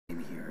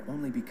here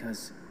only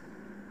because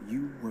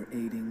you were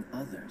aiding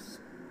others.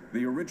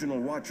 The original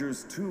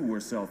Watchers, too, were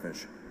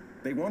selfish.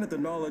 They wanted the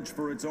knowledge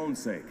for its own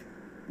sake,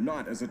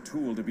 not as a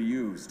tool to be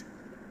used.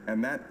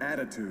 And that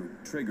attitude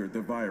triggered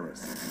the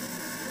virus.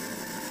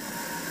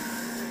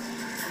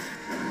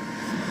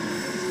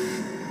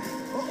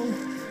 Uh-oh,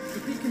 the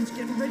beacon's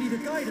getting ready to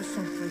guide us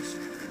someplace.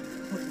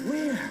 But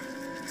where?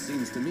 It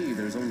seems to me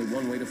there's only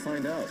one way to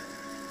find out.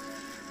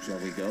 Shall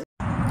we go?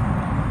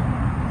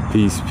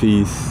 Peace,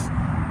 peace.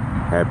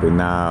 Happy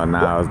now.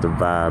 Now's the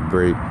vibe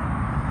break.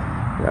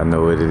 Y'all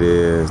know what it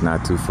is.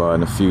 Not too far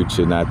in the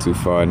future, not too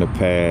far in the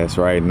past.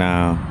 Right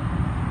now,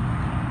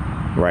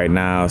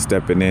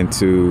 stepping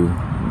into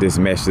this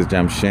message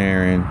I'm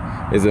sharing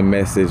is a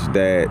message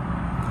that,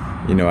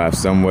 you know, I've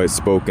somewhat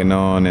spoken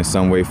on in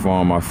some way,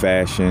 form, or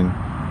fashion,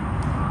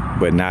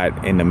 but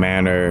not in the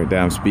manner that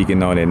I'm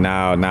speaking on it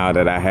now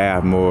that I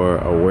have more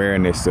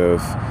awareness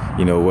of,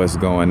 you know, what's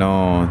going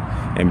on.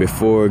 And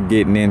before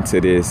getting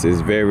into this,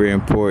 it's very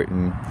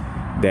important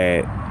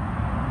that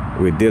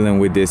we're dealing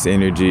with this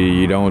energy.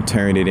 You don't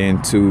turn it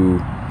into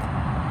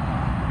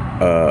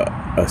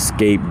a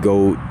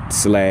scapegoat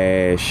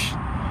slash,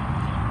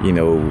 you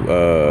know,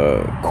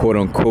 quote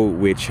unquote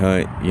witch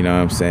hunt. You know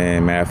what I'm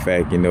saying? Matter of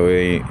fact, you know,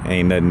 it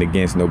ain't nothing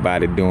against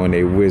nobody doing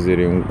their wizard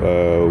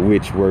and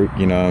witch work.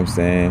 You know what I'm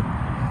saying?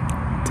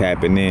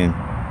 Tapping in.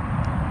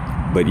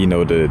 But, you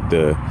know,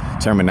 the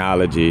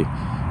terminology,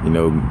 you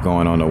know,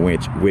 going on a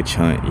witch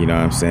hunt. You know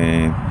what I'm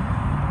saying?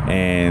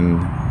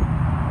 And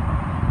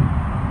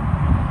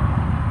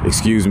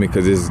excuse me,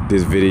 because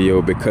this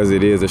video, because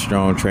it is a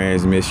strong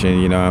transmission,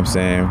 you know what I'm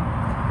saying,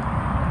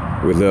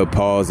 with little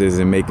pauses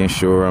and making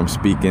sure I'm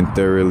speaking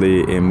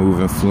thoroughly and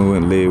moving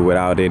fluently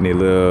without any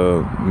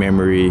little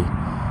memory,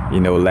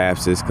 you know,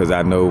 lapses, because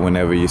I know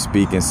whenever you're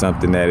speaking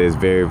something that is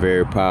very,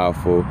 very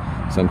powerful,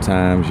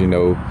 sometimes, you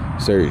know,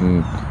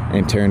 certain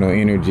internal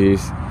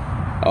energies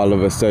all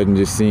of a sudden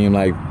just seem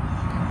like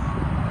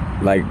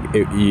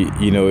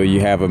you know, you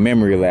have a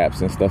memory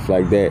lapse and stuff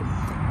like that.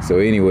 So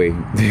anyway,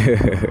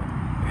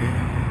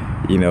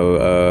 you know,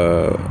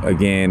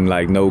 again,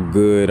 like no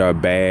good or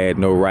bad,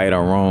 no right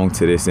or wrong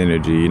to this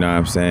energy, you know what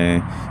I'm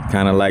saying?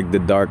 Kind of like the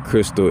dark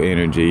crystal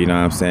energy, you know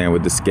what I'm saying,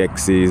 with the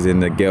Skeksis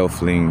and the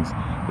Gelflings,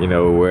 you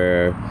know,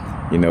 where,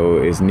 you know,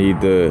 it's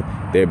neither,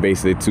 they're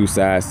basically two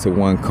sides to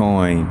one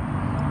coin,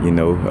 you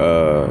know,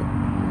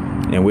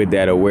 and with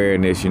that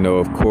awareness, you know,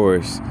 of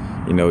course,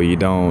 you know, you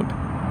don't,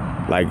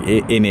 like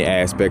any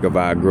aspect of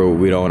our growth,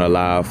 we don't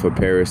allow for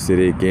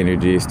parasitic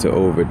energies to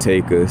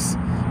overtake us.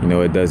 You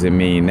know, it doesn't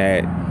mean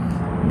that,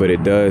 but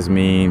it does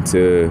mean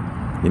to,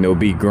 you know,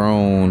 be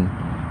grown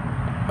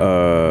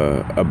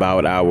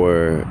about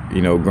our,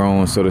 you know,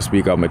 grown, so to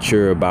speak, or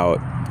mature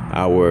about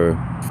our,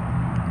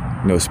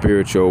 you know,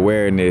 spiritual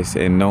awareness,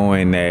 and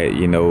knowing that,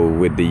 you know,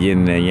 with the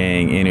yin and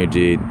yang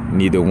energy,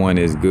 neither one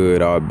is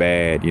good or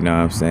bad. You know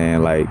what I'm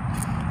saying? Like,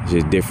 it's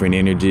just different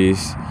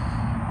energies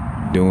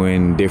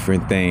doing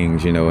different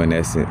things, you know, in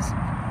essence.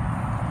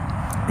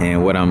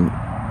 And what I'm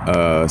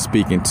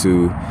speaking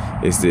to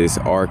is this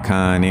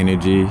Archon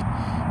energy,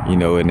 you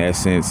know, in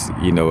essence,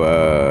 you know,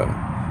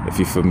 if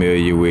you're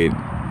familiar with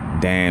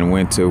Dan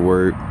Winter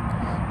work,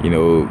 you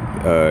know,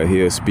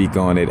 he'll speak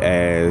on it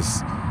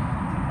as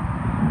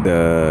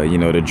the, you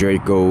know, the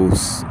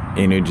Draco's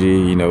energy,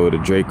 you know, the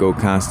Draco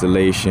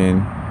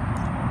constellation,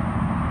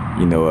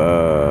 you know,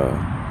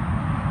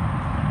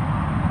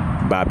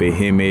 Bobby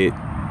Hemmett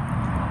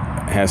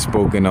has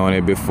spoken on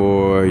it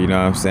before, you know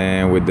what I'm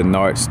saying, with the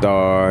North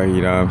Star,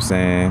 you know what I'm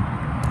saying.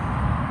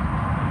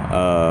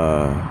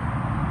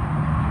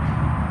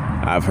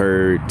 I've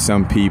heard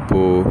some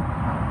people,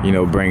 you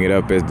know, bring it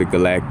up as the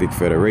Galactic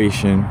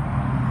Federation,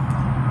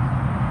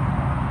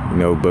 you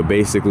know, but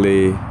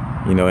basically,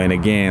 you know, and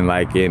again,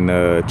 like in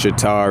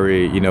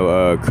Chitauri, you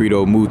know,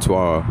 Credo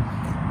Mutual,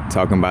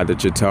 talking about the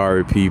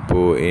Chitauri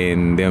people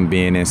and them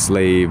being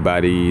enslaved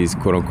by these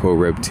quote unquote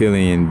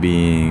reptilian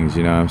beings,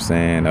 you know what I'm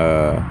saying?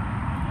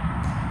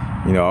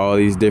 You know, all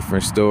these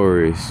different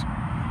stories,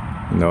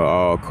 you know,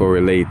 all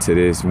correlate to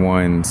this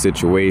one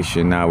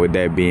situation. Now, with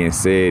that being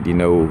said, you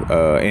know,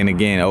 and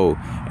again,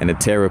 and the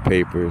Terra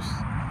Papers,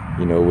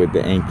 you know, with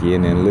the Enki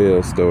and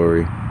Enlil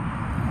story,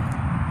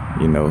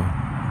 you know,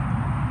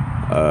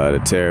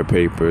 the Terra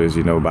Papers,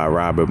 you know, by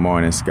Robert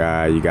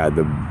Morningsky. You got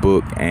the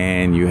book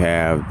and you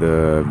have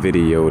the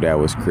video that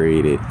was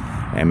created.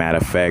 And matter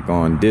of fact,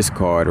 on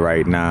Discord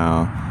right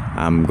now,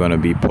 I'm going to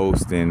be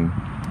posting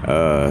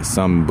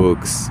some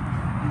books,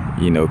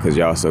 you know, because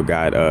you also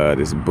got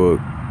this book,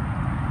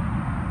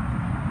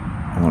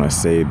 I want to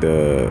say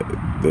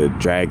the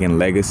Dragon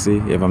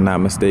Legacy, if I'm not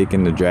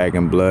mistaken, the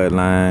Dragon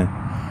Bloodline.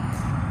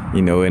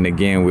 You know, and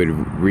again, with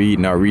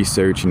reading or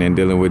researching and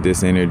dealing with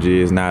this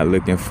energy, is not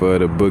looking for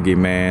the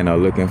boogeyman or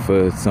looking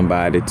for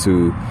somebody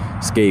to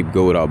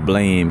scapegoat or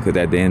blame, because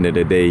at the end of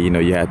the day, you know,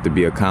 you have to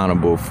be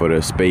accountable for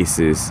the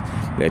spaces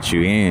that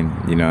you're in,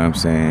 you know what I'm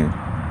saying?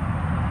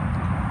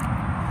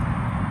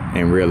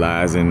 And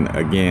realizing,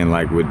 again,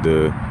 like with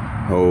the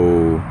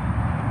whole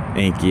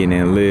Enki and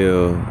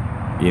Enlil,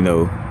 you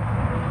know,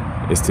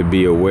 is to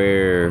be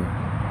aware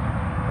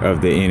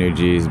of the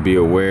energies, be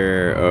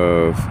aware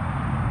of,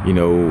 you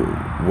know,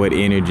 what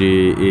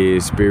energy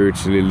is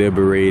spiritually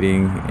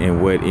liberating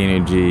and what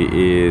energy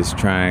is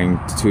trying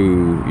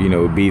to, you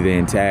know, be the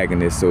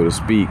antagonist, so to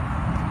speak,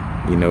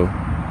 you know,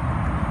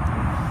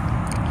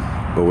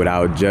 but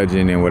without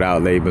judging and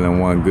without labeling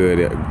one good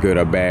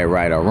or bad,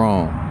 right or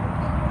wrong,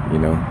 you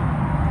know.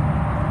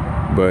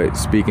 But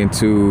speaking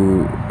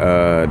to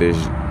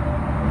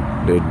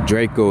the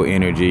Draco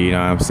energy, you know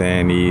what I'm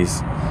saying,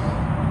 these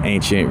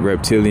ancient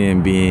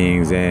reptilian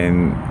beings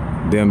and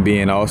them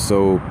being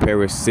also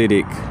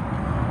parasitic,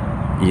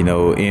 you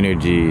know,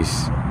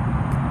 energies.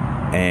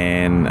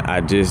 And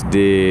I just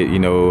did, you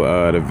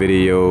know, the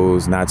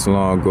videos not too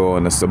long ago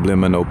on the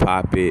subliminal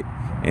poppet,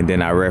 and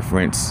then I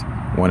referenced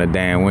one of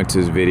Dan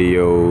Winter's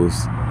videos,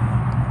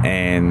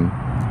 and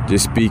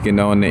just speaking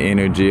on the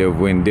energy of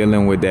when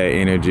dealing with that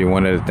energy,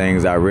 one of the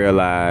things I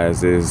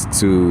realized is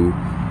to,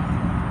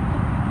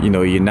 you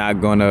know, you're not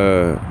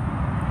gonna,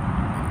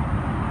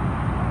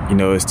 you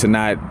know, it's to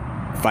not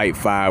fight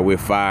fire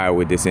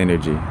with this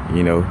energy,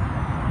 you know.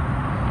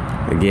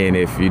 Again,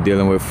 if you're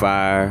dealing with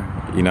fire,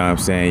 you know what I'm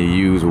saying, you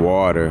use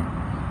water,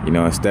 you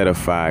know, instead of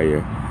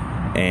fire.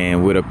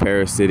 And with a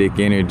parasitic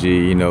energy,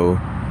 you know,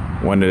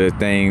 one of the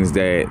things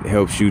that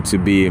helps you to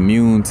be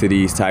immune to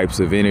these types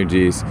of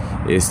energies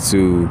is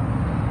to,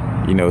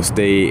 you know,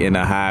 stay in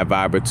a high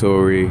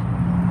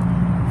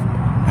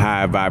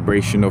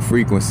vibrational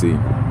frequency.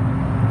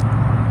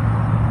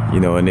 You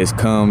know, and this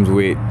comes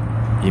with,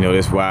 you know,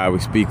 that's why we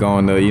speak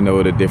on the, you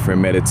know, the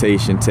different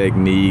meditation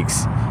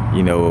techniques,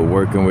 you know,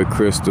 working with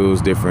crystals,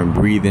 different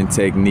breathing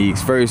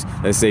techniques. First,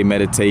 let's say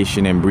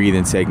meditation and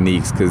breathing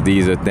techniques, because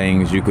these are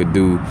things you could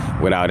do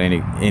without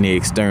any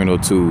external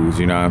tools,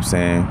 you know what I'm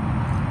saying?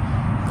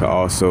 Could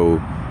also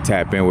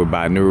tap in with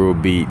binaural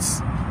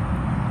beats,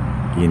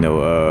 you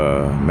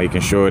know,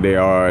 making sure they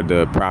are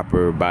the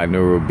proper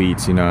binaural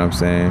beats, you know what I'm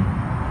saying?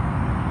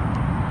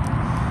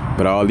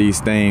 But all these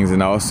things,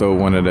 and also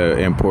one of the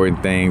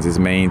important things is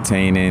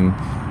maintaining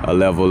a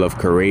level of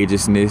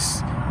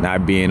courageousness,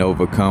 not being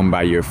overcome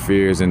by your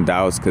fears and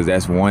doubts, because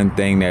that's one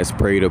thing that's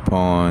preyed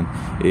upon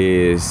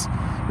is,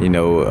 you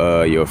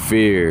know, your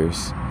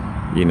fears,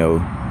 you know.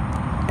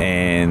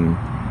 And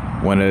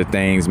one of the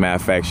things, matter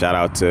of fact, shout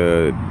out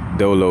to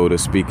Dolo to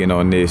speaking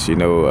on this, you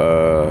know,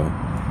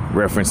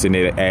 referencing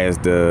it as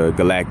the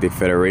Galactic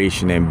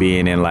Federation and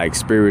being in like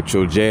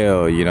spiritual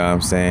jail, you know what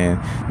I'm saying?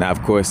 Now,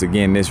 of course,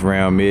 again, this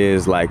realm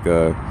is like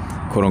a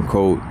quote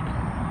unquote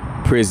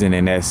prison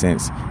in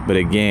essence. But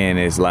again,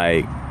 it's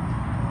like,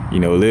 you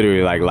know,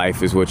 literally like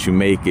life is what you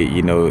make it,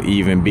 you know,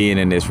 even being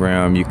in this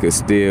realm, you could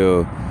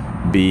still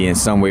be in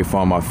some way,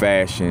 form or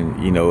fashion,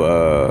 you know,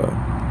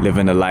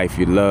 living the life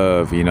you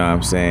love, you know what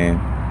I'm saying?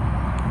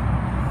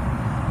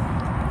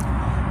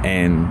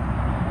 And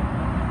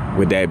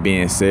with that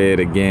being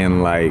said,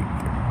 again, like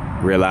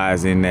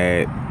realizing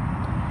that,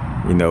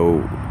 you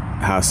know,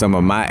 how some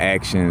of my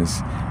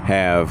actions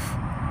have,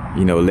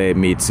 you know, led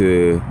me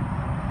to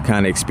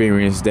kind of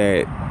experience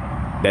that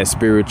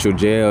spiritual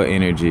jail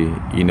energy,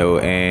 you know.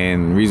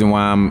 And reason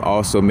why I'm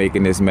also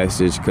making this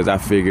message, because I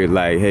figured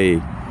like, hey,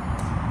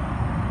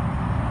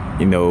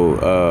 you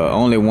know,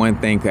 only one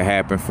thing could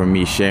happen from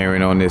me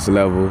sharing on this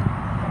level,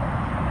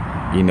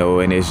 you know,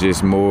 and it's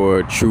just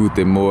more truth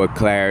and more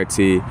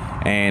clarity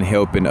and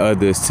helping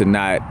others to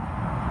not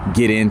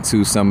get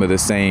into some of the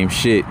same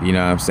shit, you know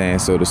what I'm saying,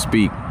 so to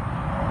speak.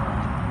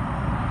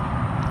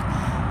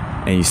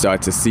 And you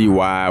start to see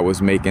why I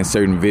was making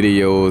certain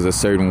videos a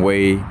certain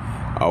way,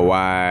 or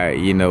why,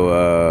 you know,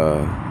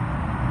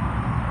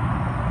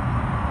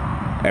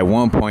 at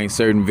one point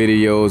certain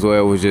videos where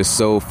it was just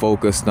so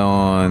focused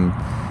on,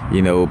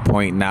 you know,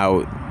 pointing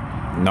out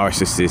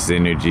narcissist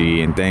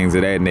energy and things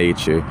of that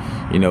nature,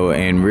 you know,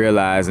 and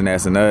realizing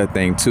that's another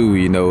thing too,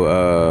 you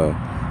know,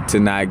 to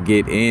not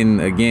get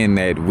in again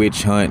that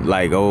witch hunt,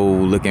 like, oh,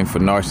 looking for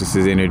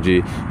narcissist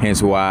energy.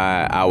 Hence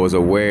why I was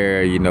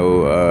aware, you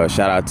know,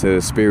 shout out to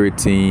the spirit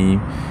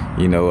team,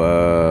 you know,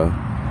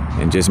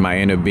 and just my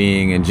inner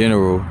being in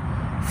general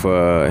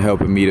for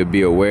helping me to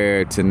be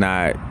aware to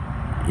not,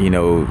 you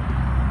know,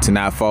 to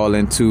not fall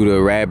into the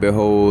rabbit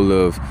hole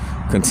of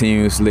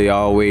continuously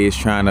always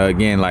trying to,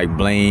 again, like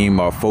blame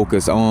or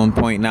focus on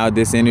pointing out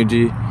this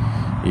energy,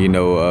 you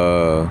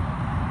know,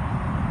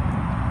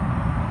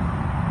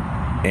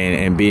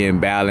 and being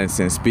balanced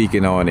and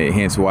speaking on it.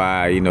 Hence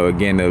why, you know,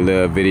 again, the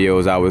little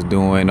videos I was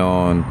doing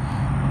on,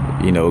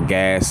 you know,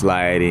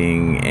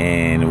 gaslighting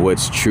and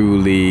what's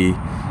truly,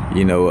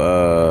 you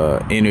know,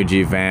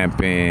 energy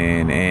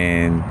vamping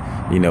and,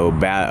 you know,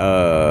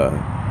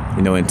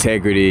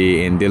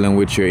 integrity and dealing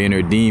with your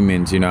inner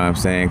demons, you know what I'm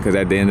saying? Because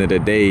at the end of the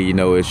day, you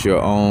know, it's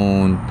your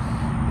own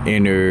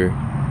inner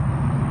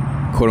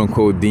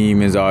quote-unquote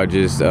demons are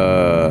just,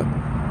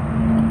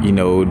 you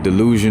know,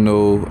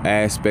 delusional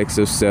aspects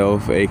of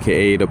self,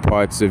 aka the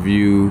parts of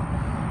you,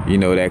 you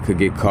know, that could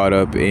get caught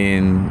up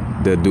in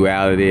the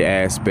duality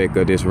aspect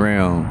of this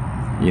realm,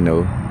 you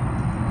know.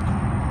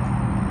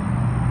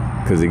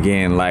 Because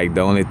again, like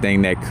the only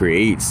thing that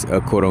creates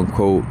a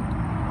quote-unquote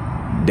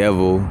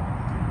devil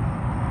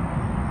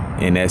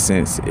in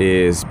essence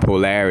is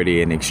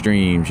polarity and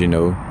extremes, you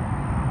know,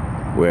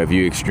 where if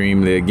you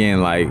extremely,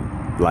 again, like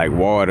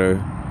water,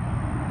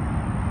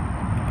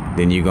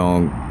 then you're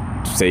gonna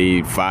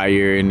say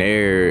fire and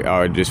air,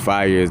 or just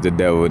fire is the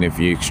devil. And if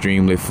you're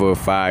extremely for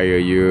fire,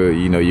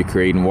 you're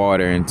creating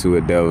water into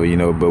a devil, you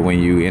know. But when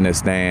you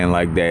understand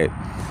like that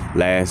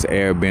last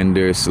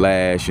airbender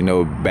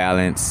 /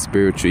 balance,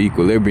 spiritual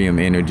equilibrium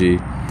energy,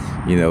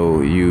 you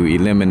know, you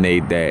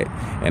eliminate that.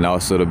 And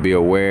also to be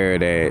aware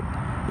that,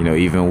 you know,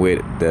 even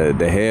with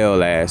the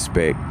hell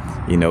aspect,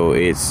 you know,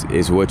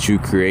 it's what you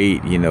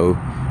create, you know.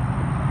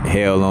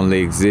 Hell only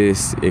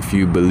exists if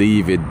you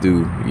believe it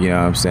do, you know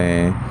what I'm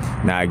saying?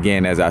 Now,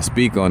 again, as I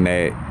speak on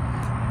that,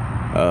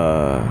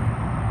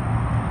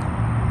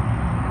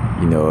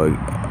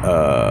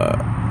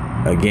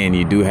 again,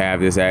 you do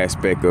have this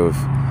aspect of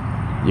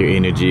your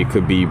energy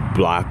could be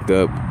blocked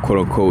up, quote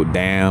unquote,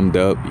 dammed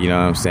up, you know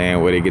what I'm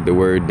saying? Where they get the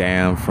word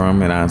damn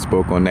from, and I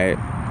spoke on that.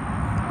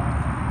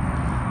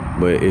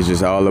 But it's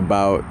just all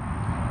about,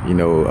 you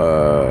know,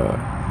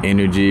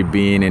 energy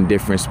being in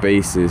different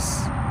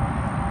spaces,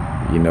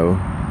 you know,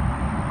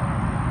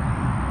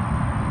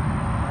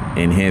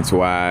 and hence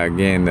why,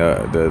 again,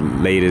 the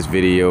latest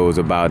videos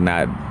about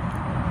not,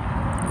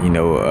 you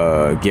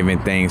know, giving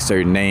things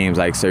certain names,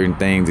 like certain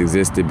things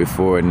existed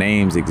before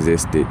names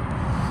existed,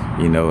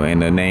 you know,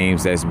 and the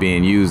names that's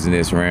being used in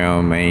this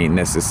realm ain't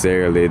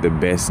necessarily the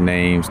best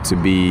names to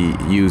be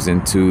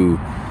using to,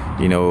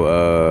 you know,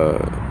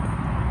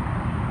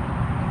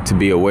 to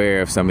be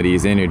aware of some of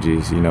these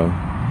energies, you know.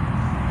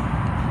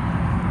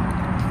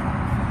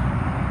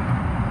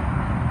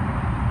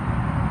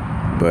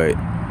 But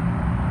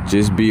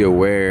just be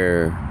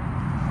aware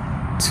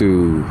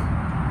to,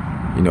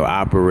 you know,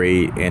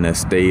 operate in a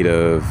state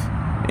of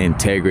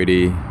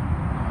integrity,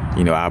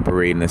 you know,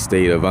 operate in a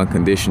state of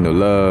unconditional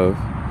love,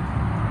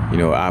 you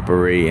know,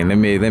 operate. And let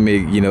me,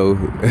 you know,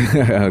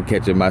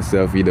 catching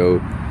myself, you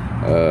know,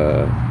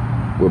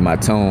 with my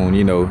tone,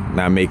 you know,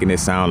 not making it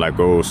sound like,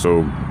 oh,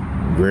 so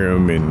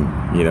grim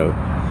and, you know.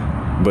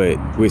 But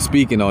we're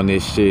speaking on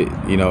this shit,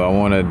 you know, I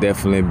want to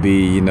definitely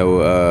be, you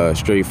know,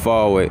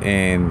 straightforward,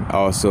 and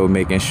also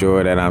making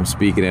sure that I'm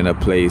speaking in a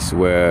place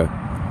where,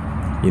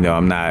 you know,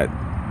 I'm not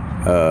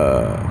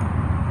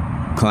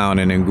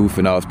clowning and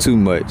goofing off too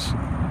much,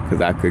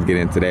 because I could get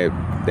into that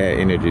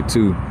energy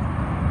too.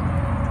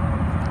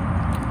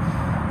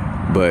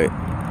 But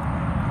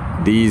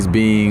these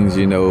beings,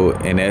 you know,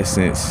 in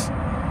essence,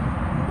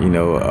 you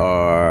know,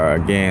 are,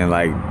 again,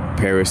 like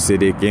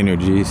parasitic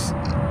energies,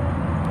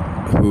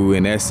 who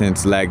in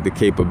essence lack the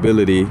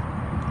capability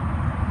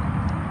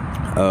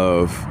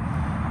of,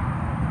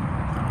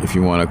 if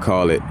you want to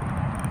call it,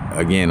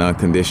 again,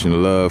 unconditional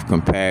love,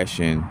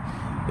 compassion,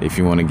 if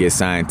you want to get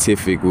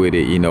scientific with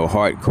it, you know,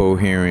 heart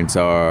coherence,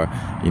 or,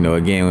 you know,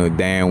 again, with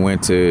Dan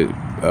Winter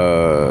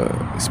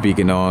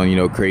speaking on, you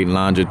know, creating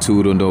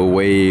longitudinal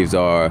waves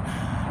or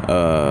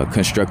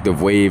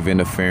constructive wave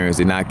interference.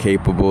 They're not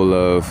capable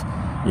of,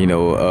 you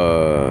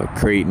know,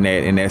 creating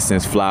that, in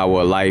essence,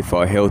 flower of life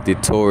or healthy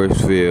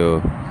torus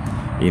field.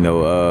 You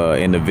know,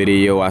 in the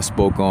video I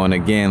spoke on,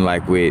 again,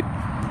 like with,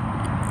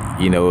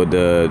 you know,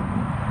 the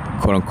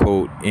quote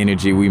unquote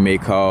energy we may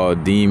call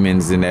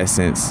demons, in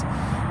essence,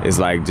 is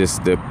like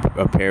just a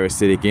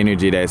parasitic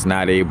energy that's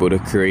not able to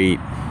create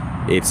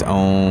its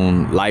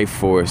own life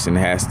force, and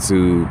has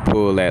to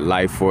pull that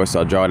life force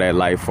or draw that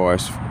life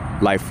force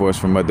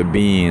from other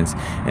beings.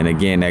 And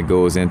again, that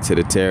goes into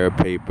the Terra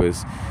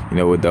papers, you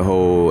know, with the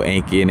whole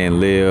Anki and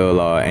Enlil,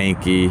 or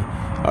Anki,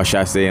 or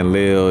should I say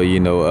Enlil, you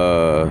know,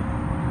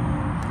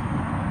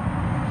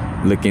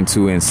 looking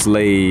to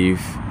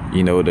enslave,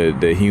 you know,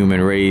 the human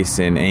race,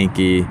 and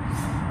Anki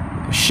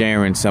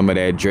sharing some of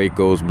that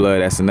Draco's blood.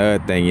 That's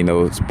another thing, you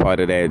know, it's part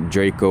of that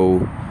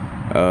Draco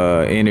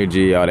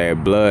energy, or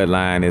that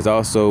bloodline is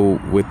also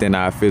within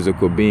our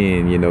physical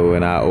being, you know,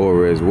 in our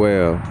aura as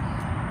well.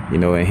 You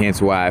know, and hence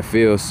why I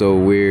feel so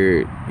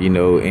weird, you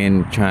know,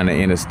 in trying to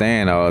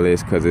understand all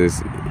this, because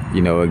it's,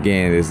 you know,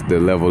 again, it's the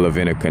level of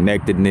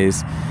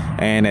interconnectedness,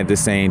 and at the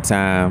same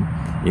time,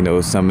 you know,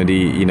 some of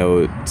the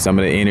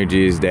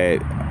energies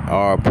that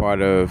are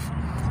part of,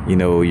 you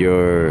know,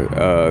 your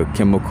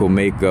chemical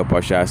makeup,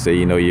 or should I say,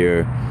 you know,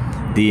 your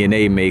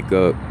DNA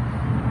makeup,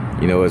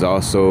 you know, is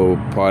also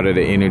part of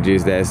the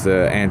energies that's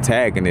the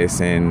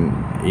antagonist, and,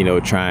 you know,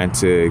 trying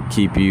to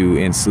keep you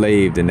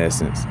enslaved, in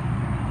essence.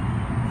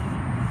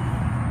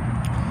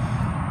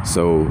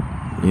 So,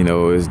 you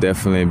know, it's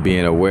definitely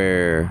being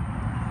aware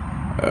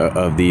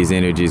of these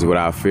energies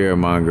without fear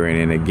mongering.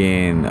 And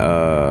again,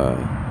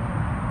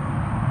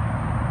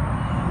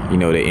 you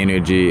know, the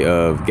energy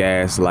of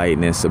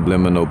gaslighting and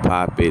subliminal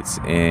puppets,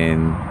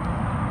 and,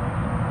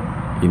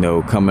 you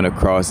know, coming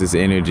across this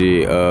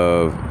energy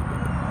of,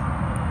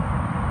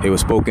 it was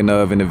spoken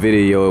of in the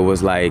video, it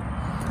was like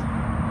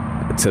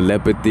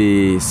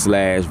telepathy /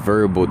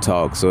 verbal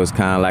talk. So it's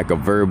kind of like a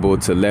verbal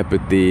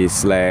telepathy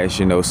 /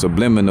 you know,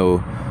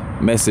 subliminal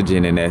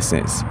messaging, in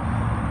essence.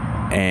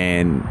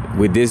 And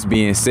with this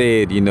being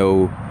said, you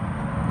know,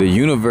 the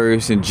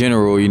universe in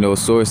general, you know,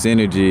 source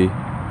energy,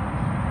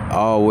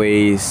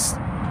 always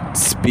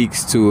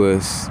speaks to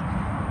us,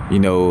 you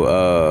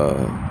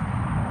know,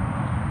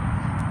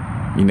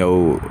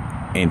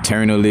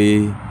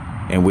 internally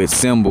and with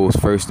symbols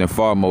first and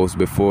foremost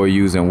before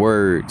using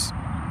words.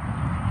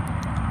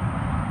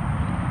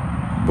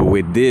 But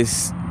with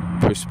this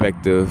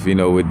perspective, you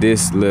know, with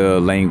this little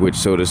language,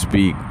 so to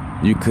speak,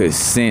 you could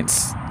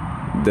sense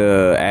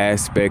the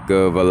aspect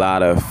of a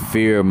lot of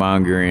fear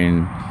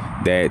mongering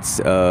that's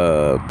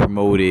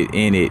promoted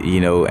in it,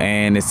 you know,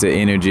 and it's the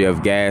energy of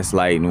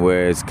gaslighting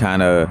where it's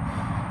kind of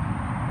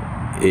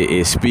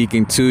it's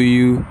speaking to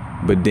you.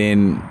 But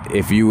then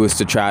if you was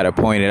to try to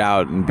point it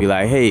out and be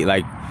like, hey,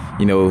 like,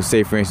 you know,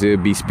 say for instance,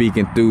 it'd be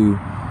speaking through,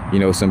 you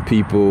know, some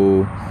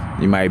people.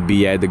 You might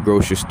be at the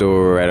grocery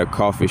store or at a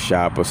coffee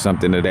shop or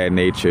something of that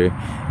nature,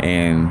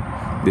 and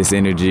this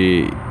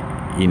energy,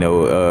 you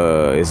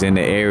know, is in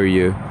the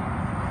area,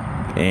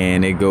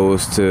 and it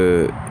goes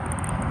to,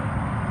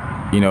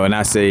 you know, and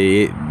I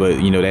say it,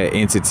 but, you know, that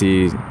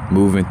entity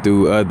moving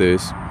through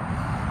others,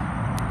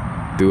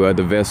 through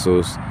other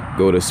vessels,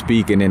 go to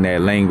speaking in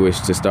that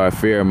language to start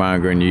fear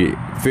mongering you.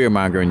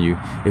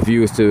 If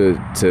you was to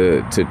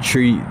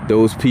treat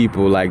those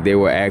people like they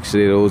were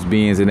actually those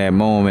beings in that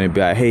moment and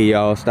be like, hey,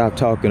 y'all, stop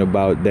talking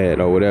about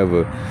that or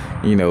whatever,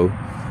 you know.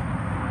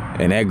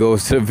 And that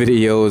goes to the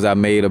videos I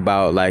made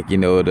about, like, you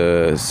know,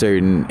 the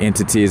certain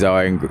entities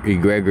or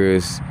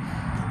egregors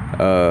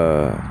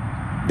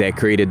that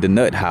created the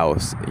nut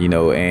house, you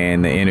know,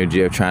 and the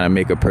energy of trying to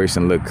make a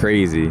person look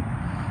crazy,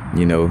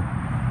 you know,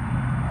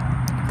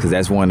 because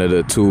that's one of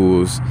the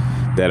tools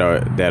that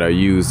are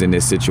used in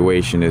this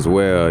situation as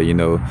well, you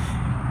know.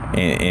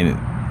 And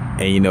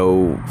you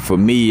know, for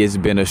me, it's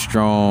been a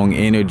strong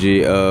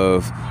energy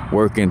of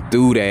working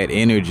through that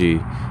energy,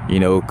 you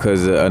know,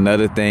 because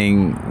another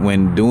thing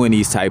when doing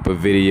these type of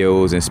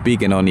videos and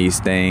speaking on these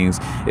things,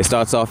 it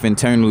starts off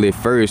internally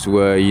first,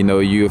 where, you know,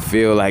 you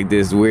feel like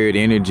this weird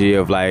energy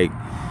of, like,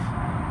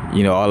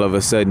 you know, all of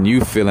a sudden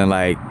you feeling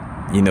like,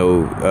 you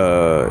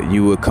know,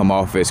 you would come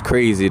off as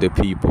crazy to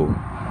people,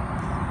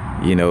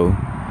 you know.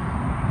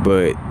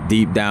 But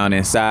deep down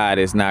inside,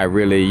 it's not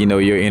really, you know,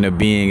 your inner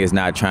being is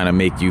not trying to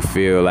make you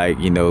feel like,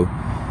 you know,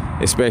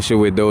 especially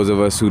with those of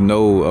us who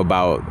know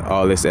about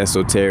all this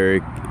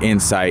esoteric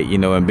insight, you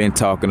know, and been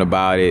talking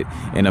about it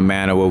in a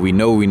manner where we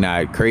know we're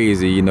not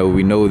crazy. You know,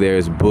 we know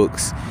there's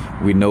books.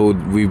 We know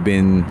we've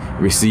been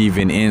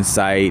receiving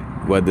insight,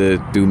 whether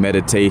through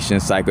meditation,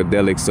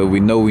 psychedelics. So we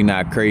know we're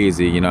not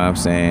crazy, you know what I'm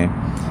saying?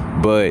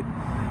 But,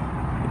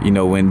 you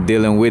know, when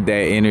dealing with that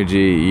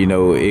energy, you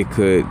know, it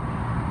could,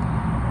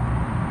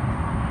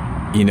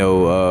 you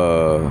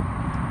know,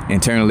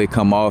 internally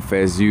come off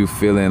as you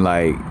feeling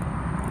like,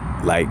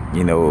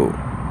 you know,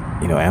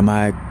 am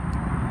I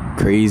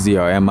crazy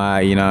or am I,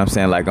 you know what I'm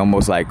saying? Like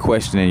almost like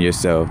questioning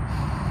yourself.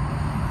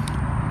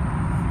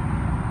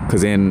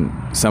 Because in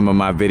some of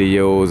my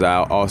videos,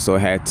 I also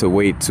had to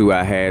wait till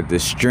I had the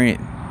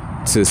strength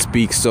to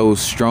speak so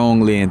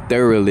strongly and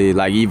thoroughly.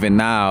 Like even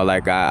now,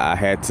 like I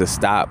had to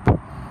stop,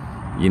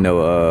 you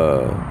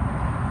know,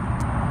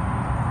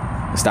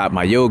 stop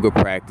my yoga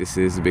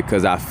practices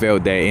because I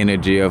felt that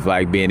energy of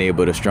like being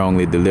able to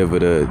strongly deliver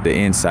the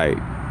insight.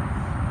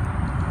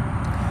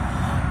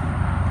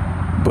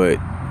 But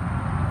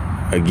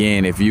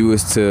again, if you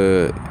was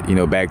to, you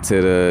know, back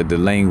to the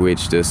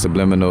language, the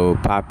subliminal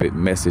puppet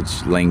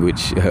message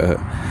language,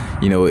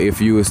 you know,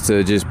 if you was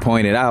to just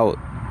point it out,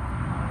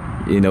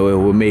 you know, it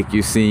will make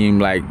you seem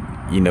like,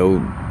 you know,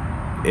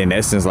 in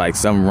essence, like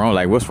something wrong.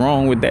 Like, what's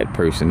wrong with that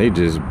person? They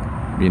just,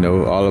 you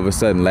know, all of a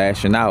sudden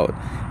lashing out.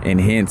 And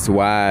hence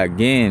why,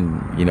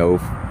 again, you know,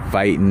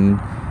 fighting,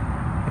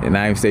 and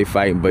I even say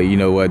fighting, but, you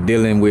know,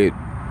 dealing with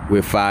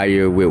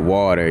fire, with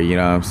water, you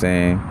know what I'm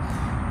saying?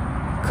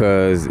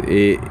 Because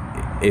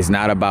it's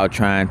not about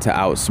trying to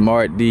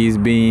outsmart these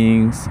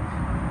beings,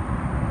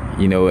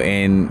 you know,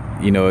 and,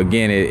 you know,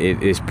 again,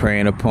 it's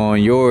preying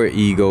upon your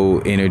ego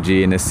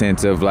energy in the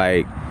sense of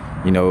like,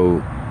 you know,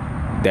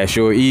 that's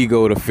your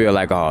ego to feel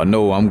like, oh,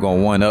 no, I'm going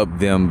to one-up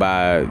them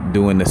by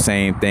doing the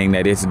same thing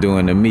that it's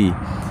doing to me.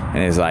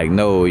 And it's like,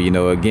 no, you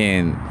know,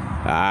 again,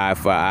 eye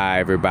for eye,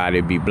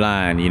 everybody be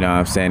blind. You know what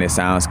I'm saying? It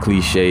sounds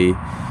cliche,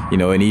 you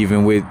know, and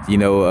even with, you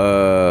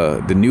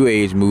know, the new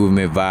age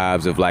movement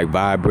vibes of like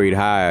vibrate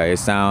higher, it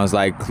sounds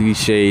like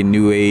cliche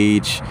new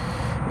age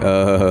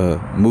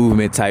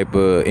movement type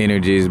of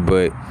energies,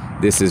 but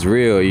this is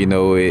real. You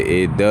know,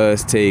 it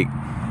does take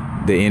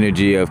the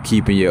energy of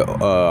keeping your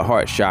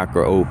heart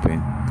chakra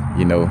open,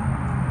 you know,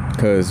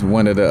 because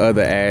one of the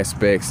other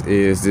aspects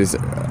is this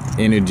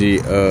energy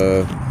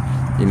of,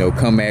 you know,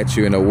 come at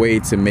you in a way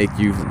to make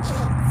you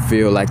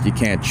feel like you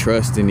can't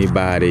trust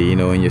anybody, you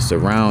know, in your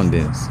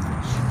surroundings.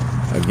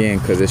 Again,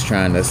 because it's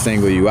trying to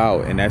single you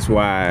out. And that's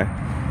why,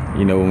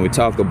 you know, when we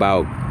talk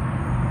about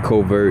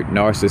covert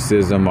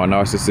narcissism or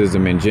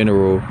narcissism in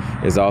general,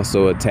 is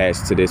also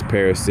attached to this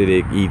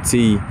parasitic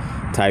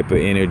ET type of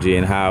energy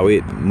and how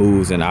it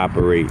moves and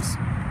operates.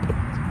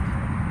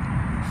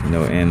 You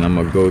know, and I'm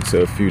gonna go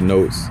to a few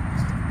notes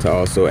to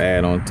also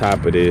add on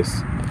top of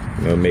this,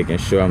 you know, making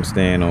sure I'm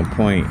staying on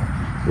point.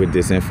 with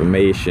this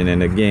information.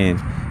 And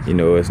again, you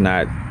know, it's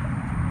not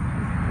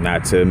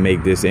to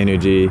make this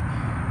energy,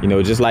 you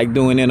know, just like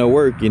doing inner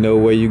work, you know,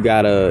 where you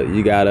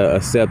gotta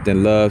accept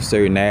and love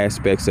certain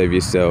aspects of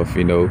yourself,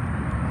 you know.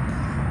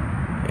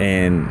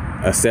 And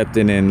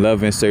accepting and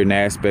loving certain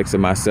aspects of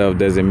myself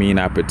doesn't mean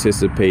I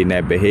participate in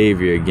that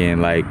behavior again.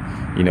 Like,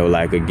 you know,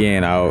 like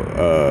again,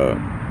 I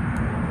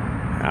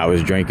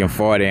was drinking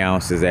 40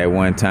 ounces at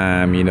one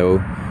time, you know,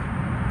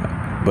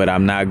 but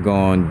I'm not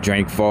going to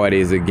drink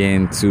 40s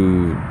again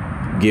to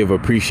give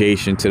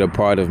appreciation to the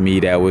part of me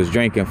that was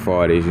drinking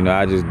 40s. You know,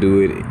 I just do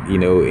it, you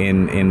know,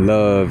 in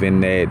love,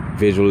 in that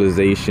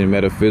visualization,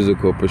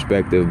 metaphysical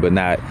perspective, but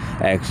not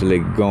actually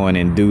going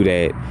and do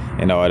that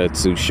in order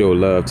to show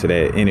love to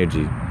that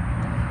energy.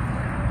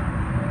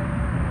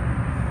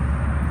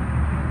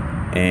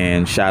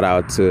 And shout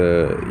out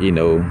to, you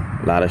know,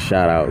 a lot of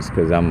shout outs,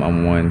 because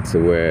I'm one to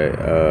where,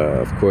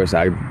 of course,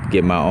 I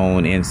get my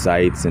own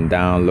insights and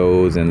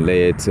downloads and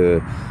led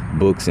to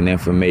books and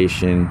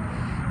information,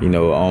 you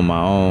know, on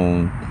my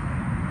own.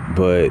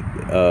 But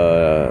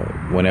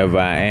whenever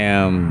I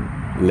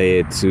am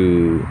led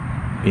to,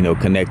 you know,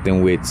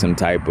 connecting with some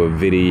type of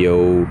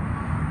video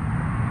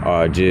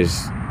or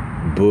just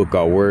book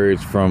or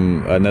words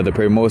from another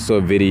person, more so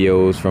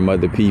videos from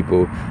other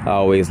people, I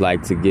always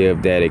like to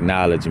give that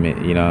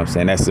acknowledgement, you know what I'm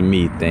saying? That's a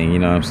me thing, you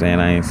know what I'm saying?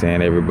 I ain't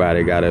saying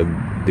everybody gotta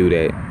do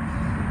that.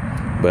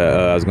 But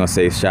I was gonna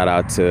say shout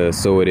out to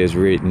So It Is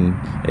Written,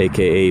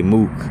 aka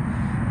Mook,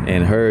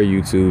 and her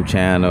YouTube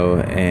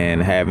channel,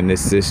 and having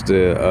this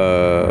sister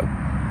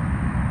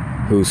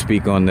who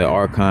speak on the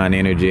Archon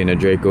energy and the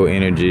Draco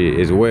energy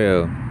as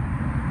well.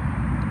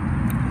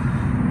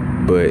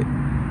 But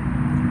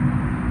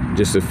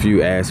just a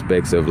few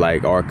aspects of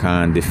like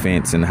Archon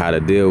defense and how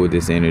to deal with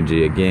this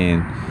energy.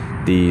 Again,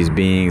 these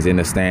beings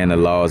understand the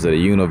laws of the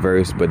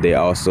universe, but they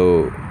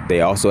also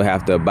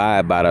have to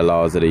abide by the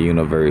laws of the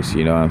universe.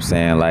 You know what I'm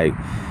saying? Like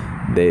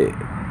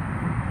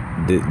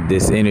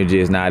this energy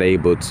is not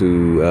able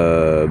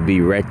to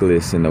be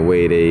reckless in the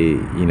way they,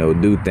 you know,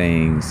 do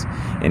things,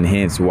 and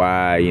hence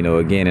why, you know,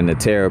 again, in the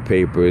Terror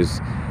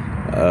Papers,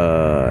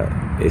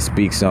 it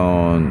speaks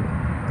on,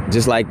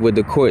 just like with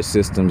the court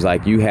systems,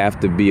 like you have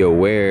to be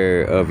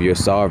aware of your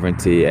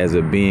sovereignty as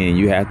a being.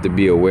 You have to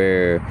be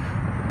aware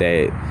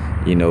that,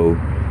 you know,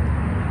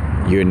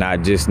 you're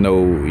not just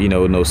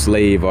no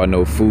slave or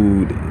no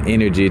food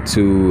energy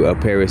to a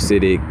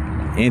parasitic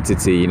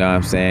entity. You know what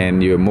I'm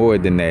saying? You're more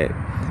than that,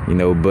 you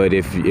know. But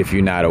if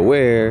you're not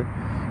aware,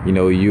 you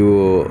know,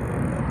 you'll,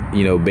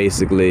 you know,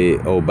 basically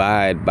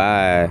abide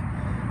by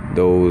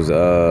those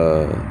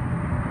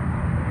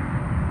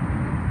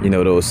you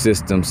know, those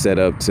systems set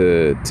up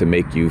to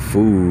make you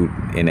food,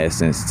 in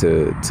essence,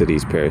 to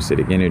these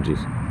parasitic energies.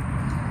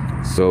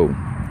 So,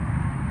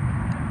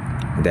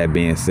 that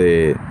being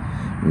said,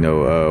 you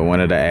know,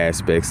 one of the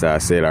aspects I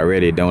said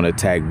already, don't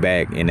attack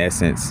back, in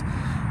essence,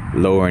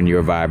 lowering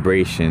your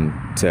vibration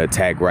to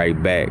attack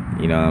right back,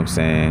 you know what I'm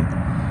saying?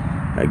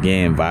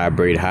 Again,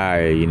 vibrate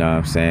higher, you know what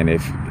I'm saying?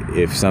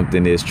 If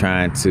something is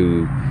trying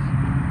to,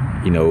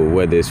 you know,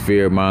 whether it's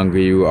fear-monger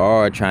you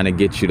or trying to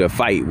get you to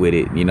fight with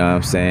it, you know what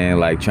I'm saying?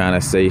 Like trying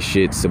to say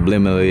shit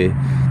subliminally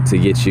to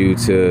get you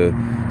to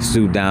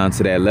stoop down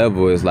to that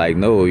level. It's like,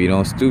 no, you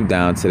don't stoop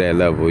down to that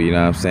level, you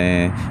know what I'm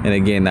saying? And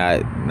again,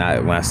 not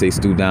when I say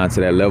stoop down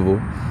to that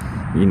level,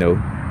 you know,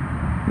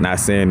 not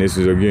saying this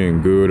is,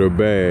 again, good or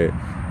bad,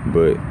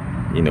 but,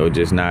 you know,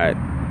 just not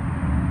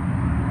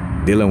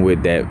dealing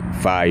with that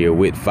fire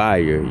with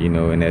fire, you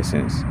know, in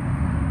essence.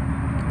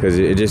 Because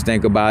just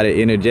think about it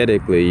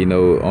energetically, you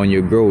know, on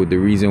your growth. The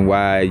reason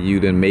why you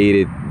done made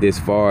it this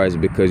far is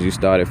because you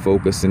started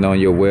focusing on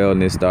your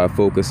wellness, started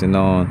focusing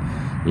on,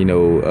 you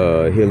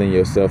know, healing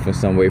yourself in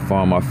some way,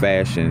 form, or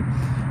fashion.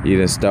 You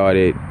done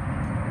started,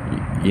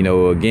 you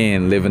know,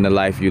 again, living the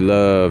life you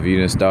love. You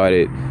done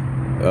started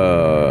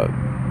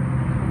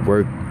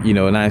work, you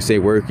know, not say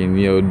working,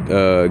 you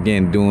know,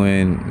 again,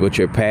 doing what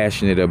you're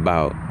passionate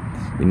about,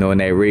 you know, and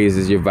that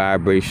raises your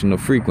vibrational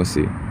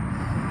frequency.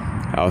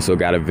 I also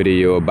got a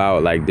video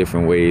about like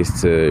different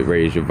ways to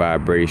raise your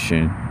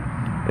vibration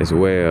as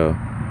well.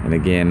 And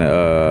again,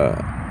 I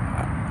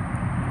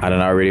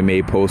done already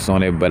made posts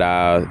on it, but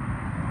I'll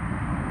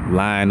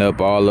line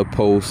up all the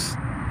posts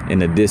in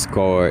the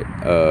Discord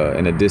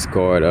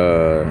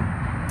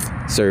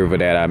server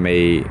that I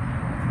made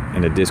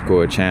in the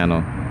Discord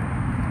channel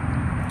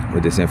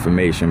with this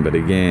information. But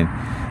again,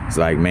 it's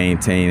like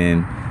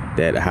maintaining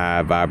that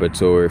high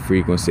vibratory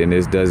frequency. And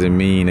this doesn't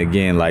mean,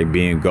 again, like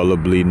being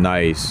gullibly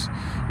nice,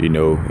 you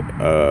know,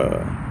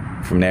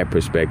 from that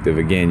perspective.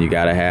 Again, you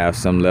got to have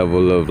some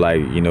level of like,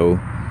 you know,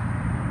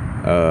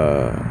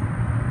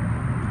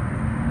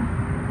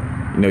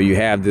 you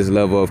have this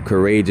level of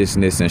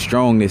courageousness and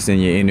strongness in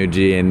your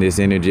energy, and this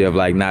energy of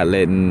like not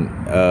letting,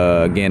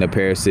 again, a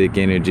parasitic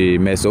energy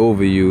mess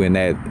over you in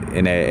that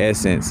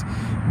essence.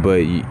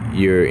 But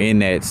you're in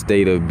that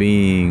state of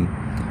being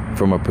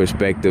from a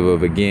perspective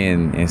of,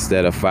 again,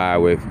 instead of fire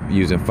with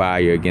using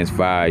fire against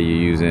fire, you're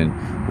using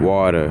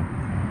water,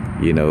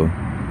 you know.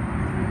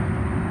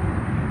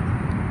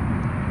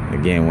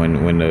 again,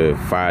 when the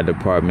fire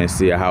department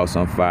see a house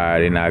on fire,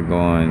 they're not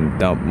going to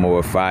dump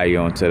more fire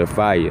onto the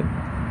fire.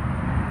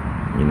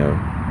 You know,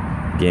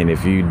 again,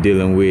 if you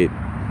dealing with,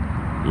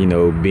 you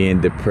know,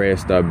 being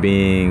depressed or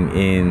being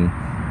in,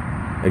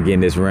 again,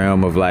 this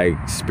realm of like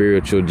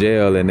spiritual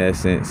jail in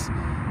essence,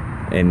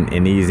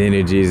 and these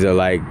energies are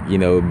like, you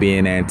know,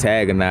 being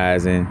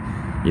antagonizing,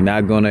 you're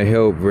not going to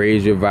help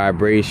raise your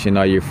vibration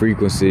or your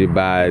frequency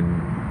by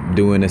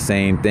doing the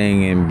same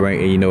thing and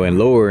and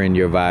lowering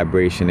your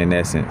vibration in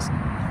essence.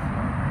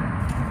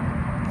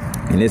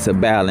 And it's a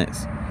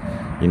balance,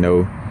 you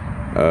know,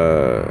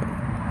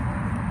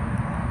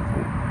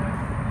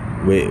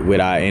 with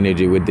our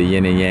energy, with the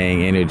yin and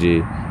yang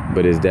energy,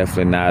 but it's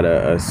definitely not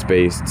a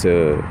space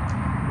to,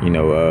 you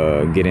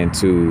know, get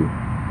into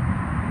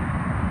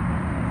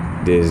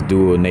this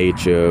dual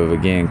nature of,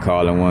 again,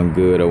 calling one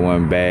good or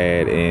one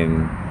bad,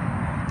 and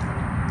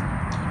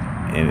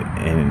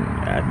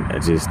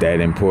just that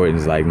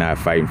importance, like not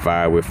fighting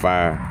fire with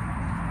fire.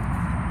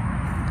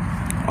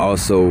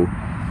 Also,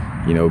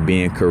 you know,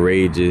 being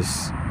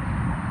courageous,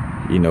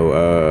 you know,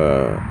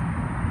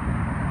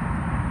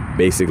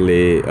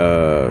 basically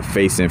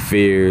facing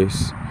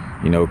fears,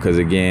 you know, because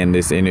again,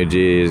 this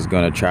energy is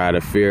going to try to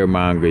fear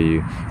monger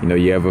you. You know,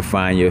 you ever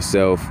find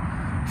yourself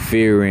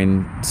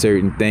fearing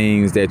certain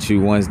things that you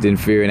once didn't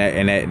fear,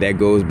 and that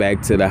goes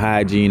back to the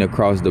hygiene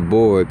across the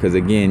board, because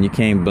again, you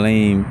can't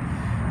blame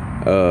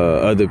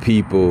other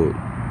people.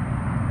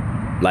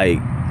 Like,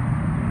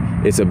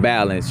 it's a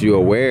balance. You're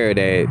aware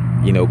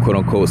that, you know, quote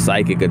unquote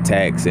psychic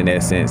attacks in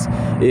essence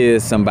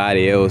is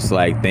somebody else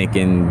like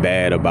thinking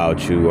bad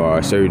about you,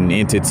 or certain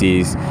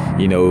entities,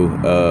 you know,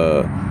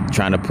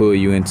 trying to pull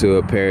you into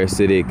a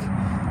parasitic,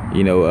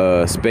 you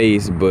know,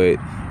 space, but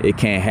it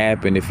can't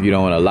happen if you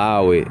don't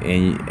allow it.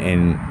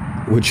 And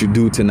what you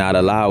do to not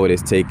allow it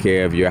is take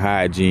care of your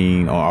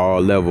hygiene on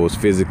all levels,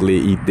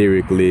 physically,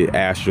 etherically,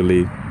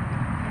 astrally,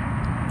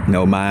 you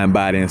know, mind,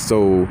 body, and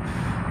soul.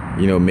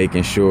 You know,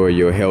 making sure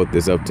your health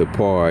is up to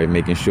par, and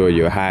making sure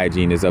your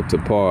hygiene is up to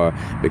par,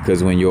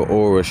 because when your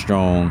aura is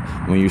strong,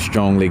 when you're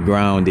strongly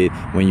grounded,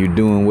 when you're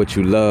doing what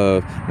you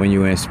love, when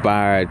you're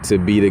inspired to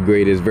be the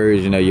greatest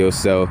version of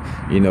yourself,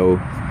 you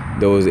know,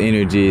 those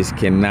energies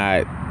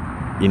cannot,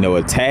 you know,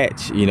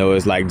 attach. You know,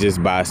 it's like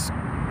just by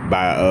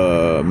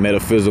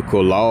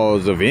metaphysical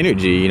laws of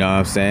energy, you know what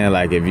I'm saying?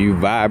 Like, if you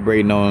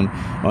vibrating on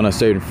a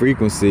certain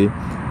frequency,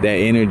 that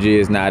energy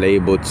is not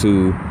able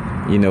to,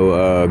 you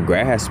know,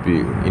 grasp you.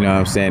 You know what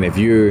I'm saying? If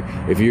you're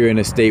in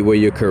a state where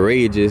you're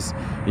courageous,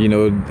 you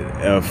know,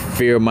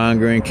 fear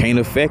mongering can't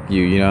affect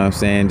you. You know what I'm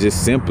saying?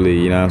 Just simply,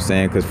 you know what I'm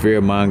saying? Because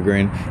fear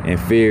mongering and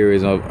fear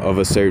is of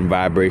a certain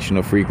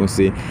vibrational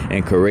frequency,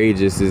 and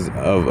courageous is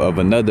of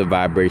another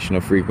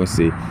vibrational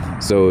frequency.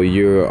 So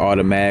you're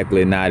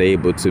automatically not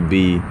able to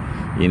be,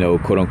 you know,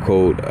 quote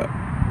unquote,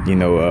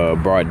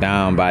 brought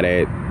down by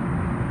that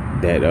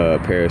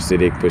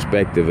parasitic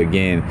perspective.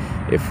 Again,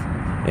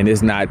 and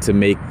it's not to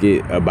make it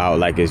about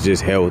like it's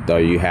just health or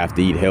you have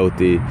to eat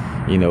healthy,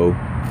 you know,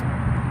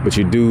 but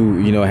you do,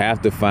 you know,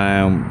 have to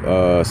find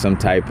some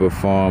type of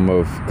form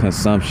of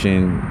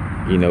consumption,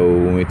 you know,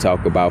 when we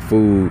talk about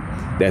food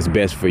that's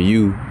best for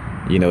you,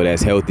 you know,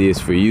 that's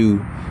healthiest for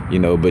you, you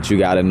know, but you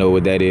got to know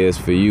what that is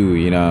for you,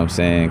 you know what I'm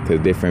saying? Because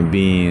different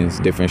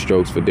beings, different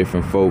strokes for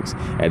different folks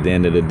at the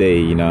end of the day,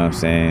 you know what I'm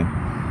saying?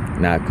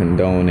 Not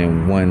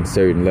condoning one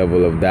certain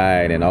level of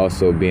diet, and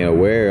also being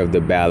aware of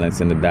the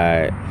balance in the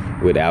diet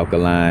with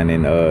alkaline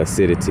and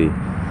acidity,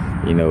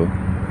 you know.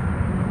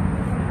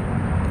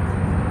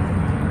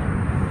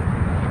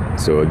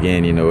 So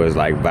again, you know, it's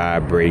like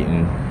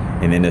vibrating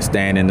and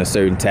understanding the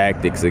certain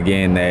tactics,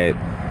 again, that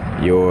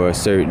your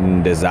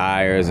certain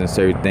desires and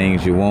certain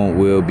things you want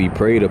will be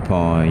preyed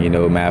upon. You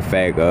know, matter of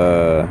fact,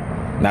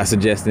 not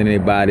suggesting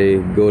anybody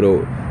go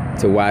to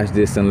watch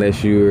this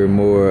unless you're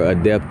more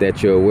adept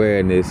at your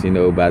awareness, you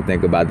know, but I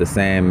think about the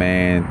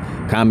Sandman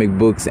comic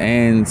books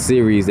and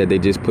series that they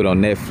just put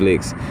on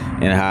Netflix,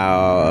 and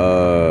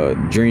how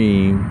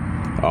Dream,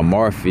 or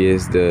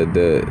Morpheus,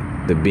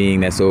 the being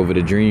that's over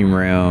the dream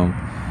realm,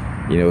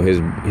 you know,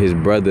 his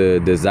brother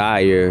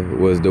Desire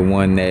was the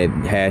one that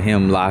had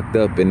him locked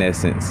up in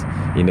essence,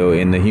 you know,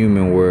 in the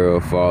human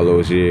world for all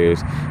those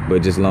years.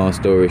 But just long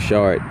story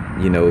short,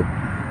 you know,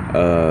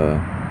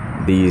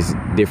 these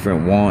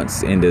different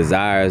wants and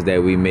desires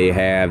that we may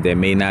have that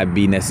may not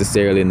be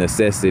necessarily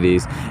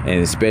necessities,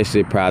 and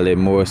especially probably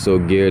more so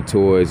geared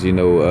towards, you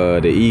know,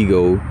 the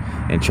ego,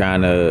 and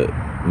trying to,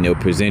 you know,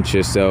 present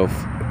yourself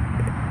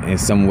in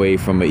some way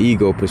from an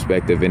ego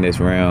perspective in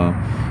this realm.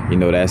 You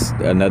know, that's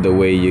another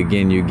way you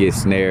get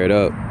snared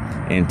up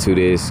into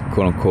this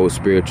quote unquote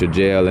spiritual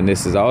jail. And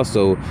this is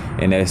also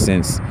in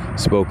essence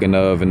spoken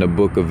of in the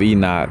book of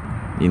Enoch.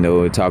 You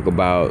know, talk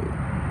about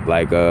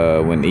like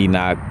when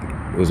Enoch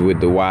was with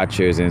the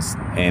Watchers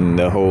and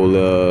the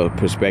whole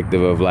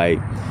perspective of like,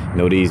 you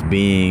know, these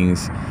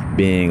beings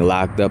being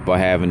locked up or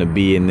having to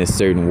be in this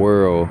certain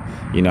world,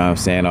 you know what I'm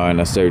saying, or in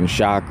a certain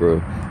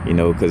chakra, you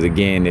know, because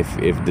again, if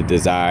the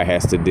desire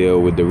has to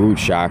deal with the root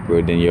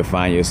chakra, then you'll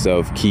find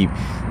yourself keep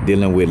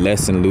dealing with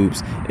lesson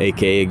loops,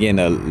 aka again,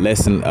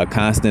 a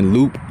constant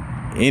loop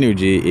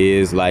energy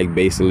is like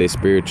basically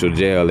spiritual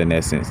jail in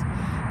essence,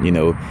 you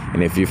know.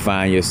 And if you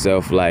find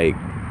yourself like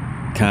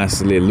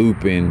constantly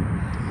looping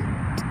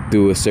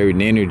through a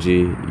certain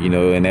energy, you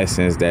know, in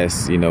essence,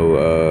 that's, you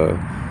know,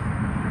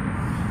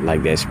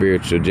 like that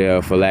spiritual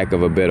jail, for lack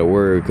of a better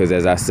word. Because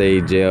as I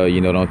say, jail, you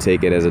know, don't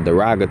take it as a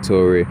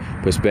derogatory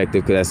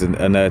perspective, because that's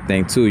another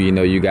thing too. You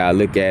know, you gotta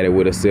look at it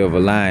with a silver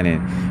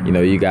lining. You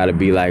know, you gotta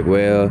be like,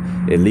 well,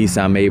 at least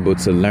I'm able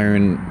to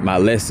learn my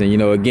lesson. You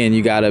know, again,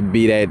 you gotta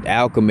be that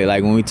alchemist.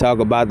 Like when we talk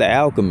about the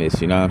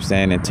alchemist, you know what I'm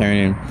saying, and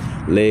turning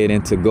lead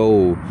into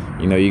gold,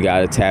 you know, you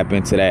gotta tap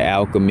into that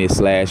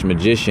alchemist /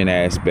 magician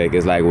aspect.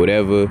 It's like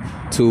whatever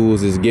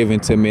tools is given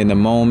to me in the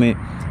moment,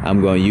 I'm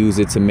gonna use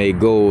it to make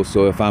gold.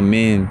 So if I'm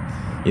in,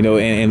 you know,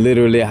 and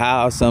literally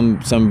how some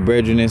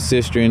brethren and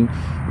sistren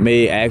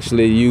may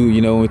actually,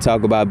 you know, when we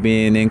talk about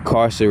being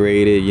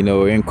incarcerated, you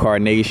know,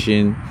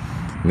 incarnation,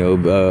 you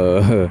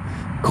know,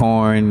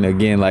 corn,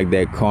 again, like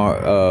that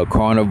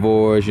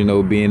carnivores, you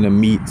know, being a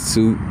meat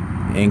suit,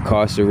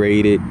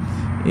 incarcerated,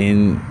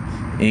 in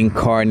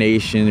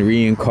incarnation,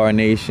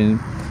 reincarnation,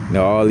 you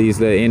know, all these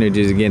little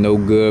energies, again, no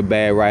good,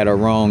 bad, right or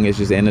wrong, it's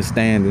just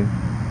understanding.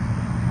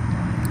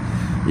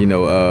 You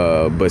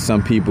know, but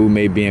some people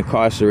may be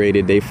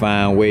incarcerated, they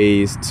find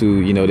ways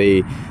to, you know,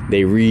 they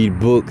read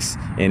books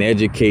and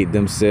educate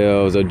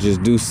themselves, or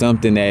just do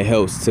something that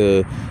helps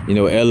to, you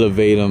know,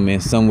 elevate them in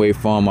some way,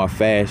 form, or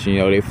fashion. You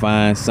know, they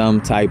find some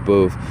type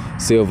of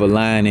silver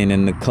lining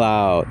in the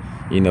cloud,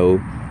 you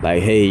know,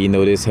 like, hey, you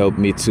know, this helped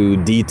me to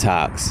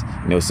detox.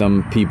 You know,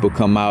 some people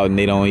come out and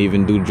they don't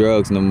even do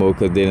drugs no more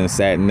because they done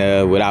sat in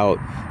there without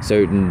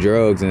certain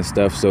drugs and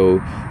stuff.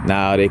 So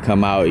now they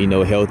come out, you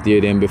know,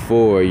 healthier than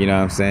before, you know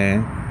what I'm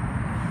saying?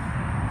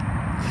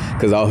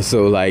 Because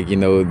also, like, you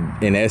know,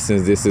 in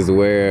essence, this is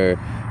where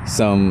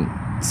some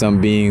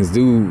beings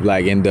do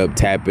like end up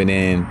tapping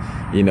in,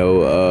 you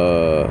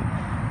know,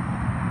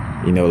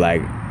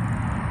 like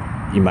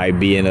you might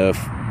be in a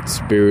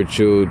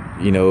spiritual,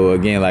 you know,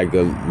 again, like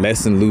a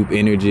lesson loop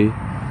energy.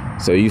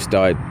 So you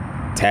start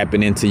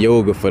tapping into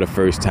yoga for the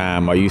first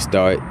time, or you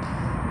start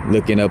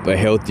looking up a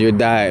healthier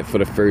diet for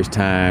the first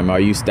time, or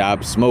you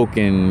stop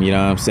smoking, you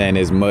know what I'm saying,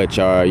 as much,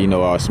 or, you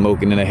know, or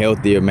smoking in a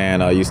healthier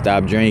manner, or you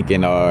stop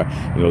drinking, or,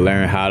 you know,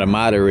 learn how to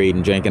moderate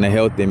and drink in a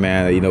healthy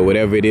manner, you know,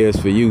 whatever it is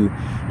for you,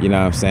 you know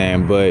what I'm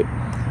saying. But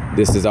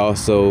this is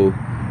also,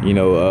 you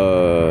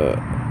know,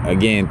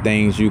 again,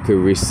 things you could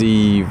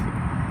receive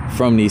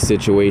from these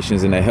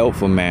situations in a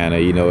helpful manner.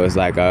 You know, it's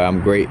like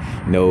I'm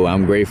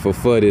grateful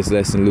for this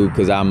lesson loop,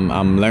 because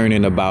I'm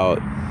learning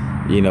about,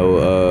 you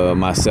know,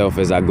 myself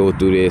as I go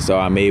through this, or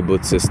I'm able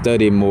to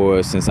study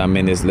more since I'm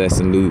in this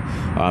lesson loop,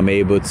 or I'm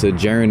able to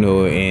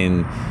journal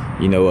and,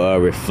 you know,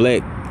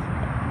 reflect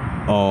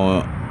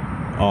on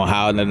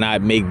how to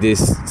not make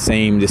this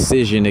same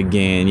decision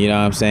again. You know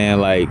what I'm saying?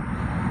 Like,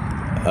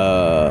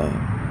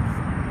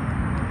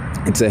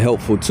 it's a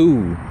helpful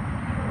tool.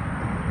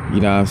 You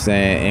know what I'm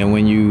saying? And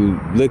when you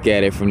look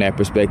at it from that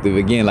perspective,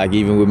 again, like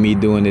even with me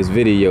doing this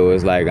video,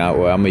 it's like, I'm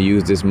going to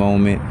use this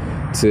moment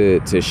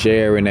to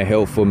share in a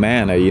helpful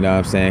manner, you know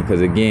what I'm saying? Because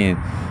again,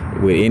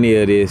 with any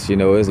of this, you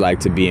know, it's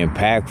like to be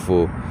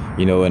impactful,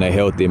 you know, in a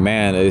healthy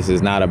manner. This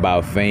is not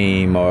about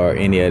fame or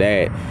any of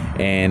that.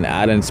 And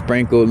I done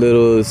sprinkled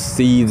little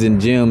seeds and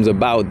gems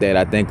about that.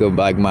 I think of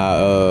like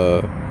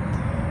my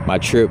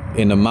trip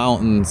in the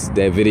mountains,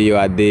 that video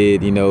I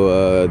did, you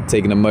know,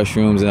 taking the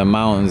mushrooms in the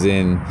mountains,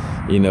 and,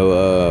 you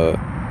know,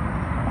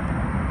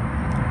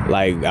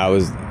 like I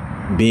was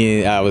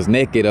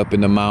naked up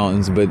in the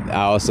mountains, but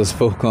I also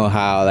spoke on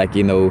how, like,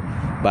 you know,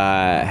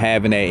 by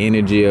having that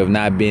energy of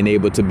not being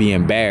able to be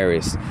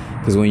embarrassed.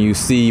 Because when you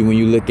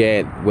look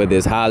at whether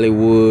it's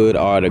Hollywood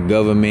or the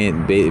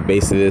government,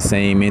 basically the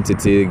same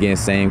entity, again,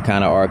 same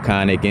kind of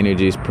archonic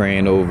energies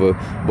praying over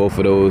both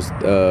of those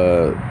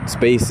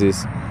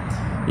spaces.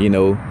 You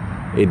know,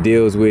 it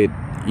deals with,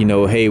 you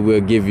know, hey,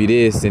 we'll give you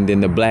this, and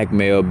then the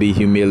blackmail be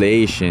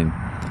humiliation.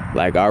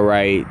 Like, all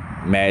right,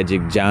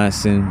 Magic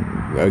Johnson,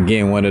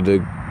 again, one of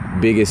the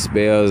biggest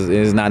spells.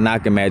 It's not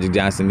knocking Magic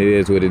Johnson, it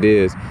is what it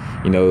is,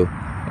 you know.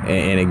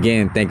 And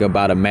again, think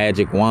about a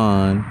magic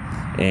wand,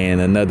 and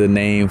another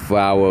name for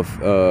our,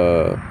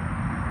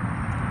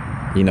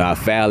 you know, our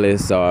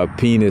phallus or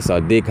penis or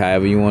dick,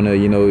 however you want to,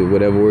 you know,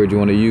 whatever word you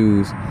want to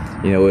use,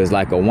 you know, it's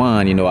like a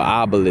wand, you know, an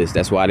obelisk.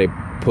 That's why they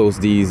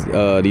post these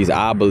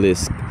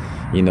obelisks,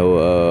 you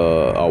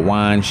know,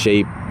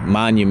 wand-shaped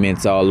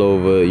monuments all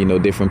over, you know,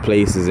 different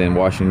places in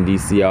Washington,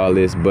 D.C., all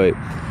this. But,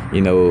 you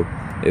know,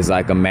 it's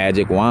like a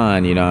magic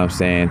wand, you know what I'm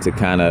saying, to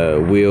kind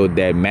of wield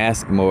that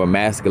more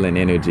masculine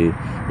energy,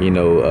 you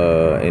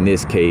know, in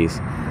this case.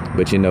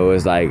 But, you know,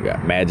 it's like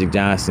Magic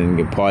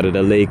Johnson, part of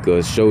the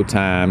Lakers,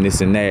 Showtime, this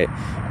and that.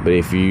 But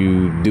if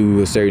you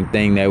do a certain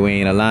thing that we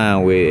ain't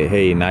aligned with,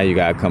 hey, now you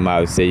got to come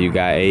out and say you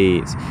got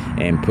AIDS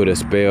and put a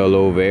spell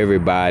over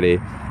everybody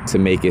to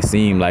make it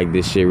seem like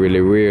this shit really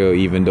real,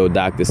 even though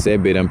Dr.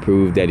 Sebi done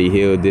proved that he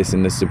healed this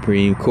in the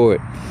Supreme Court.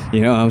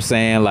 You know what I'm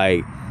saying?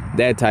 Like,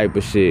 that type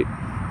of shit.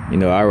 You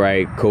know, all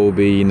right,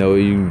 Kobe, you know,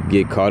 you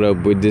get caught up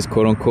with this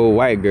quote-unquote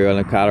white girl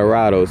in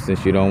Colorado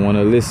since you don't want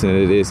to listen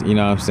to this, you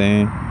know what I'm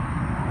saying?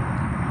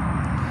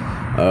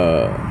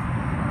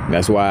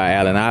 That's why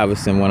Allen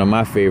Iverson, one of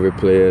my favorite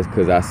players,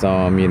 because I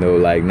saw him, you know,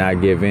 like not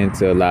give in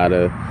to a lot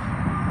of,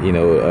 you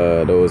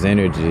know, those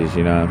energies,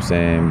 you know what I'm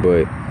saying?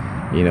 But,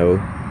 you know,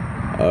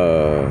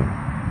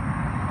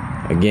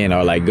 again,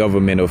 or like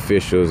government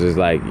officials is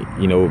like,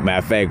 you know, matter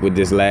of fact, with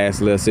this last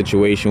little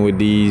situation with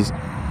these,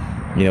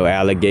 you know,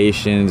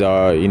 allegations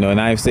or, you know, and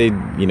I say,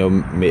 you know,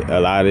 a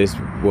lot of this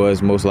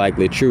was most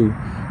likely true,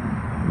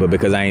 but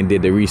because I ain't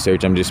did the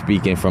research, I'm just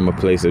speaking from a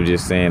place of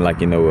just saying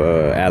like, you know,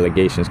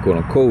 allegations, quote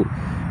unquote.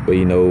 But,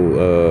 you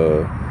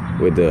know,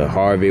 with the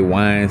Harvey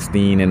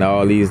Weinstein and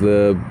all these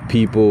little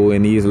people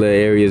in these little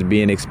areas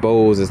being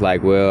exposed, it's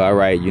like, well, all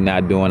right, you're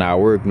not doing our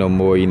work no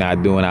more. You're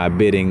not doing our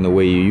bidding the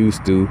way you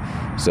used to.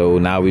 So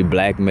now we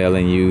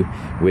blackmailing you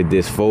with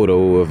this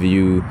photo of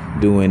you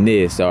doing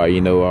this, or,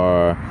 you know,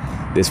 or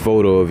this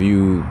photo of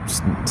you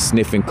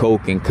sniffing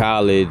coke in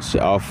college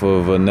off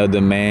of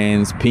another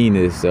man's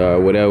penis or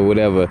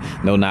whatever.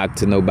 No knock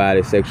to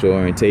nobody's sexual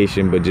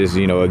orientation, but just,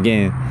 you know,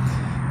 again,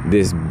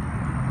 this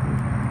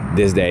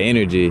that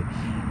energy.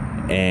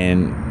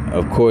 And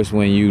of course,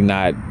 when you're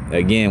not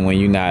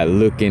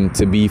looking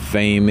to be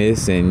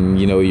famous, and,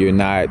 you know, you're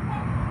not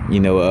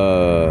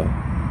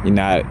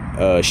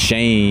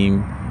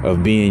ashamed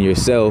of being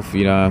yourself,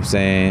 you know what I'm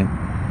saying,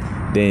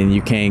 then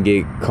you can't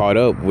get caught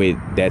up with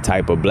that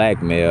type of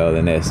blackmail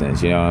in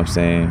essence, you know what I'm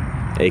saying?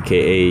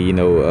 AKA, you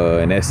know,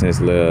 in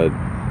essence, little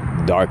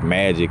dark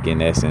magic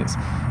in essence,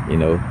 you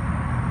know,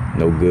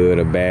 no good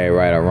or bad,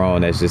 right or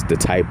wrong. That's just the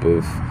type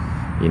of,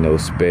 you know,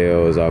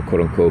 spells or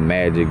quote unquote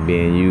magic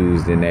being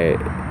used in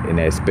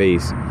that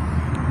space.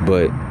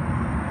 But,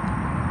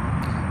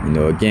 you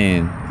know,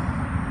 again,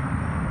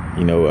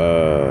 you know,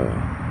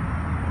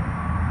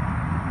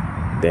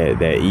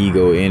 that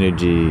ego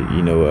energy,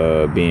 you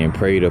know, being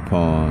preyed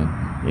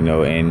upon, you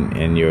know,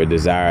 and your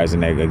desires,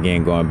 and that,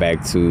 again, going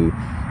back to,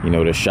 you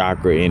know, the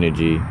chakra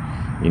energy,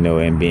 you know,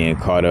 and being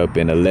caught up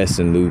in a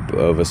lesson loop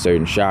of a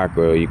certain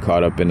chakra, or you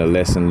caught up in a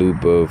lesson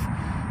loop of,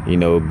 you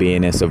know,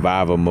 being in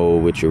survival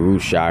mode with your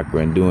root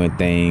chakra and doing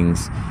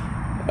things,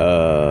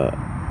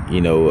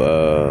 you know,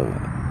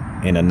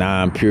 in a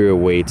non-pure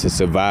way to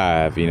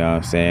survive, you know what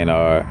I'm saying?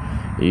 Or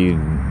you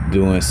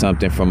doing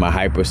something from a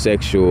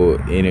hypersexual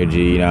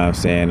energy, you know what I'm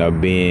saying? Or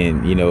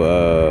being, you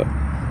know,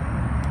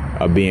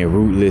 or being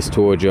rootless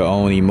towards your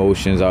own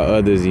emotions or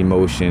others'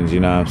 emotions, you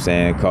know what I'm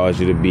saying? Cause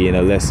you to be in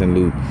a lesson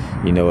loop,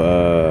 you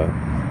know,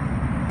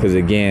 because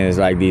again, it's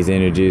like these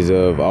energies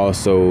of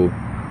also,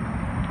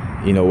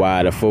 you know,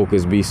 why the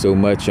focus be so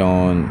much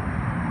on,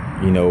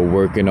 you know,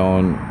 working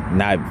on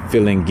not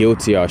feeling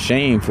guilty or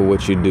shame for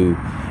what you do.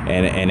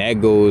 And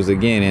that goes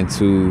again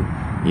into,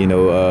 you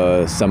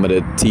know, some of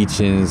the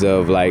teachings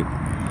of, like,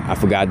 I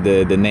forgot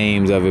the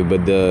names of it,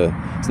 but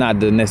it's not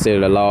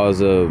necessarily the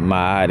laws of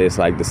Ma'at. It's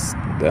like the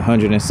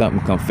 100 and something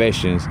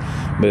confessions,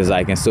 but it's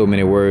like in so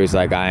many words,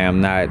 like, I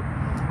am not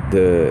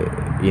the,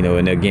 you know,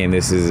 and again,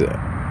 this is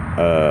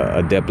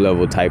a depth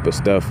level type of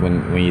stuff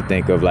when you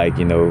think of, like,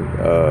 you know,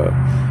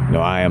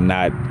 I am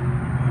not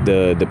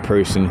the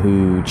person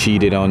who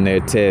cheated on their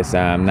test.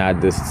 I'm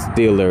not the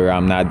stealer.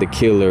 I'm not the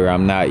killer.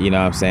 I'm not, you know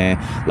what I'm saying?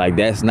 Like,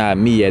 that's not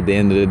me at the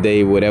end of the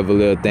day, whatever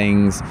little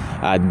things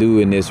I do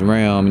in this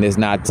realm. And it's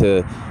not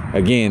to,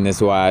 again,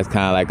 that's why it's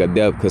kind of like a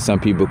depth, because some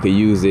people could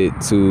use it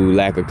to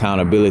lack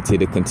accountability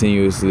to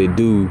continuously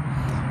do,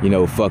 you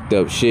know, fucked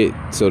up shit,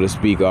 so to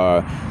speak,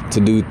 or to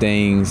do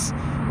things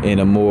in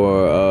a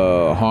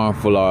more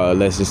harmful, or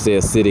let's just say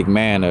acidic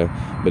manner.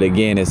 But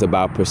again, it's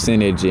about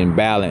percentage and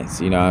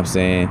balance, you know what I'm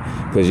saying?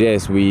 Because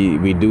yes,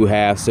 we do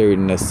have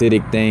certain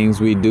acidic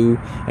things we do,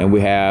 and we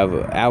have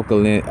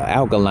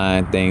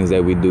alkaline things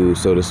that we do,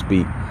 so to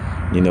speak,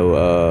 you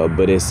know,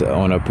 but it's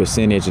on a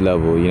percentage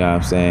level, you know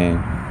what I'm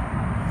saying?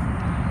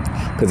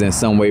 Because in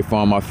some way,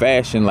 form, or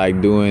fashion,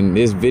 like doing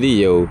this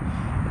video,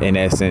 in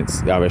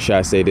essence, or should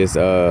I say this,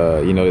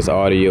 you know, this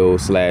audio /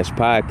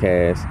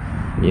 podcast,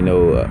 you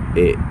know,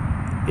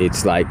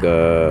 it's like,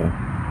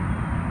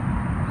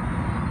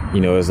 you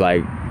know, it's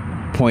like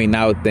pointing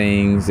out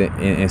things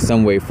in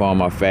some way,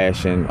 form, or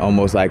fashion,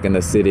 almost like an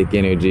acidic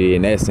energy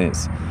in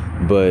essence.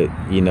 But,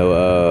 you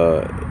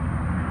know,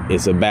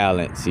 it's a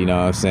balance, you know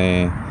what I'm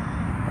saying?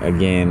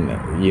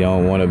 Again, you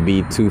don't want to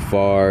be too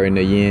far in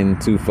the yin,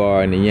 too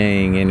far in the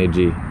yang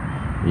energy,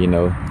 you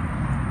know?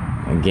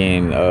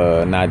 Again,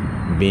 not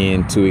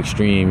being too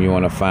extreme. You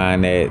want to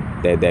find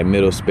that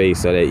middle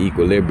space, or that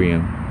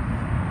equilibrium.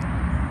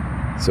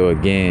 So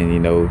again, you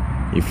know,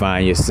 you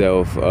find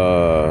yourself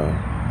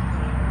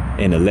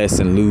in a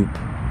lesson loop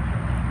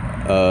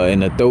in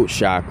the throat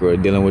chakra,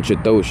 dealing with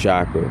your throat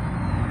chakra,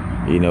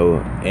 you know,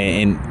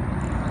 and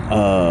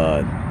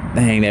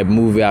dang, that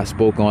movie I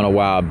spoke on a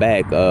while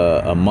back,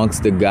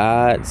 Amongst the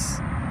Gods,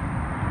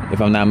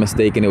 if I'm not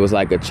mistaken, it was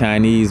like a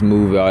Chinese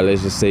movie, or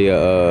let's just say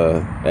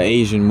a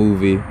Asian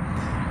movie,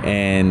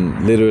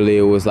 and literally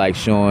it was like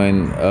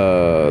showing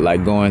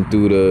like going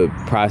through the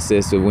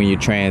process of when you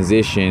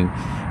transition,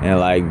 and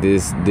like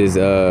this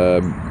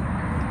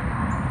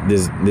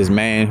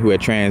man who had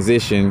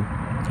transitioned,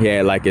 he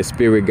had like his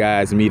spirit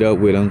guides meet up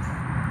with him,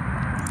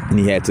 and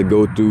he had to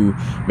go through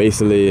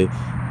basically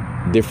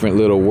different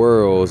little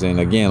worlds, and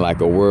again,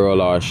 like a world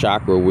or a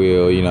chakra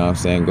wheel, you know what I'm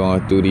saying,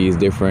 going through these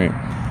different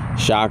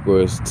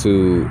chakras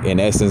to, in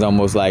essence,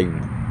 almost like,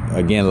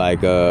 again,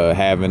 like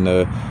having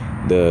the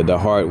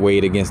heart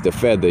weighed against the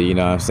feather, you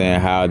know what I'm saying?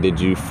 How did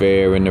you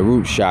fare in the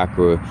root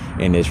chakra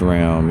in this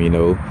realm? You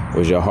know,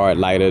 was your heart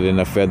lighter than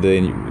a feather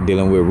in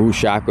dealing with root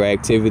chakra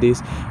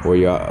activities? Or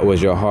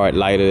was your heart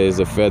lighter as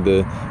a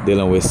feather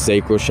dealing with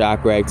sacral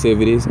chakra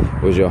activities?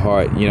 Was your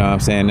heart, you know what I'm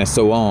saying? And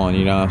so on,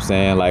 you know what I'm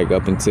saying? Like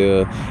up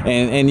until,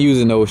 and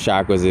using those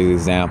chakras as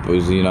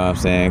examples, you know what I'm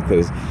saying?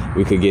 Because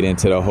we could get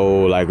into the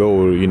whole, like,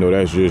 oh, you know,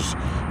 that's just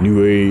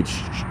New Age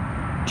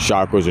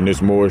chakras, and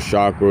there's more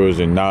chakras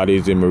and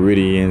nadis and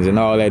meridians and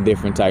all that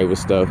different type of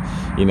stuff.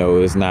 You know,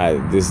 it's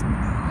not this,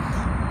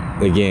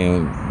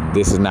 again,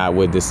 this is not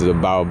what this is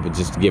about, but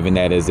just giving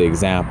that as an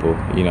example,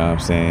 you know what I'm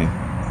saying?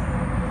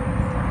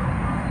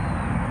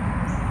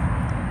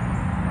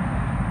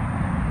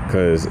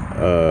 Because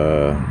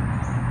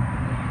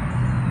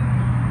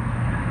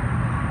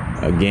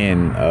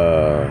again,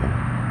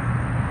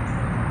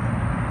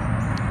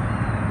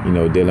 you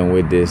know, dealing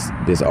with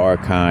this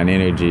Archon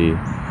energy,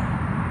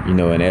 you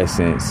know, in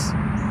essence,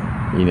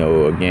 you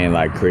know, again,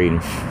 like creating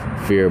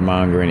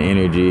fear-mongering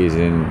energies.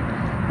 And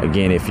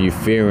again, if you're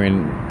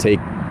fearing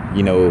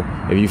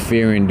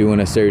doing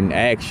a certain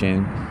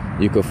action,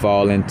 you could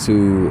fall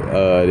into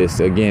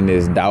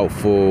this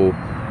doubtful,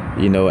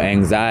 you know,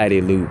 anxiety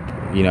loop,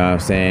 you know what I'm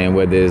saying?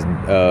 Whether it's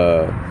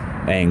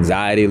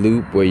anxiety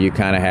loop where you're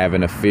kind of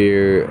having a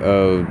fear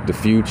of the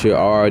future,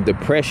 or a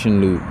depression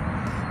loop,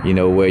 you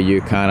know, where you're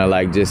kind of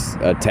like just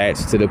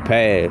attached to the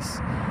past.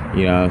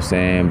 You know what I'm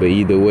saying? But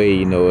either way,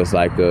 you know, it's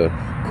like a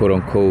quote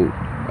unquote,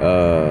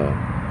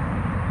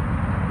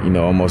 you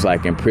know, almost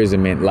like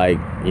imprisonment, like,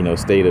 you know,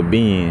 state of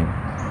being,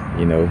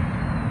 you know.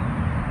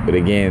 But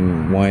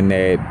again, one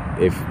that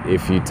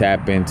if you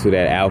tap into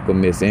that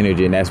alchemist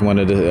energy, and that's one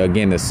of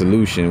the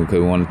solution, because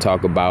we want to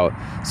talk about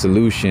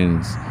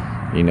solutions,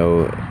 you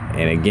know.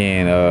 And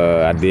again,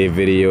 I did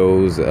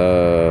videos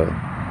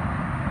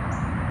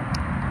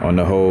on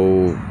the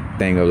whole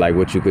thing of like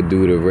what you could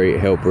do to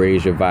help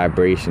raise your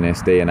vibration and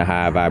stay in a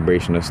high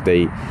vibrational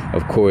state.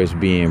 Of course,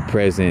 being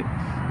present,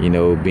 you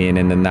know, being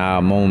in the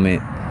now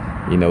moment,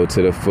 you know,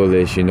 to the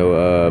fullest, you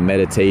know,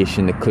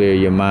 meditation to clear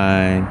your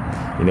mind,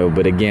 you know.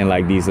 But again,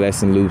 like these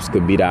lesson loops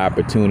could be the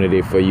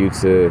opportunity for you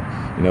to,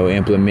 you know,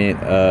 implement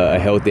a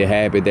healthy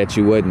habit that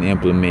you wasn't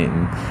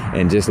implementing.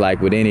 And just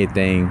like with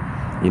anything,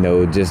 you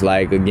know, just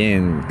like,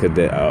 again, because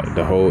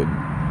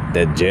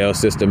the jail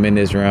system in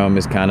this realm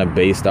is kind of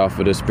based off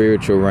of the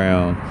spiritual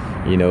realm,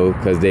 you know,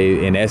 because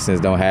they, in essence,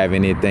 don't have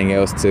anything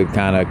else to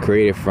kind of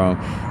create it from.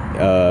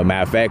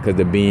 Matter of fact, because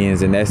the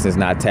beings, in essence,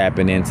 not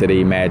tapping into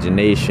the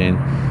imagination,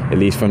 at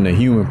least from the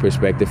human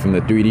perspective, from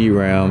the 3D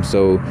realm.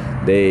 So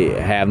they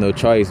have no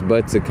choice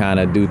but to kind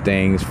of do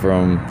things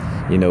from,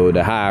 you know,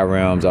 the higher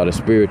realms or the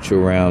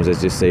spiritual realms, let's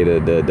just say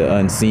the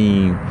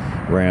unseen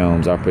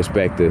realms or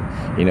perspective,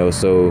 you know.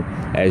 So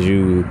as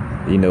you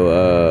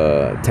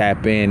know,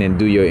 tap in and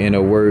do your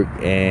inner work,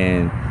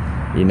 and,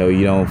 you know,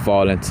 you don't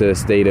fall into a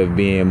state of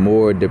being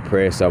more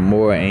depressed or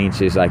more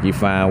anxious, like you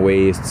find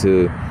ways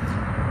to,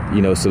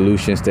 you know,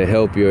 solutions to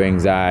help your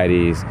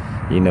anxieties,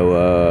 you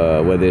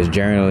know, whether it's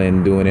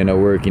journaling, doing inner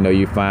work, you know,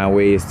 you find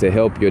ways to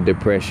help your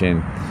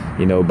depression,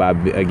 you know, by,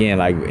 again,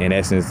 like in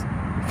essence,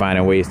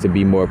 finding ways to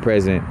be more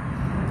present,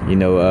 you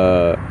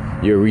know,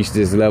 you'll reach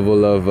this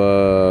level of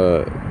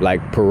like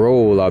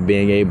parole, or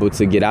being able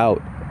to get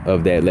out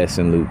of that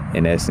lesson loop,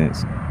 in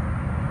essence.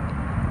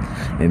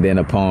 And then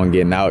upon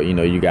getting out, you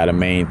know, you got to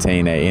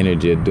maintain that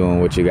energy of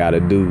doing what you got to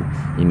do,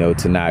 you know,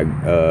 to not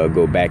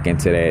go back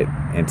into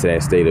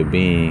that state of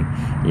being,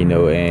 you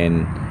know.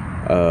 And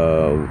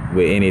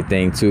with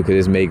anything too, because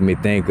it's making me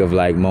think of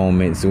like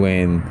moments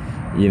when,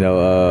 you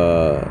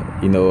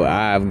know,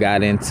 I've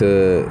got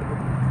into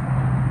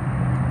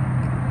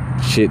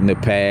shit in the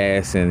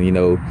past, and, you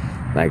know,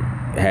 like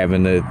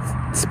having to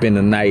spend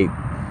the night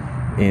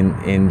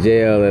in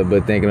jail,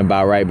 but thinking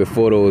about right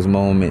before those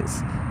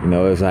moments, you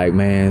know, it's like,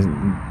 man,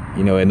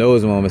 you know, in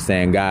those moments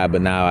saying God,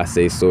 but now I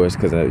say source,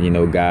 because, you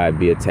know, God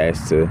be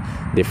attached to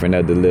different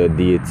other little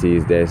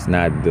deities that's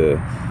not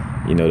the,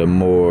 you know, the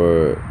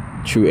more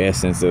true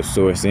essence of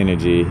source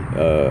energy,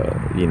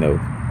 you know,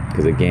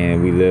 because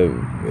again, we live,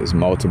 there's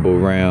multiple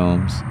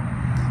realms,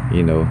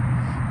 you know.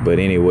 But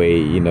anyway,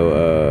 you know,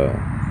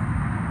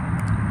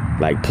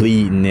 like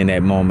pleading in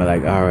that moment,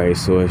 like, all right,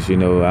 Source, you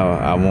know,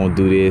 I won't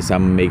do this,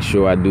 I'm gonna make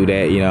sure I do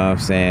that, you know what I'm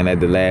saying? At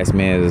the last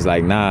minute, it's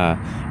like, nah,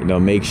 you know,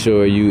 make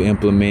sure you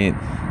implement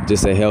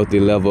just a healthy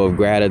level of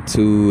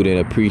gratitude and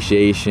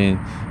appreciation,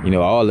 you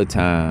know, all the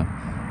time,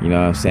 you know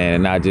what I'm saying?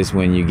 And not just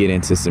when you get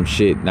into some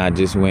shit, not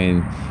just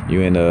when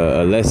you're in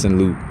a lesson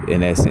loop,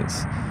 in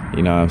essence,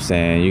 you know what I'm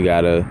saying? You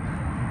gotta,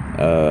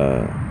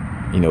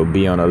 you know,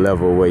 be on a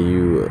level where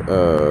you,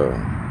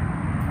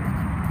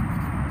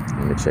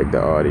 let me check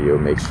the audio,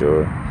 make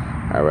sure.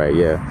 All right,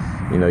 yeah.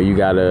 You know, you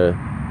gotta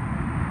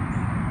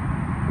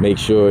make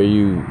sure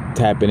you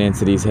tapping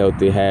into these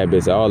healthy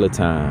habits all the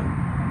time,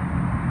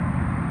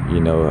 you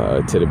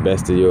know, to the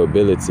best of your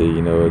ability,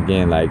 you know,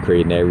 again, like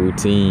creating that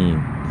routine,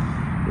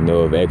 you know,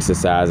 of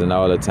exercising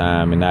all the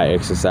time and not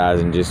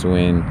exercising just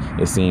when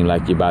it seems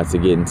like you're about to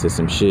get into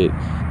some shit,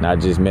 not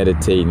just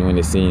meditating when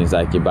it seems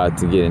like you're about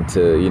to get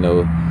into, you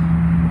know,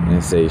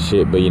 and say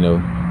shit, but, you know,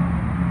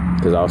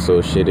 because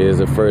also shit is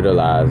a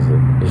fertilizer,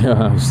 you know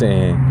what I'm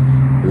saying?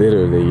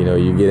 Literally, you know,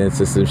 you get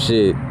into some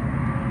shit,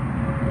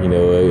 you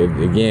know,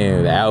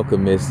 again, the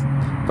alchemist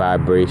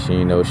vibration,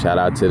 you know, shout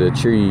out to the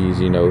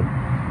trees, you know,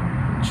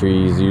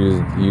 trees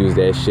use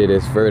that shit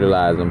as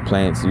fertilizer, and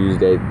plants use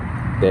that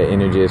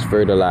energy as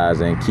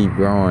fertilizer and keep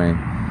growing,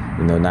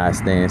 you know, not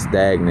staying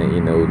stagnant,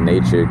 you know,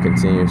 nature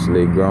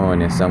continuously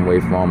growing in some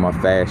way, form, or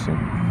fashion.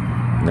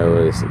 You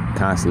know, it's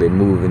constantly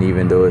moving,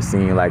 even though it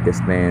seems like it's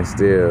staying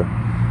still.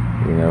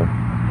 You know,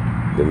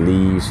 the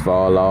leaves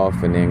fall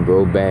off and then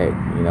grow back,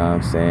 you know what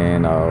I'm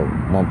saying?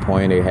 One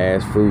point it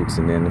has fruits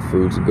and then the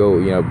fruits go,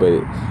 you know,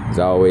 but it's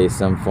always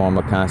some form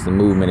of constant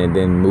movement, and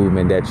then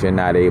movement that you're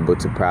not able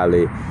to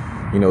probably,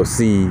 you know,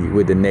 see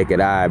with the naked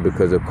eye,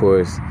 because of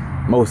course,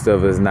 most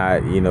of us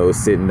not, you know,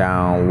 sitting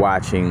down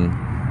watching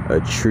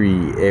a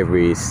tree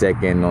every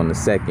second on the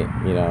second,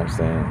 you know what I'm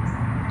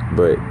saying?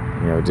 But,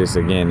 you know, just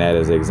again, that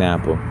as an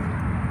example.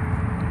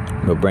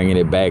 But bringing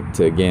it back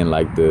to, again,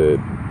 like the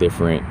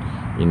different,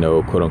 you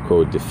know, quote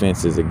unquote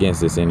defenses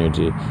against this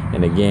energy.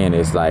 And again,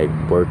 it's like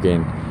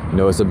working, you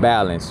know, it's a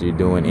balance. You're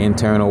doing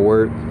internal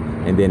work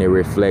and then it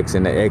reflects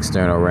in the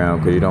external realm,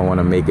 because you don't want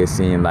to make it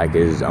seem like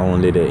it's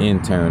only the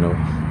internal,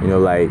 you know,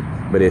 like,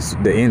 but it's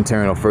the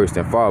internal first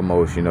and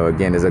foremost, you know,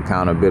 again, is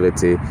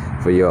accountability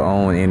for your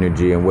own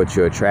energy and what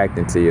you're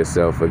attracting to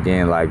yourself.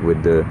 Again, like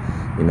with the,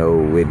 you know,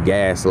 with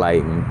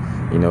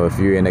gaslighting, you know, if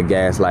you're in a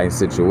gaslighting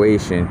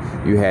situation,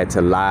 you had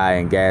to lie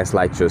and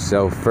gaslight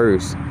yourself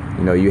first.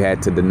 You know, you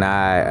had to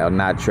deny or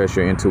not trust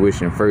your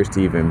intuition first to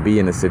even be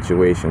in a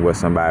situation where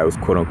somebody was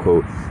quote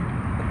unquote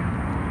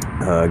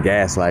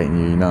gaslighting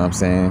you, you know what I'm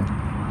saying?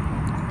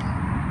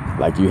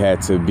 Like you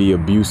had to be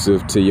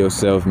abusive to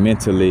yourself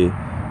mentally,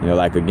 you know,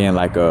 like again,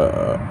 like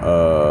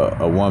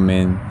a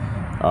woman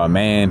or a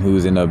man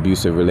who's in an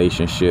abusive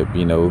relationship,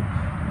 you know,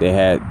 they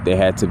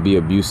had to be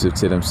abusive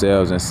to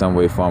themselves in some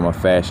way, form, or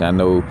fashion. I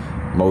know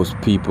most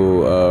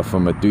people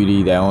from a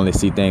 3D that only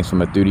see things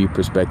from a 3D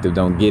perspective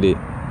don't get it,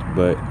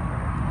 but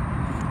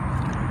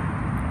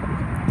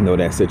you know,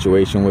 that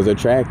situation was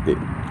attracted,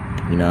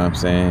 you know what I'm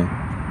saying?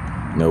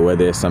 You know,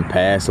 whether it's some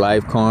past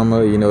life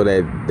karma, you know,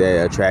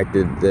 that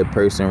attracted the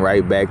person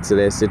right back to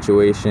that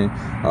situation,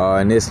 or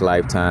in this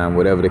lifetime,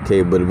 whatever the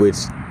case, but which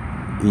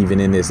even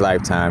in this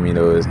lifetime, you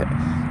know, is,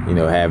 you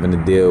know, having to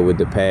deal with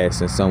the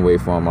past in some way,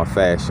 form, or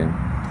fashion,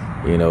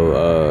 you know,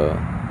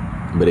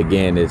 but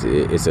again,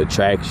 it's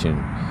attraction.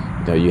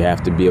 You know, you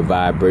have to be a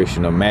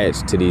vibrational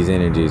match to these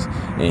energies,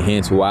 and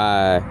hence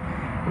why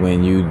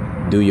when you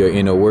do your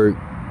inner work,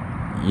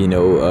 you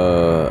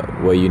know,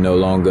 where you no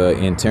longer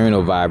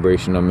internal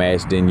vibrational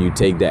match, then you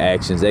take the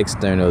actions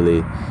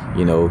externally,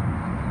 you know,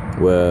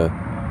 where,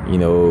 you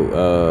know,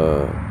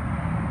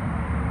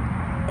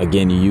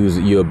 again,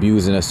 you're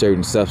abusing a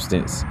certain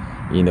substance,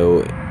 you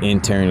know,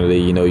 internally,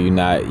 you know,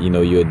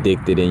 you're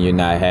addicted and you're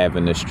not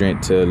having the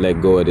strength to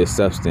let go of this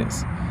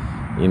substance,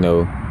 you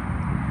know,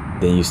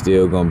 then you're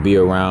still going to be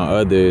around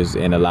others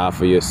and allow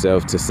for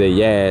yourself to say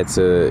yeah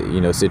to,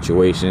 you know,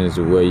 situations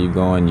where you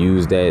go and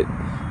use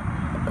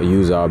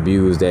or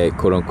abuse that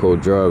quote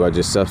unquote drug or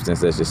just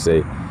substance, let's just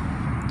say.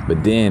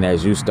 But then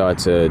as you start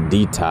to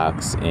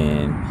detox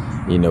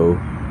and, you know,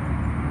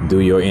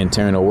 do your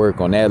internal work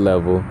on that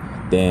level,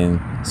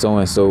 then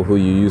so-and-so who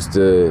you used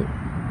to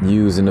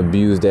use and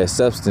abuse that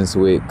substance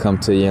with come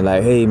to you and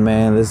like, hey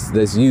man,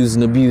 let's use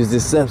and abuse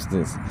this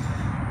substance.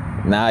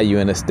 Now you're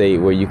in a state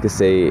where you could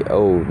say,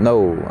 oh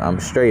no, I'm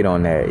straight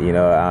on that, you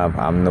know,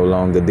 I'm no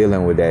longer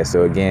dealing with that.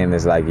 So again,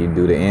 it's like you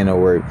do the inner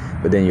work,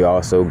 but then you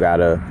also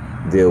gotta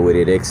deal with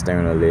it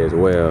externally as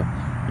well,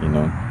 you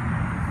know.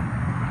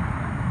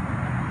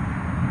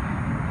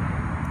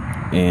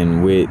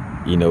 And with,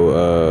 you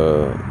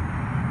know,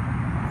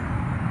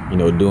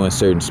 doing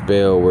certain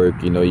spell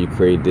work, you know, you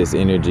create this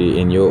energy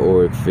in your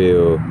auric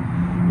field,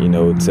 you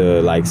know,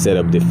 to like set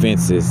up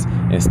defenses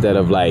instead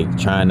of like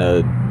trying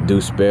to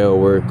do spell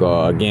work,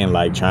 or again,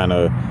 like trying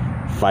to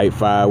fight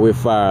fire with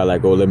fire,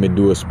 like, oh, let me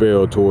do a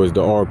spell towards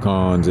the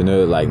Archons, and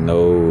they're like,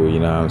 no, you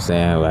know what I'm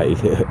saying? Like,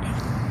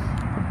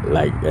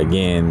 like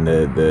again,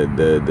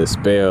 the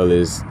spell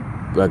is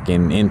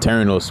fucking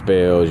internal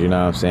spells, you know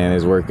what I'm saying?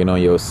 It's working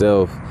on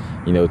yourself,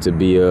 you know, to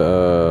be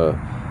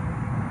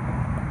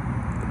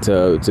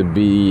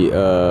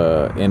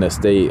in a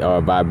state or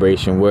a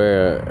vibration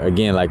where,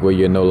 again, like where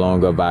you're no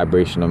longer a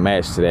vibrational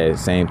match to that.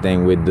 Same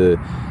thing with the,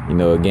 you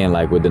know, again,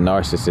 like with the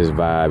narcissist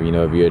vibe, you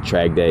know, if you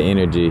attract that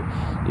energy,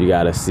 you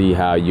got to see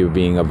how you're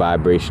being a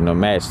vibrational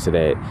match to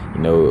that.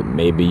 You know,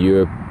 maybe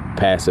you're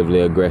passively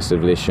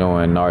aggressively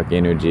showing narc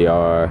energy,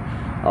 or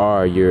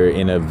you're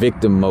in a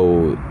victim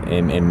mode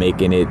and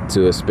making it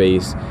to a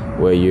space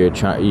where you're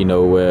trying, you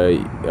know, where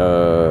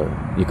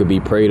you could be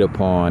preyed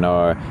upon,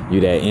 or you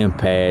that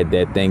empath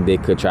that think they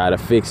could try to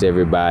fix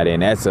everybody,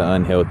 and that's an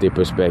unhealthy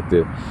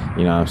perspective,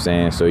 you know what I'm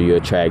saying? So you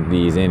attract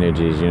these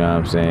energies, you know what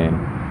I'm saying?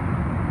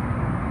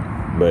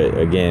 But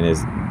again,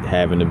 it's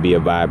having to be a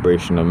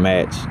vibrational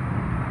match.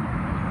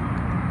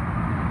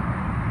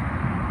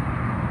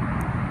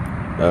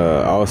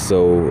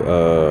 Also,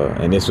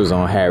 and this was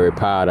on Harry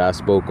Potter, I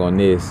spoke on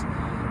this,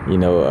 you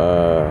know,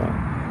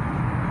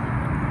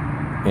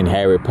 in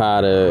Harry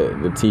Potter,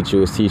 the teacher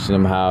was teaching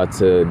them how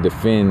to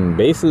defend,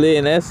 basically,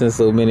 in essence,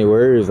 so many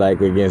words,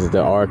 like against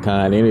the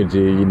Archon energy,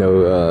 you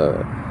know,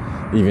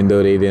 even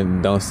though they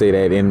don't say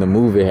that in the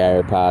movie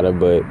Harry Potter,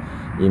 but,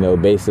 you know,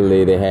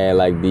 basically they had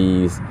like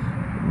these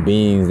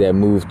beings that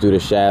moved through the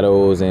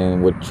shadows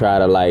and would try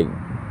to like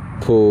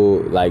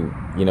pull, like,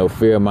 you know,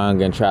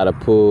 fearmonger and try to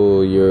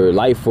pull your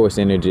life force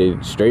energy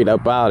straight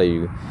up out of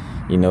you,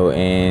 you know,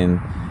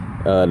 and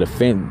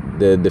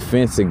the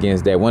defense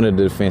against that, one of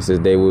the defenses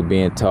they were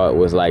being taught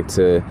was like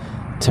to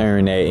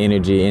turn that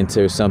energy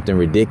into something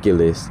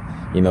ridiculous,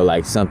 you know,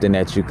 like something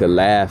that you could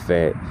laugh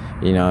at,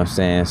 you know what I'm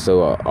saying?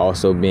 So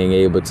also being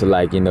able to,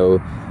 like, you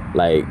know,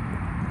 like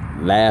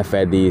laugh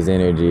at these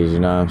energies, you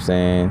know what I'm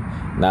saying?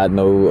 Not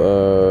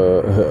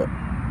no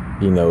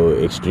you know,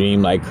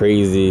 extreme like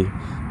crazy,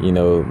 you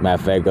know. Matter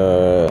of fact,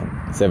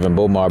 Seven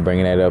Bomar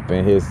bringing that up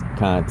in his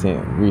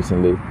content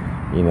recently,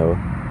 you know.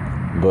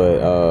 But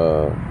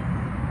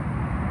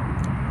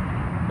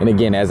and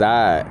again, as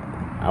I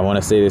want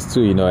to say this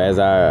too, you know, as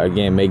I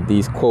again make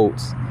these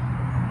quotes,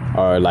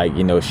 or like,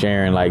 you know,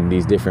 sharing like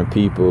these different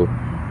people,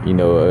 you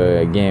know,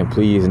 again,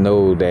 please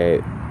know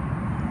that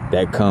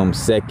that comes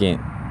second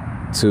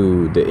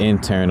to the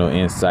internal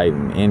insight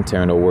and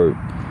internal work,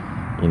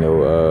 you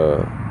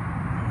know.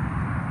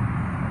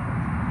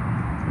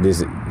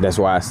 That's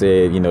why I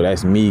said, you know,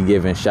 that's me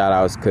giving shout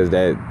outs, because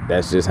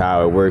that's just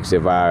how it works.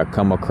 If I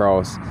come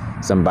across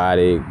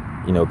somebody,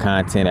 you know,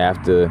 content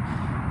after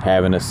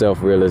having a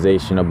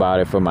self-realization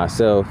about it for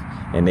myself,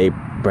 and they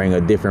bring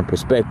a different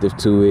perspective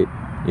to it,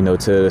 you know,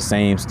 to the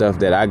same stuff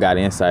that I got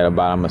insight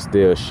about, I'ma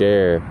still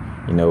share,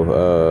 you know,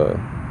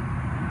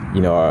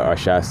 or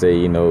should I say,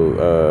 you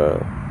know,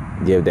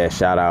 give that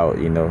shout out,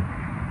 you know,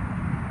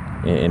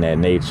 in that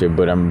nature.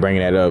 But I'm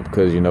bringing that up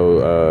because, you know,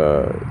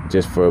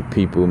 just for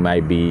people who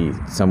might be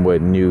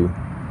somewhat new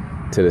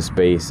to the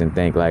space and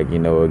think like, you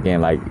know,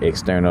 again, like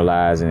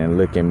externalizing and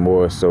looking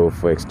more so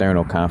for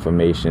external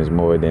confirmations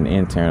more than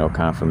internal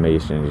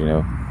confirmations, you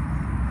know.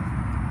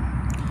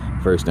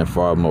 First and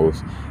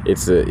foremost,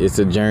 it's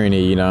a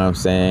journey, you know what I'm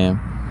saying,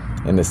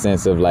 in the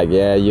sense of like,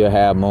 yeah, you'll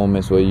have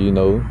moments where, you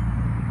know,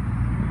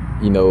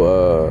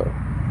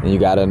 and you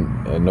gotta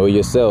know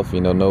yourself, you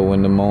know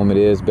when the moment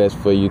is best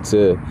for you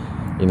to,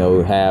 you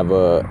know, have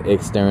a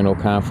external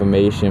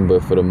confirmation.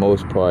 But for the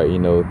most part, you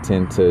know,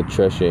 tend to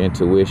trust your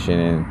intuition.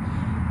 And,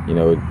 you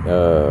know,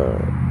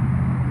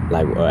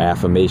 like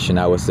affirmation,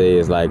 I would say,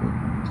 is like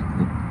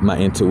my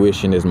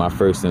intuition is my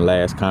first and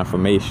last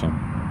confirmation.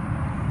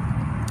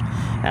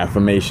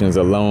 Affirmations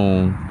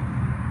alone,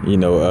 you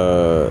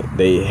know,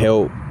 they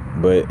help,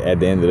 but at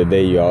the end of the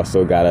day, you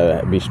also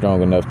gotta be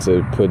strong enough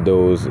to put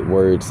those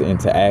words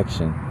into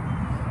action,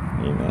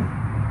 you know.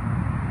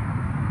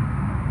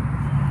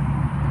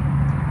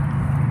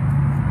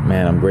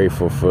 Man, I'm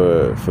grateful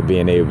for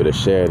being able to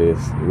share this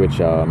with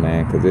y'all,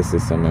 man, because this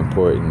is some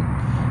important,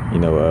 you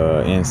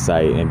know,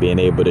 insight, and being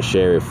able to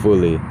share it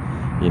fully,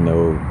 you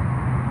know,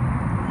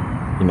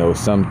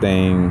 some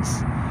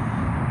things,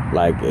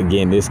 like,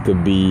 again, this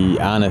could be,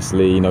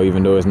 honestly, you know,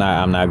 even though it's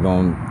not, I'm not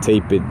going to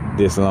tape it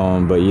this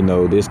long, but, you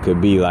know, this could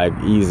be like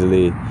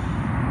easily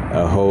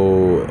a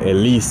whole, at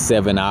least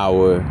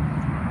 7-hour,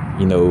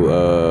 you know,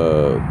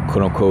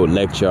 quote unquote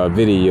lecture or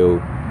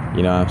video,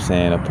 you know what I'm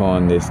saying,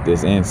 upon this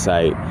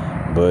insight.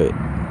 But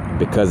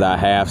because I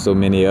have so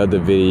many other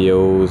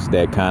videos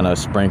that kind of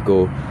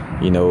sprinkle,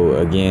 you know,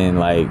 again,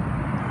 like,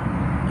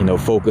 you know,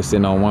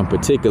 focusing on one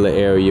particular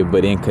area,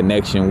 but in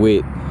connection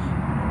with,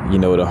 you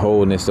know, the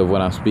wholeness of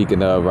what I'm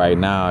speaking of right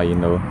now, you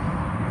know,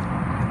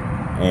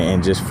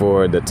 and just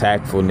for the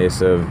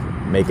tactfulness of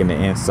making the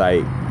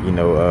insight, you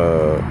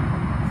know,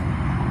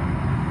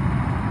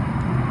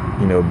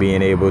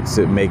 being able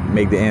to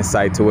make the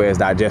insight to where it's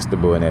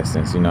digestible, in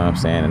essence, you know what I'm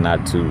saying, and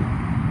not too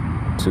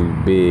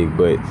big.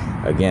 But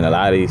again, a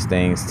lot of these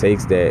things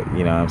takes that,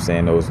 you know what I'm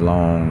saying, those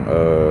long,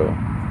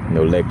 you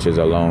know, lectures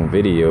or long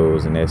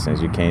videos, in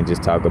essence. You can't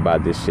just talk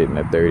about this shit in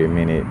a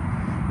 30-minute,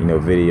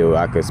 video.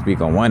 I could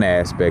speak on one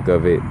aspect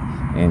of it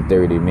in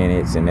 30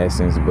 minutes in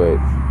essence, but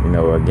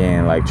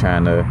again, like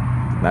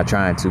not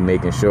trying to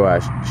making sure I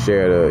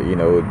share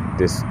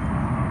this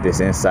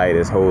insight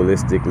as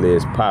holistically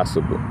as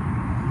possible,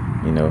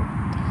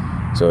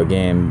 So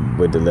again,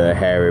 with the little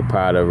Harry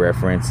Potter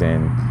reference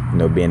and,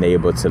 being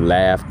able to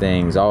laugh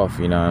things off,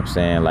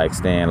 like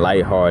staying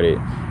lighthearted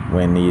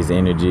when these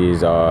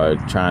energies are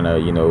trying to,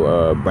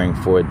 bring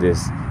forth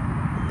this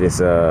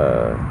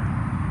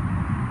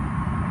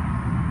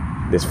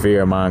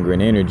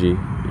fear-mongering energy,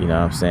 you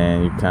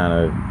kind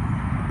of,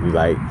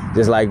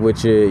 just like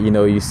with your,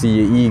 you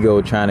see your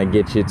ego trying to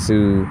get you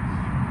to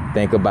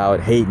think about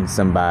hating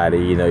somebody,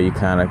 you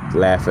kind of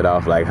laugh it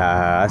off like,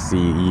 ha, I see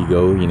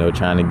your ego,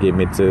 trying to get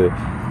me to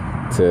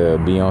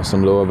be on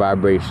some lower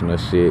vibrational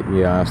shit,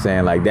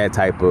 like that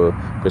type of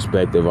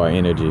perspective or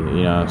energy,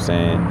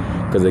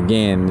 because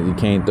again, you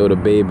can't throw the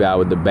baby out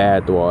with the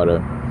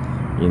bathwater.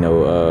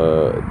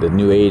 The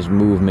New Age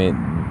movement,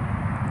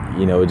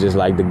 just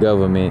like the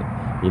government,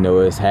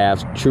 it's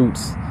half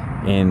truths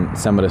in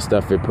some of the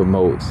stuff it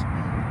promotes,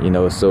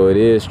 so it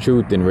is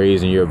truth in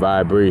raising your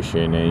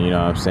vibration and,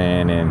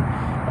 and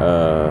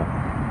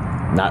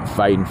not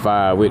fighting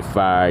fire with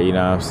fire,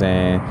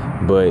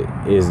 but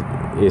is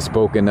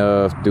spoken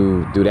of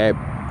through that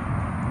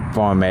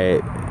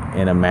format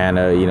in a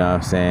manner,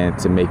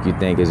 to make you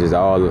think it's just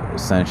all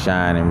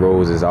sunshine and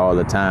roses all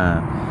the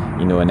time,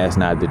 and that's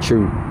not the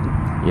truth.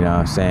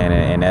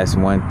 And that's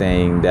one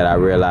thing that I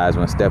realized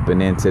when stepping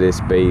into this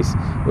space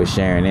with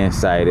sharing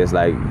insight. It's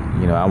like,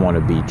 I want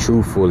to be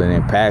truthful and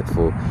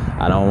impactful.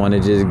 I don't want to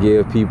just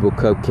give people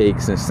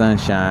cupcakes and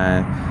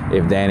sunshine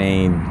if that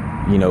ain't,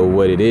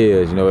 what it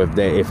is.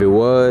 If it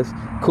was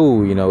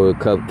cool,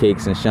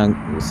 cupcakes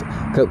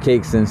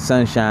and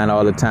sunshine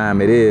all the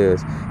time, it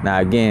is. Now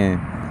again,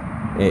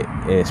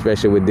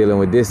 especially with dealing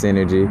with this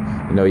energy,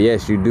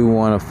 yes, you do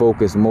want to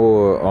focus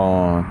more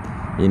on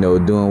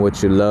doing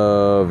what you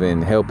love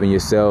and helping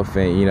yourself,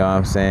 and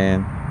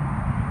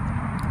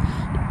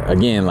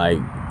again, like,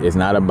 it's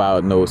not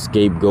about no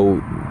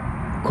scapegoat,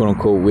 quote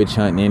unquote, witch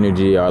hunting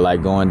energy, or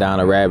like going down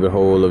a rabbit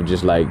hole of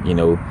just like,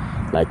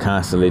 like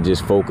constantly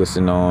just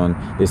focusing on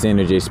this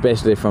energy,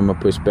 especially from a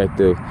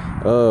perspective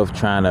of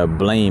trying to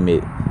blame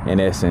it in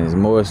essence.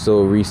 More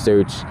so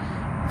research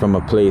from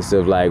a place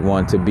of like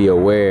wanting to be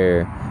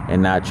aware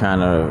and not trying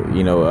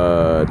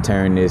to,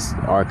 turn this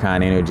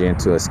Archon energy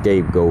into a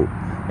scapegoat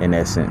in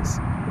essence,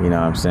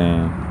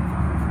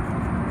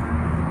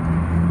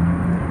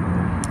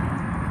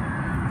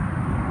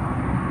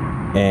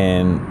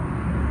 And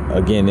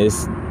again,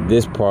 this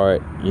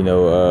part,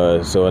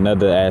 so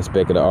another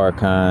aspect of the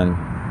Archon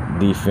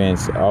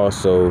defense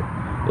also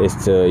is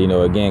to,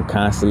 again,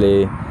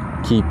 constantly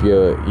keep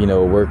your,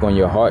 work on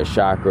your heart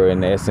chakra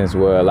in essence,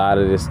 where a lot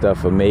of this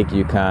stuff will make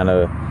you kind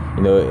of,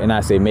 and I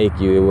say make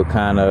you, it will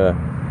kind of,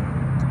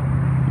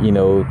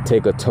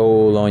 take a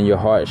toll on your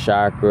heart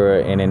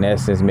chakra, and in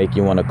essence make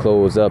you want to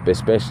close up,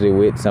 especially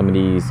with some of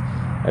these,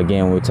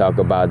 again, we talk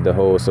about the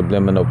whole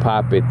subliminal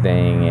poppet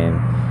thing, and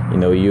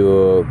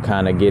you're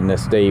kind of getting a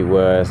state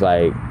where it's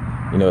like,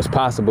 it's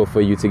possible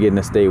for you to get in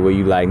a state where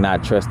you like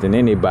not trusting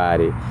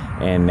anybody,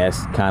 and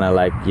that's kind of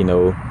like,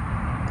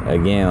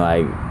 again,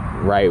 like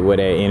right where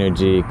that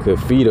energy could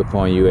feed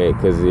upon you at,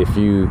 because if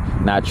you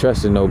not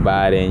trusting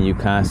nobody and you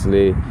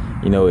constantly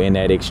in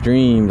that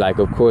extreme, like,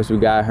 of course we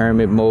got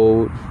hermit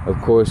mode, of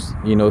course,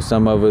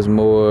 some of us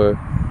more,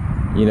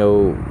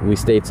 we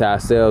stay to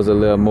ourselves a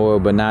little more,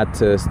 but not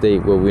to a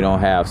state where we don't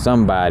have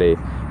somebody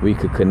we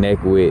could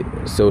connect with,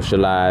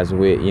 socialize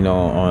with,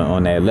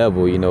 on that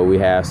level. We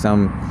have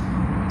some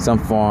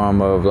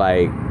form of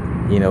like,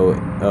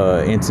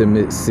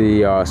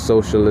 intimacy or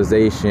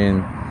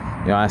socialization,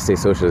 I say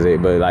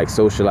socialization, but like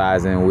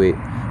socializing with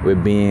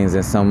beings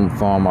in some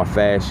form or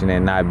fashion,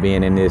 and not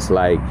being in this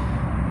like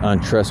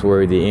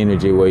untrustworthy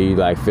energy where you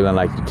like feeling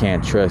like you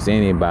can't trust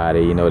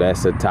anybody.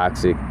 That's a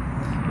toxic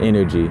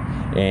energy.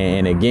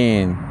 And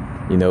again,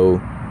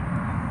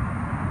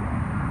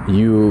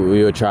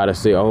 you'll try to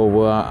say, oh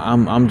well,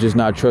 I'm just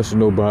not trusting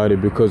nobody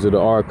because of the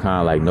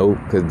Archon. Like, nope,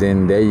 because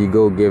then there you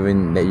go,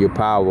 giving that your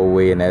power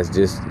away, and that's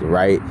just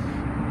right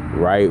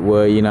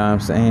where,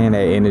 that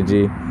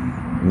energy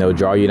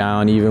draw you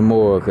down even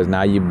more, because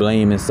now you're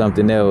blaming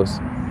something else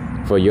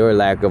for your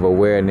lack of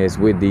awareness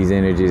with these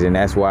energies. And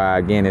that's why,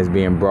 again, it's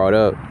being brought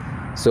up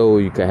so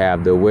you could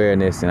have the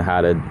awareness and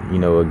how to,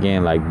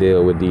 again, like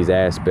deal with these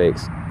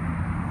aspects,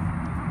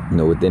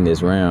 within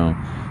this realm.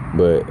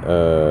 But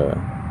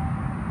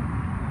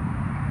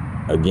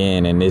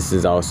again, and this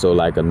is also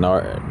like a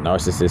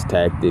narcissist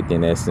tactic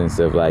in essence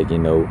of like,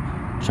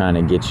 trying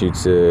to get you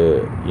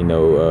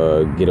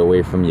to, get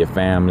away from your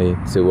family,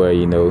 to where,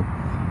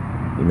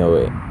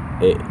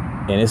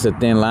 and it's a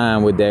thin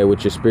line with that,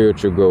 with your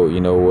spiritual growth,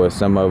 where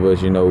some of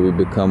us, we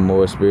become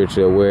more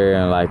spiritually aware,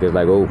 and like, it's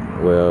like, oh,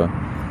 well,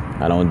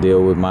 I don't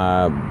deal with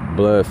my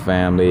blood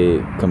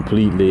family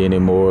completely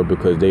anymore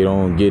because they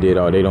don't get it,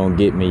 or they don't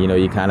get me.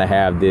 You kind of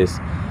have this,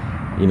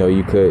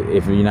 you could,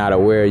 if you're not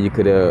aware, you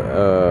could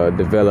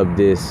develop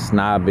this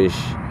snobbish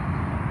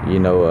you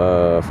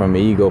know, from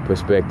an ego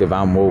perspective,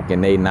 I'm woke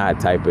and they not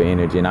type of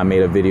energy. And I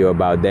made a video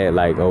about that,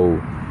 like, oh,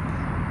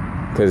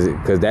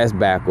 cause that's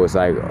backwards.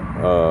 Like,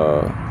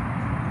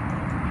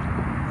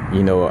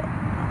 you know,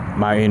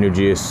 my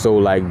energy is so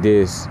like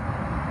this,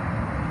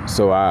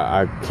 so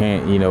I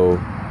can't, you know,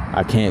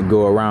 I can't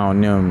go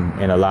around them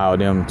and allow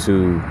them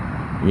to,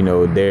 you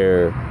know,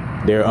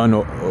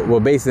 well,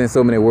 basically in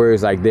so many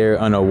words, like their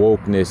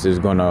unawokeness is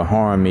gonna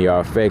harm me or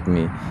affect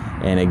me.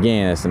 And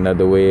again, it's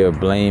another way of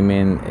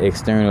blaming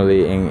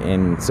externally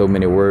in so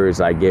many words,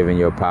 like giving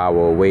your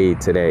power away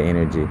to that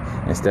energy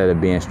instead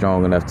of being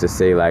strong enough to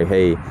say like,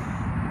 hey,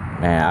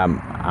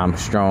 man, I'm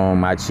strong,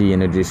 my chi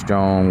energy is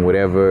strong,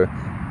 whatever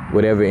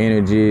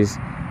energies,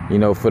 you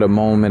know, for the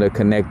moment of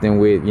connecting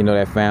with, you know,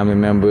 that family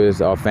members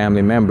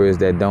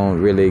that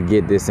don't really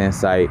get this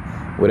insight,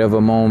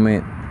 whatever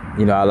moment,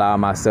 you know, I allow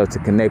myself to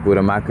connect with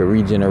them, I could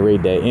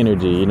regenerate that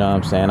energy. You know what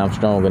I'm saying? I'm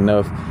strong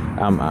enough.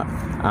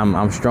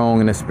 I'm strong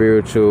in the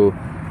spiritual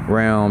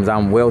realms.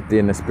 I'm wealthy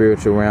in the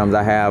spiritual realms.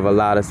 I have a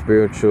lot of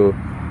spiritual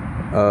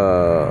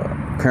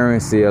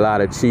currency, a lot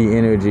of chi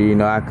energy. You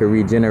know, I could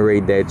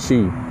regenerate that chi.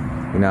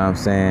 You know what I'm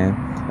saying?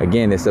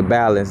 Again, it's a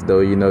balance, though.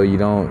 You know, you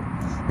don't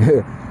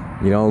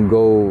you don't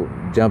go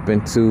jump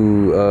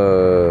into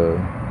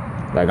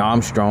like,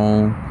 I'm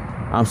strong.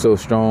 I'm so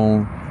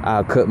strong,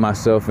 I'll cut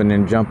myself and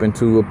then jump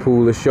into a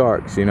pool of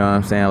sharks. You know what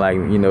I'm saying? Like,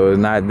 you know, it's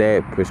not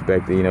that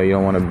perspective. You know, you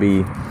don't want to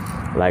be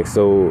like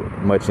so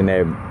much in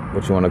that,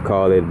 what you want to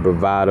call it,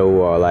 bravado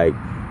or like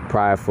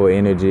prideful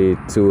energy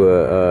to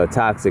a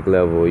toxic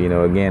level, you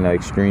know, again, an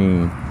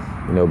extreme,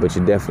 you know, but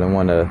you definitely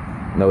want to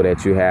know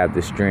that you have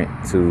the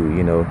strength to,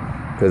 you know,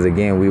 because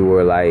again, we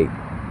were like,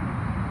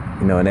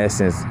 you know, in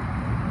essence,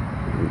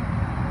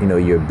 you know,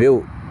 you're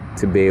built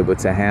to be able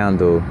to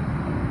handle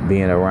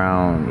being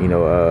around, you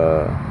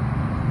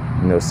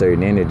know,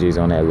 certain energies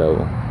on that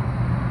level.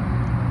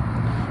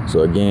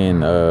 So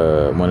again,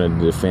 one of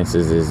the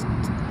defenses is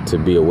to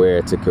be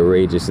aware, to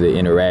courageously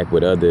interact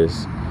with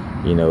others,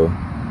 you know,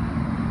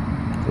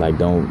 like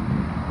don't,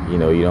 you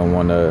know, you don't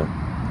want to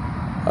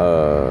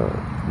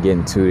get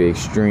into the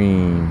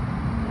extreme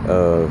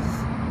of,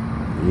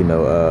 you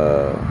know,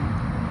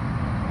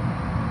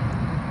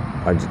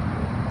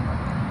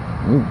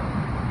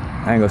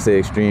 I ain't gonna say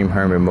extreme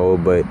hermit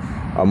mode, but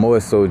more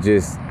so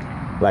just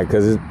like,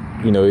 cause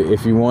you know,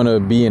 if you want to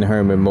be in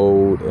hermit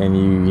mode and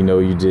you know,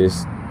 you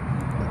just,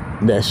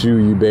 that's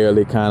you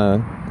barely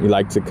kind of, you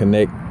like to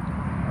connect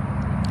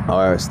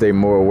or stay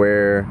more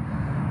aware,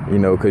 you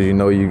know, cause you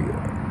know,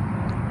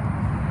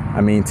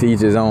 I mean, to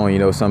each his own, you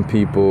know, some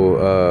people,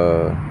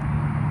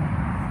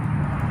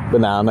 but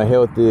now on a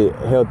healthy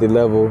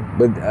level,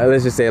 but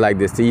let's just say like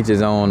this, to each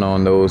his own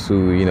on those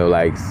who, you know,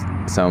 like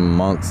some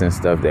monks and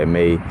stuff that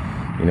may,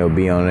 you know,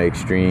 be on an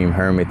extreme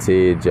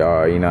hermitage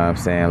or, you know what I'm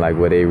saying, like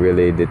where they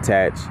really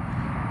detach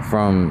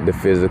from the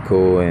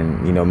physical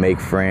and, you know, make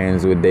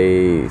friends with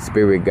their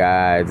spirit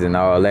guides and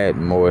all that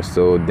more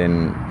so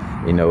than,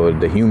 you know,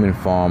 the human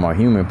form or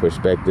human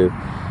perspective.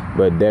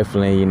 But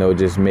definitely, you know,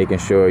 just making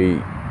sure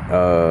you,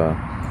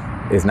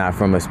 it's not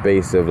from a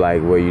space of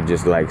like where you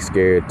just like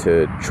scared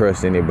to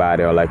trust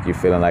anybody or like you're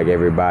feeling like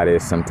everybody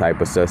is some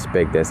type of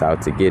suspect that's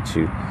out to get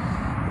you.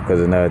 Because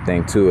another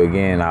thing too,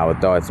 again, our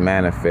thoughts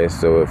manifest.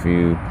 So if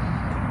you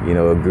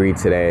know, agree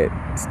to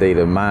that state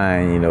of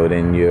mind, you know,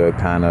 then you'll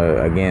kind of,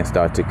 again,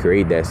 start to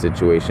create that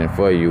situation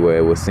for you where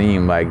it will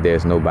seem like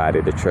there's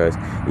nobody to trust,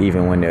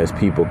 even when there's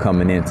people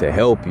coming in to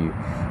help you.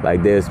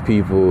 Like there's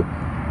people,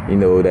 you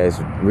know, that's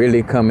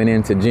really coming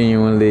in to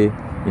genuinely,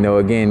 you know,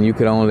 again, you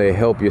could only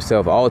help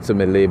yourself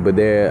ultimately, but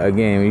there,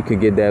 again, you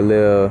could get that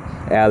little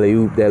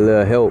alley-oop, that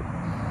little help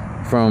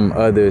from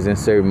others in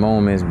certain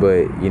moments.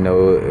 But, you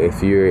know,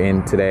 if you're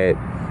into that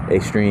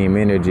extreme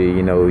energy,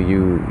 you know,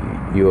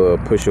 you'll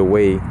push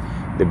away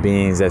the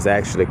beings that's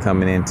actually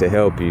coming in to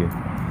help you.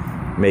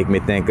 Make me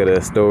think of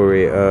the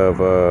story of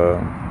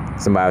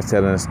somebody was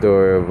telling a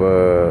story of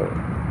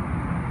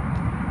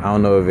I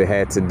don't know if it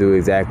had to do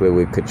exactly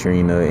with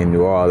Katrina in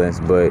New Orleans,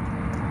 but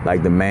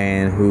like the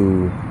man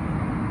who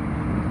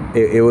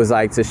it was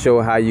like to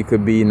show how you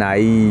could be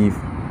naive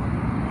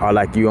or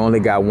like you only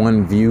got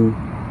one view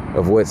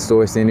of what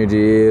source energy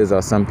is,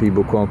 or some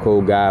people quote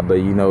unquote God, but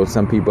you know,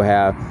 some people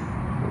have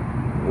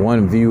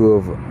one view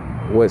of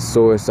what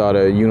source or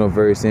the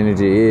universe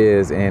energy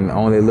is and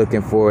only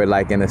looking for it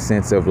like in a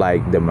sense of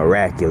like the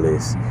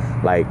miraculous,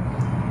 like,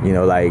 you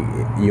know, like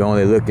you're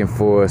only looking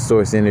for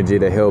source energy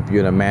to help you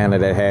in a manner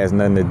that has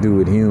nothing to do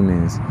with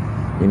humans,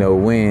 you know,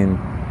 when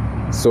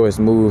source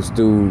moves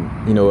through,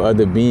 you know,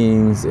 other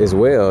beings as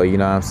well, you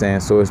know what I'm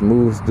saying? Source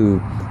moves through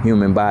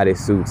human body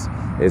suits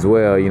as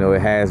well, you know,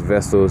 it has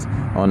vessels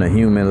on a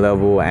human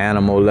level,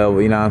 animal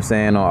level, you know what I'm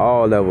saying, on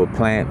all level,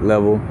 plant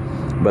level.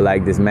 But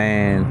like this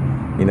man,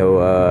 you know,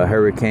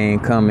 hurricane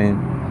coming,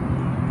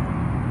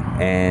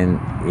 and,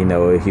 you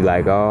know, he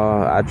like,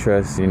 oh, I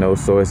trust, you know,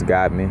 source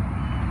got me,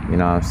 you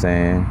know what I'm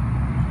saying?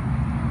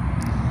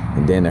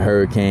 And then the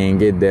hurricane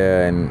get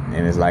there and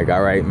it's like,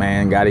 all right,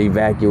 man, gotta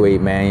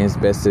evacuate, man. It's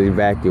best to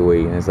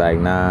evacuate. And it's like,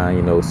 nah,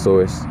 you know,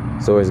 source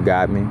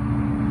got me.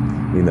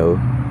 you know,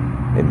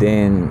 and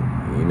then,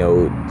 you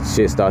know,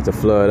 shit starts to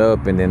flood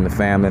up, and then the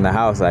family in the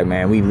house like,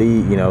 man, we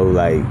leave, you know,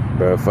 like,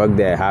 bro, fuck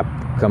that,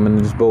 come in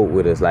this boat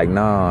with us. Like,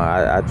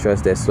 nah, I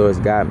trust that source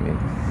got me.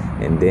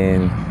 And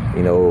then,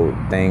 you know,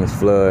 things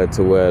flood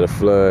to where the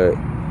flood,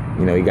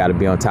 you know, you got to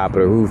be on top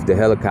of the roof, the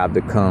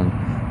helicopter come,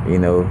 you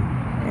know,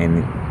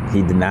 and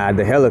he denied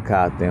the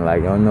helicopter, and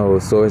like, oh no,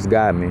 source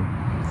got me,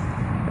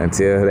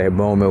 until that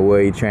moment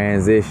where he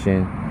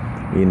transitioned,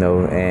 you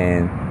know.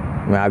 And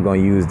we're not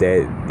gonna use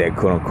that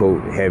quote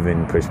unquote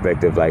heaven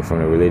perspective, like from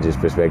the religious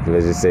perspective.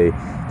 Let's just say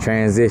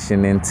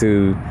transition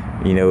into,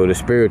 you know, the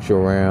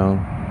spiritual realm,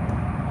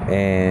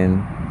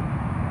 and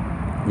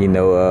you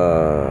know,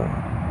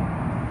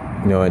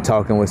 and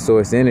talking with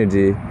source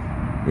energy,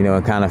 you know,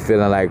 and kind of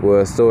feeling like,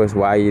 well, source,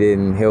 why you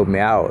didn't help me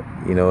out,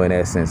 you know, in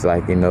essence,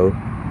 like, you know.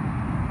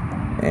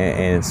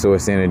 And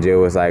source energy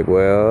was like,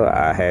 well,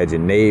 I had your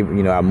neighbor,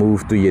 you know, I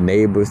moved through your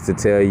neighbors to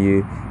tell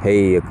you,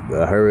 hey,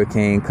 a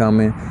hurricane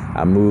coming.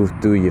 I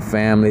moved through your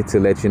family to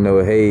let you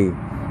know, hey,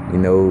 you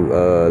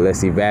know,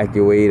 let's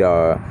evacuate.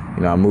 Or,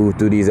 you know, I moved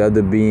through these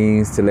other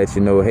beings to let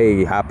you know,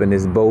 hey, hop in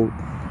this boat,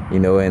 you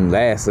know. And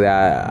lastly,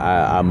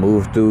 I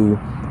moved through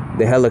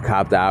the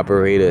helicopter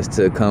operators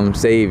to come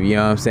save you, you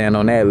know what I'm saying,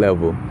 on that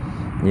level,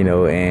 you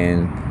know,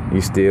 and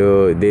you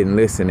still didn't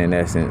listen in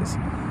essence.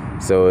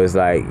 So it's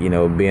like, you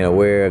know, being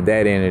aware of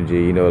that energy,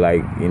 you know,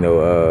 like, you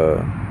know,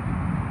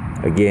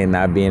 again,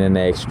 not being in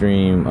that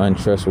extreme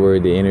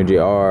untrustworthy energy,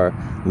 or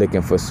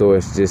looking for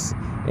source just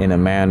in a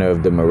manner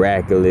of the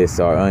miraculous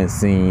or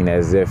unseen,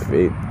 as if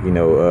it, you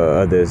know,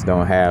 others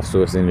don't have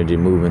source energy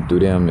moving through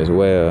them as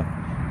well,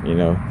 you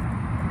know.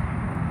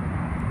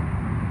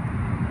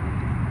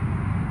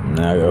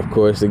 Now, of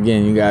course,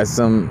 again, you got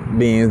some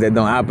beings that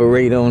don't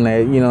operate on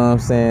that, you know what I'm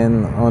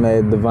saying, on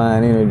that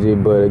divine energy.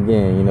 But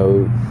again, you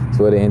know, it's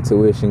where the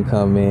intuition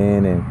come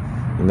in, and,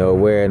 you know,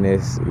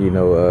 awareness, you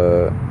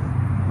know,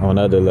 on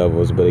other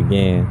levels. But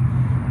again,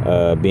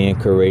 being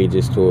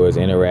courageous towards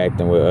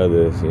interacting with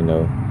others, you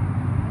know,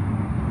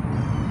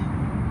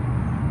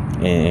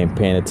 and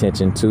paying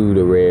attention to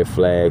the red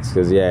flags.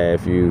 Because, yeah,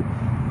 if you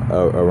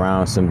are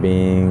around some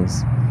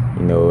beings,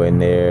 you know,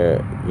 and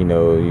they're, you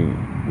know,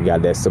 you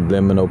got that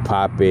subliminal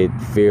poppet,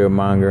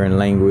 fear-mongering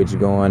language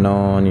going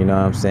on, you know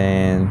what I'm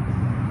saying?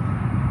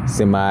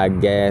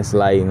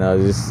 Semi-gaslighting, or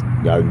just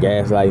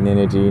gaslighting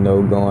energy, you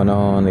know, going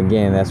on.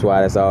 Again, that's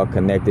why that's all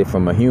connected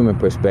from a human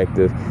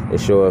perspective. It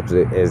shows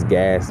up as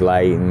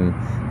gaslighting,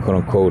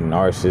 quote-unquote,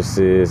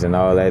 narcissists, and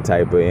all that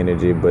type of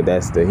energy. But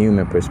that's the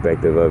human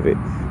perspective of it,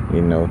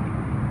 you know.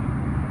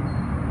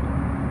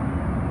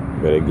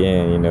 But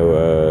again, you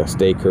know,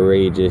 stay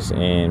courageous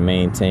and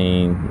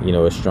maintain, you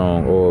know, a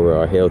strong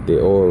aura, or healthy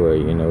aura,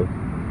 you know.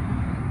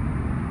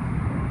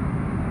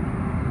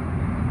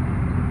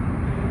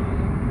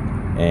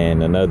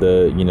 And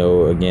another, you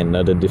know, again,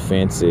 another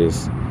defense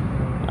is,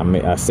 I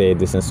mean, I said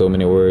this in so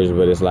many words,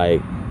 but it's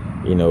like,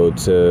 you know,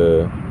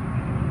 to,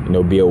 you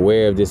know, be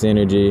aware of this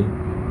energy,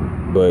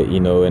 but, you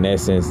know, in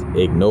essence,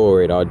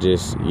 ignore it, or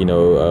just, you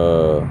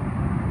know,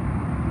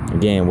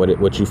 again,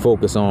 what you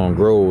focus on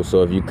grows.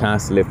 So if you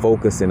constantly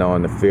focusing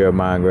on the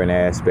fear-mongering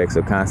aspects,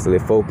 or constantly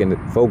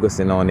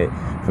focusing on it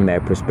from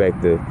that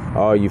perspective,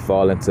 or you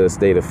fall into a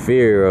state of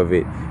fear of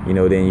it, you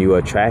know, then you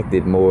attract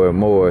it more and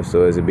more.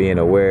 So as being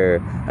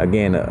aware,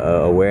 again,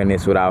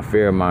 awareness without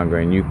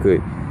fear-mongering.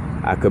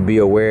 I could be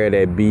aware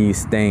that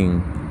bees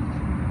sting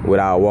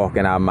without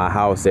walking out of my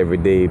house every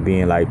day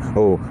being like,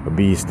 oh, a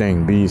bee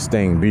sting, a bee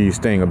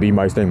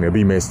might sting me, a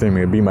bee may sting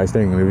me, a bee might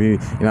sting me, you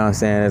know what I'm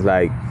saying? It's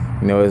like,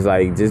 you know, it's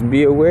like, just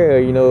be aware,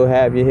 you know,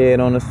 have your head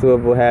on the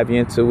swivel, have your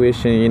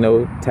intuition, you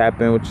know, tap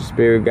in with your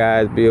spirit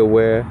guides, be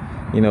aware,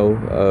 you know,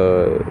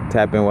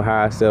 tap in with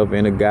higher self,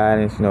 inner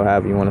guidance, you know,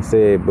 however you want to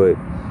say it. But,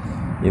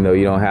 you know,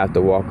 you don't have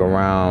to walk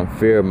around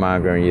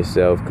fear-mongering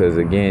yourself, because,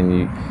 again,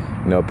 you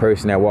know, a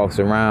person that walks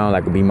around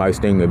like a bee might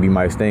sting me,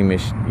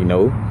 you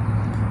know,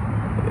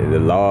 the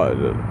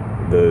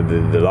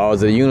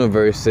laws of the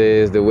universe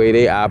says the way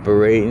they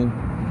operating,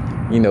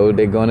 you know,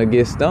 they're gonna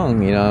get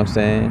stung, you know what I'm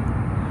saying?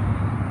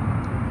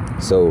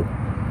 So,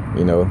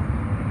 you know,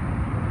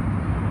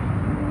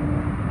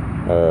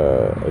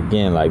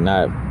 again, like,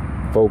 not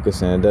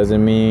focusing, it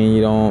doesn't mean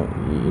you don't,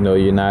 you know,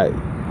 you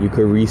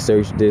could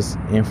research this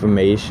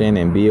information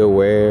and be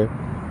aware,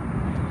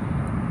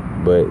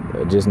 but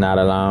just not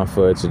allowing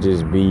for it to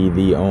just be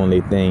the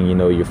only thing, you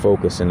know, you're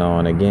focusing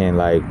on. Again,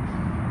 like,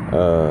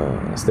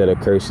 instead of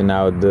cursing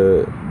out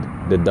the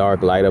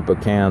dark, light up a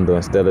candle.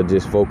 Instead of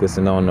just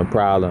focusing on the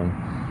problem,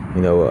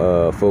 you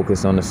know,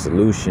 focus on the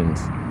solutions,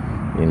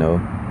 you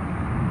know.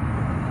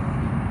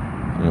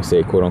 I'm gonna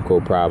say quote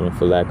unquote problem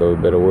for lack of a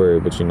better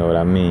word, but you know what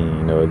I mean,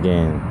 you know,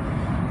 again,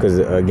 because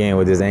again,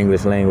 with this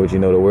English language, you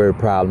know, the word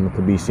problem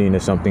could be seen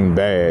as something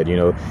bad, you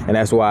know, and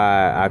that's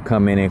why I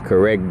come in and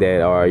correct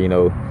that, or, you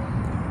know,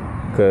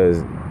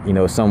 because, you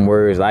know, some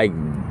words like,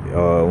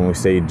 when we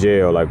say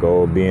jail, like,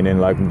 oh, being in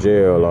like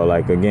jail, or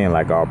like, again,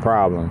 like our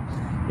problem,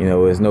 you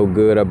know, there's no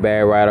good or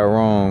bad, right or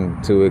wrong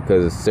to it,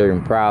 because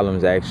certain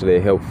problems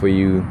actually help for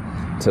you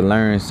to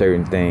learn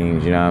certain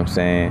things, you know what I'm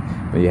saying?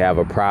 When you have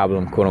a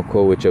problem, quote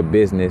unquote, with your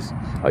business,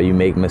 or you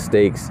make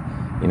mistakes,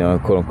 you know,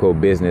 quote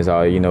unquote business,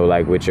 or, you know,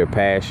 like with your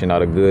passion or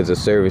the goods or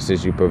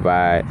services you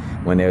provide,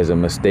 when there's a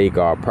mistake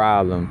or a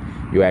problem,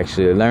 you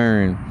actually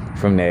learn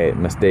from that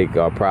mistake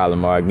or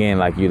problem. Or again,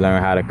 like you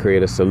learn how to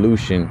create a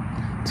solution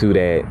to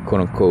that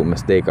quote unquote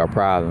mistake or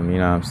problem, you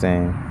know what I'm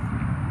saying?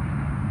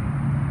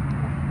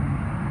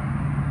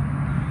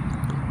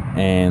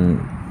 And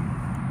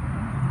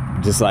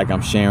just like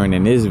I'm sharing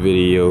in this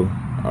video,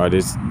 or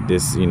this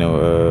you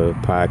know,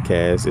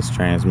 podcast, this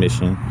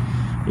transmission,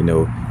 you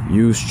know,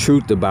 use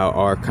truth about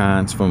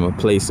archons from a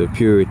place of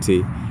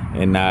purity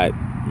and not,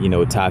 you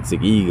know,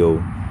 toxic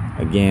ego.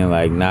 Again,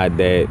 like, not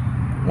that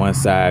one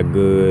side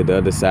good, the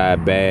other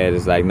side bad.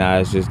 It's like, nah,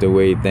 it's just the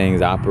way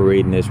things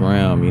operate in this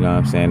realm, you know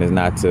what I'm saying? It's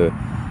not to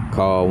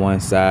call one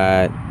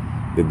side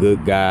the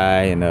good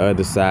guy and the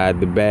other side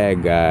the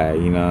bad guy,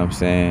 you know what I'm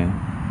saying?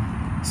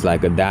 It's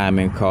like a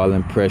diamond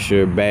calling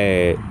pressure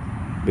bad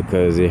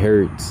because it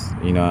hurts,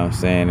 you know what I'm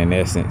saying, in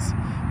essence,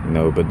 you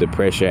know, but the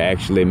pressure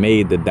actually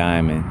made the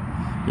diamond,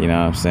 you know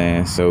what I'm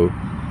saying? So,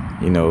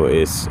 you know,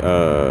 it's, you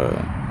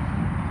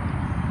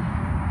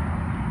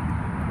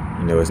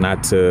know, it's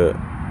not to,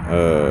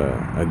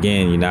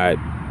 again, you're not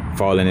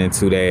falling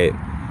into that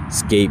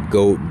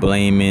scapegoat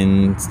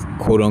blaming,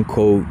 quote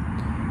unquote,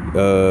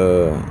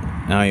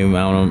 I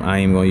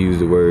ain't gonna use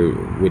the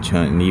word witch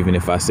hunting, even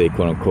if I say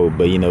quote unquote,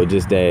 but, you know,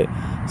 just that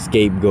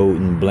scapegoat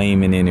and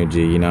blaming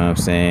energy, you know what I'm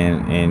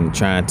saying, and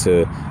trying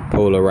to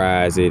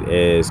polarize it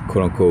as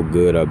quote unquote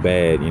good or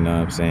bad, you know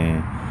what I'm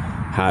saying.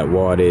 Hot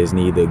water is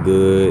neither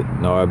good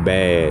nor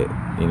bad,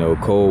 you know.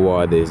 Cold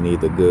water is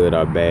neither good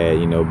or bad,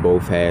 you know.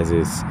 Both has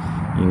its,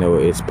 you know,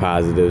 its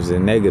positives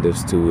and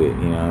negatives to it,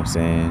 you know what I'm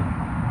saying.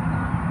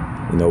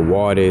 You know,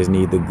 water is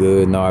neither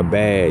good nor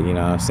bad, you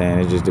know what I'm saying.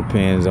 It just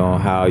depends on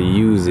how you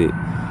use it.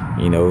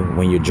 You know,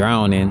 when you're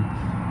drowning,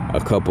 a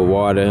cup of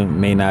water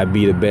may not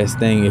be the best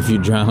thing if you're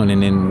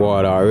drowning in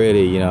water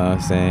already, you know what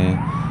I'm saying.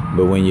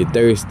 But when you're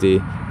thirsty,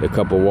 the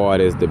cup of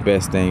water is the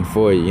best thing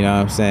for you, you know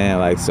what I'm saying.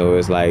 Like, so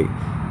it's like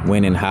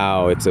when and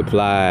how it's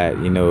applied,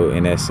 you know,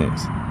 in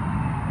essence,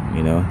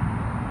 you know.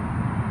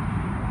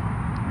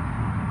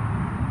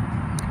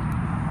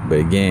 But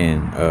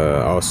again,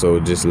 also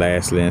just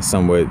lastly and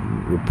somewhat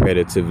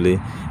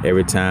repetitively,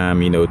 every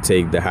time, you know,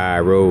 take the high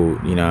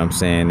road, you know what I'm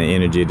saying, the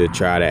energy to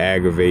try to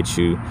aggravate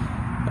you,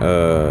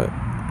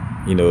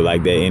 you know,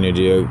 like that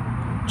energy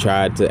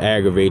tried to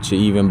aggravate you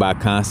even by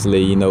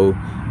constantly, you know,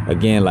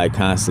 again, like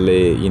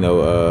constantly, you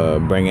know,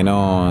 bringing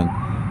on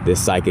this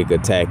psychic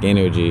attack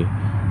energy.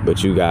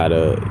 But you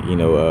gotta, you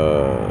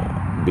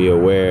know, be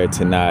aware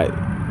to not,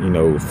 you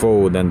know,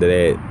 fold under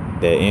that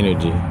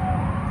energy,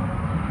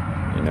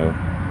 you know,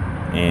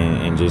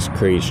 and just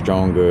create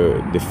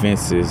stronger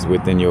defenses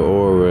within your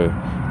aura,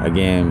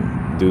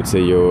 again, due to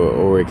your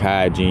auric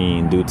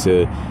hygiene, due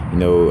to, you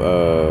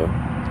know,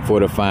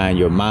 fortifying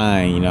your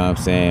mind, you know what I'm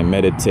saying,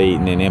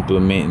 meditating and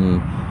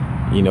implementing,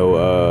 you know,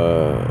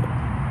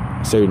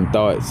 certain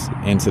thoughts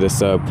into the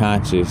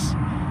subconscious,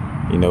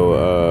 you know,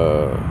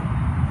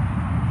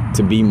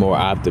 to be more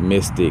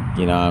optimistic,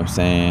 you know what I'm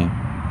saying,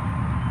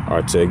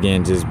 or to,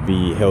 again, just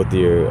be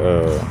healthier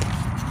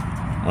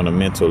on a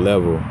mental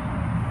level.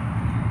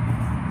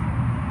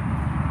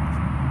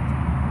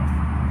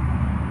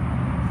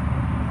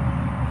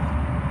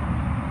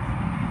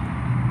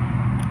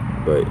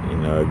 But, you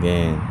know,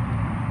 again,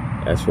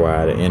 that's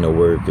why the inner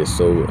work is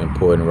so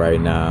important right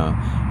now.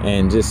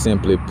 And just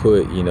simply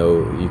put, you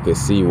know, you can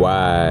see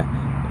why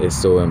it's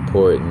so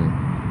important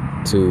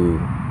to,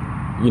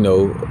 you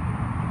know,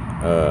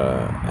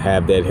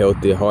 have that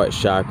healthy heart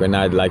chakra.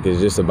 Not like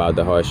it's just about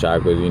the heart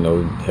chakra, you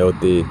know,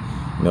 healthy,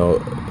 you know,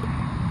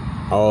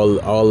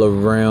 all the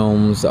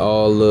realms,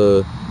 all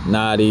the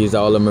nadis,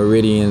 all the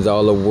meridians,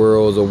 all the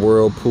worlds or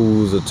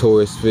whirlpools or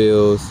torus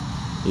fields,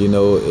 you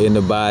know, in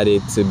the body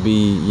to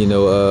be, you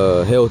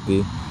know,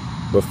 healthy.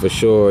 But for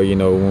sure, you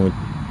know, when we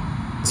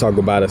talk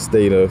about a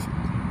state of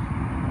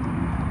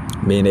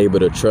being able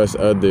to trust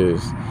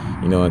others,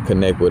 you know, and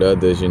connect with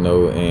others, you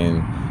know,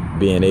 and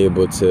being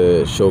able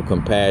to show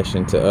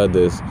compassion to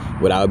others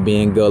without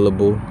being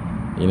gullible,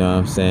 you know what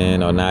I'm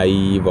saying, or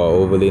naive or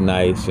overly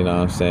nice, you know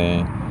what I'm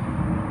saying.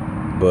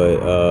 But,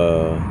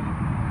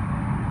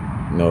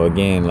 you know,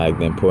 again, like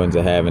the importance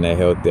of having that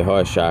healthy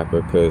heart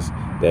chakra, because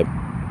that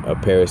a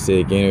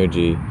parasitic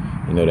energy,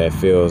 you know, that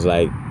feels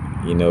like,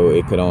 you know,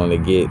 it could only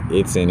get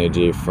its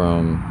energy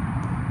from,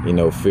 you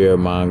know, fear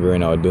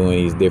mongering or doing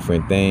these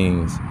different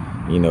things,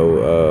 you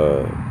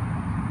know,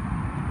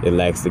 it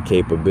lacks the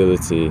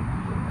capability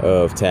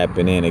of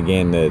tapping in.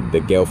 Again, the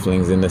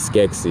Gelflings and the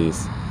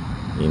Skeksis,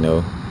 you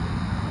know,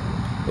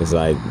 it's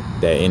like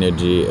that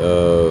energy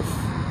of,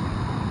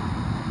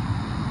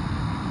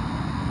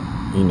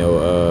 you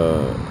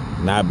know,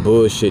 not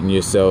bullshitting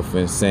yourself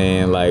and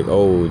saying like,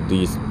 oh,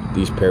 these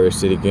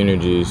parasitic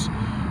energies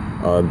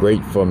are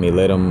great for me,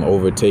 let them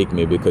overtake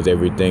me because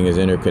everything is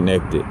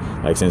interconnected.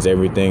 Like, since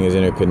everything is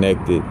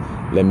interconnected,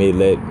 let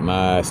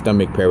my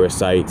stomach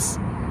parasites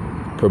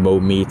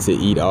promote me to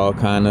eat all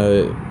kind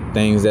of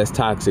things that's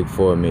toxic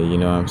for me, you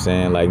know what I'm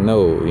saying? Like,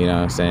 no, you know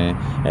what I'm saying?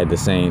 At the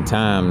same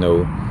time,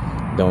 no,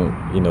 don't,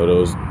 you know,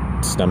 those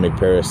stomach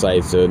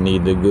parasites are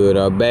neither good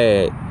or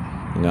bad,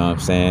 you know what I'm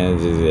saying?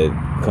 It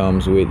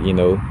comes with, you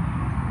know,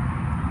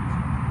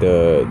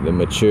 the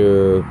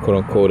mature,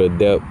 quote-unquote,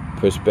 adept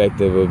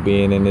perspective of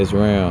being in this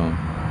realm,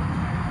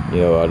 you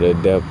know, or the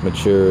adept,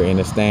 mature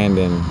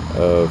understanding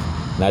of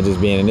not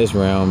just being in this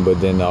realm, but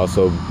then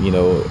also, you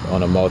know,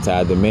 on a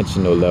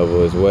multi-dimensional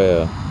level as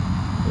well,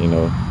 you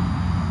know.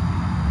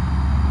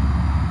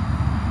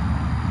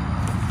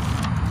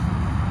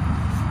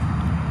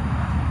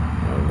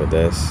 But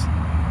that's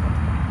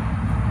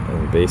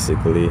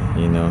basically,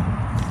 you know,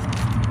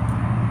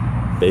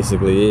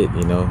 basically it,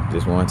 you know.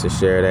 Just wanted to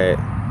share that.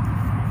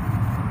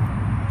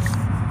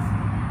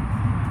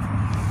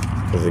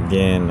 Because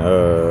again, you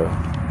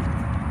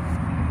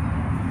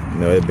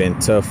know, it's been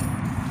tough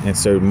in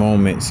certain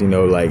moments, you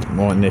know, like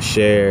wanting to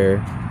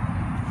share,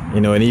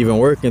 you know, and even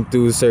working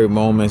through certain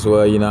moments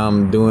where, you know,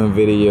 I'm doing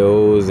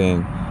videos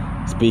and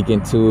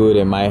speaking to it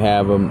and might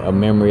have a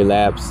memory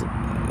lapse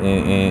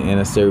in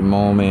a certain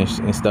moment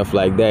and stuff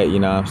like that, you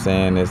know what I'm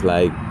saying? It's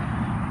like,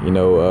 you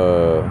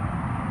know,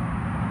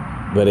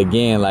 but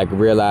again, like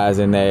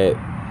realizing that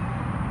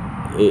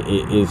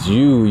it's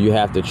you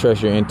have to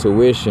trust your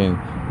intuition,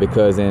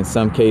 because in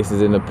some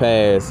cases in the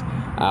past,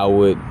 I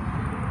would,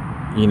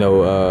 you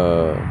know,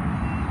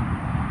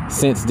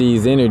 sense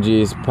these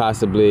energies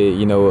possibly,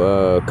 you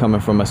know,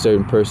 coming from a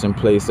certain person,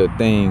 place, or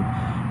thing,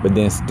 but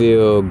then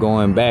still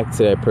going back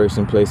to that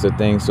person, place, or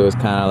thing. So it's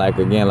kind of like,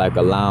 again, like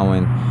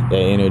allowing that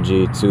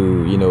energy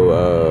to, you know,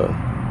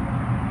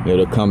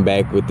 to come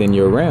back within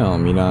your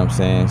realm, you know what I'm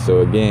saying?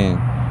 So again,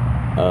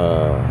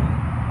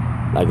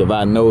 like if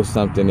I know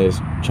something is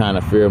trying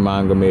to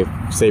fearmonger me,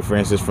 say for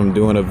instance from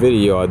doing a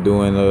video or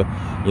doing a,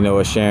 you know,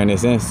 or sharing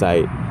this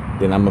insight,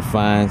 then I'm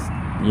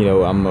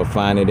gonna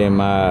find it in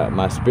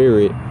my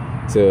spirit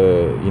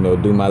to, you know,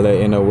 do my little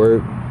inner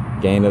work,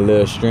 gain a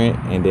little strength,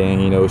 and then,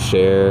 you know,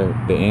 share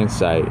the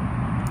insight,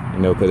 you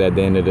know, because at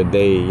the end of the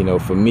day, you know,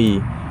 for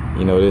me,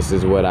 you know, this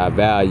is what I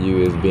value,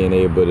 is being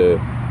able to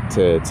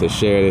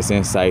share this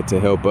insight to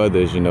help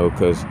others, you know,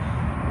 because,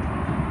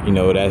 you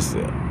know, that's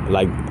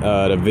like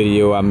the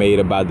video I made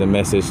about the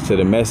message to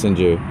the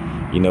messenger,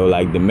 you know,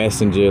 like the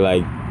messenger,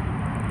 like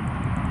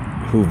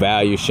who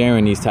value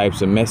sharing these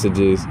types of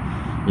messages,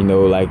 you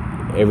know, like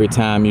every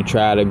time you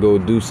try to go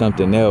do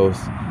something else,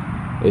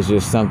 it's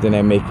just something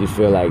that makes you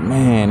feel like,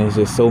 man, there's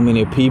just so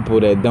many people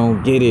that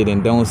don't get it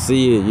and don't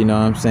see it, you know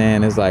what I'm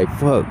saying? It's like,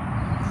 fuck,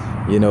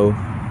 you know.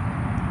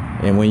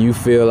 And when you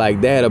feel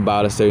like that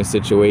about a certain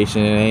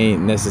situation, it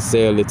ain't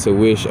necessarily to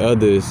wish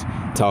others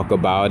talk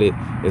about it.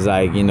 It's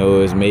like, you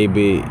know, it's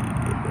maybe,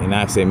 and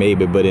I say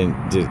maybe, but in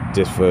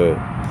just for,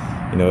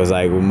 you know, it's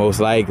like, well, most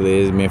likely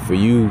it's meant for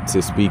you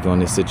to speak on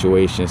this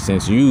situation,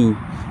 since you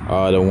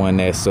are the one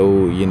that's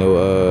so, you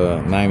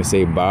know, not even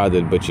say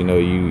bothered, but, you know,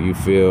 you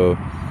feel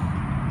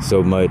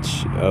so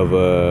much of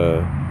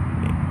a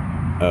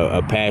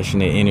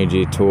passionate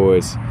energy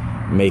towards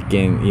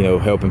making, you know,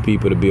 helping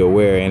people to be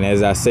aware. And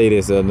as I say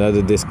this,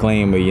 another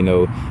disclaimer, you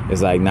know,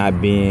 it's like not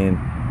being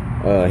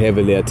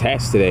heavily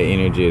attached to that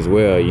energy as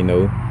well, you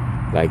know,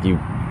 like you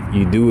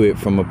do it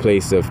from a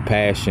place of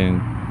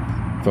passion,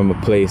 from a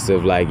place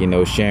of, like, you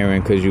know,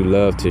 sharing because you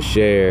love to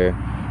share,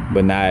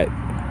 but not,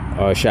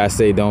 or should I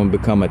say, don't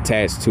become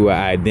attached to an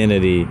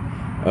identity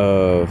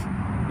of,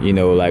 you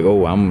know, like,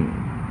 oh,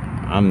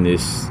 I'm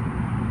this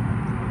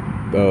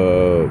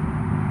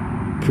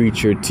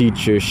preacher,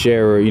 teacher,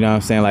 sharer, you know what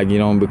I'm saying? Like, you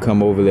don't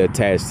become overly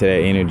attached to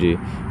that energy,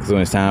 because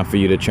when it's time for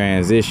you to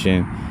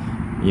transition,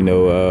 you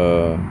know,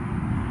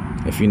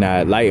 if you're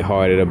not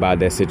lighthearted about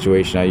that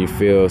situation, or you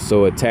feel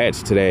so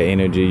attached to that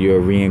energy, you'll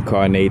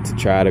reincarnate to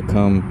try to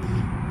come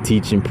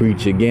teach and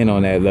preach again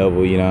on that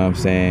level, you know what I'm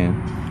saying?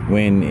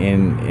 When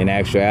in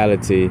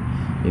actuality,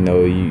 you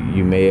know,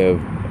 you may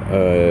have,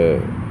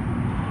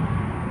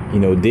 you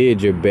know,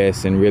 did your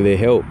best and really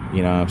helped,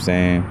 you know what I'm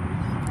saying?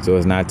 So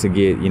it's not to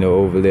get, you know,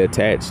 overly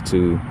attached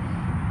to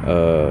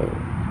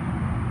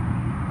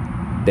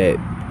that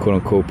quote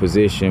unquote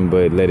position,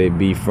 but let it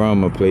be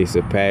from a place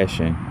of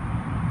passion,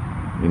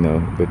 you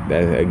know. But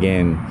that,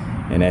 again,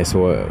 and that's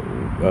what,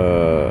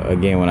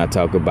 again, when I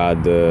talk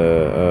about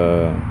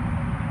the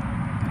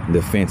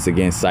defense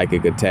against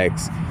psychic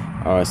attacks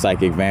or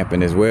psychic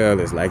vamping as well,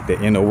 it's like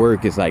the inner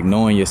work is like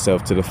knowing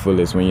yourself to the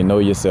fullest. When you know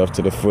yourself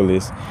to the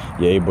fullest,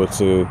 you're able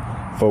to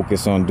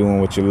focus on doing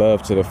what you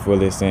love to the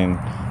fullest, and,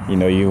 you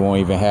know, you won't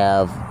even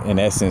have, in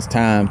essence,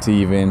 time to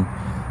even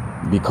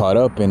be caught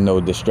up in no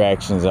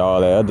distractions or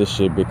all that other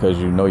shit, because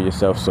you know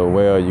yourself so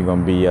well, you're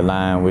gonna be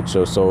aligned with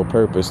your soul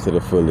purpose to the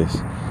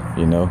fullest,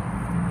 you know.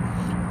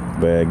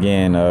 But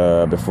again,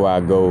 before I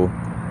go,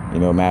 you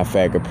know, matter of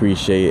fact,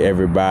 appreciate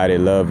everybody,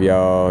 love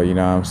y'all, you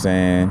know what I'm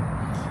saying?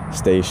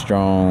 Stay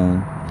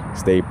strong,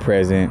 stay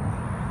present,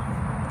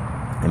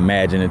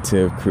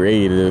 imaginative,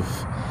 creative,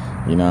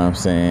 you know what I'm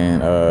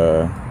saying?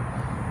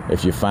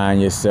 If you find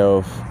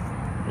yourself,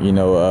 you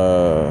know,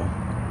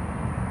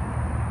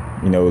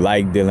 you know,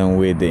 like dealing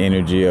with the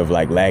energy of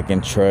like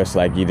lacking trust,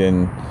 like you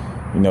didn't,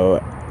 you know,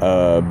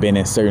 been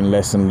in certain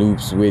lesson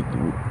loops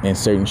in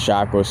certain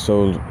chakras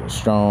so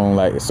strong,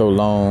 like so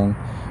long,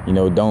 you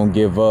know, don't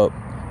give up.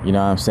 You know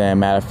what I'm saying?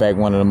 Matter of fact,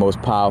 one of the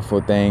most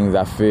powerful things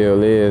I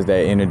feel is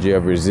that energy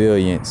of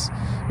resilience,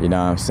 you know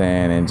what I'm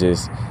saying? And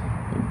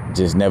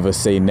just never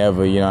say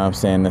never, you know what I'm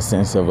saying? In the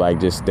sense of like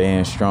just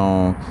staying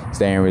strong,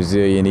 staying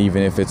resilient,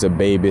 even if it's a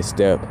baby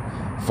step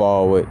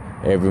forward.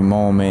 Every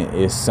moment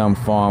is some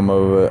form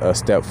of a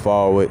step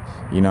forward,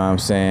 you know what I'm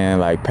saying?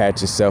 Like pat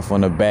yourself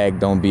on the back,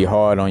 don't be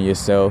hard on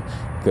yourself,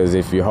 because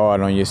if you're hard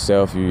on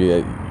yourself,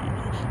 you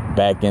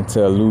back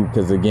into a loop,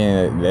 because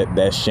again,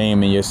 that's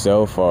shaming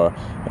yourself or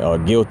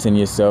guilting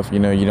yourself. You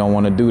know, you don't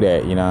want to do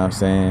that, you know what I'm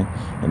saying?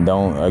 And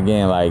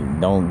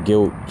don't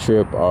guilt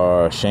trip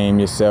or shame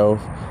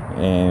yourself.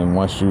 And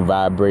once you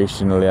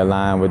vibrationally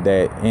align with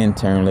that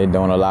internally,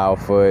 don't allow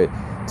for it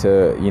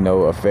to, you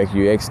know, affect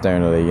you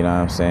externally, you know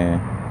what I'm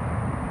saying?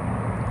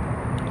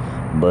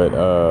 But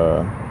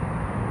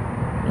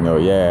you know,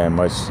 yeah,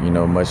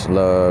 much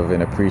love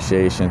and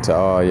appreciation to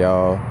all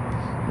y'all.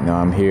 You know,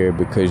 I'm here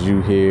because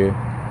you here,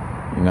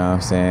 you know what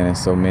I'm saying, in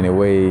so many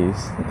ways.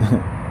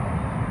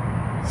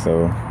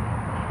 So,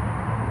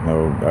 you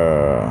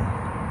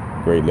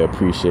know, greatly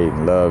appreciate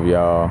and love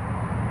y'all.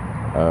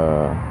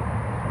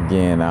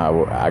 Again,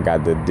 I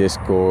got the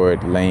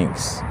Discord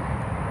links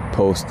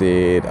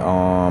posted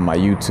on my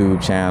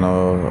YouTube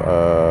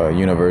channel,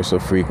 Universal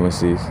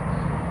Frequencies.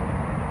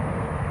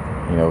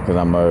 You know, because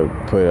I'm going to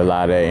put a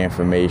lot of that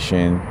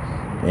information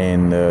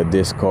in the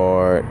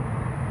Discord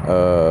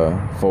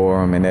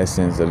forum, in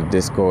essence, of the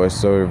Discord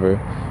server.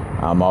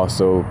 I'm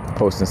also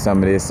posting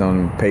some of this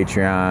on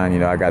Patreon. You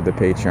know, I got the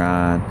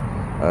Patreon,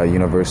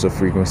 Universal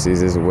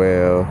Frequencies as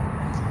well.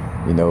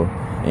 You know,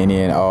 any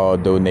and all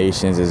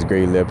donations is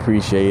greatly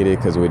appreciated,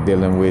 because we're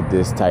dealing with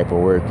this type of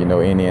work. You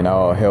know, any and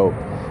all help,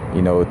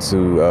 you know,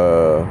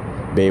 to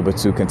be able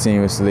to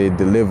continuously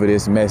deliver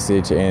this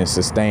message and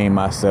sustain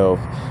myself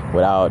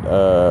without,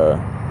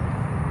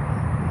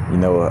 you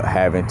know,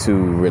 having to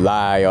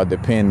rely or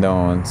depend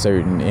on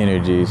certain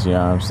energies, you know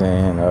what I'm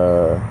saying?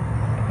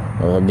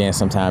 Again,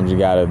 sometimes you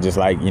gotta, just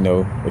like, you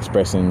know,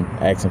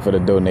 asking for the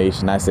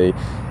donation. I say,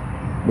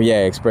 but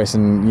yeah,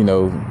 expressing, you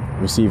know,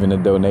 receiving the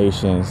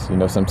donations, you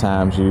know,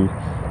 sometimes you,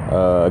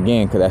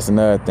 again, because that's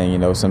another thing, you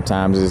know,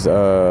 sometimes it's,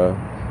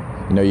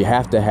 you know, you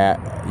have to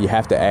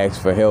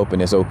ask for help,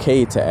 and it's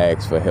okay to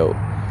ask for help.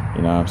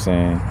 You know what I'm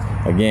saying?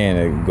 Again,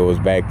 it goes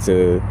back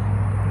to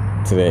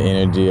the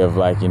energy of,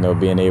 like, you know,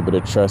 being able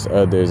to trust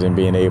others and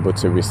being able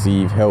to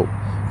receive help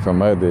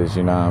from others.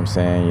 You know what I'm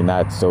saying? You're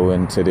not so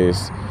into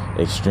this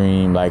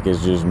extreme, like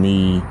it's just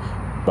me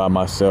by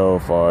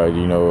myself, or,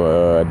 you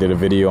know, I did a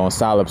video on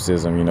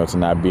solipsism, you know, to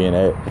not be in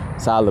that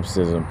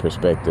solipsism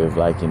perspective,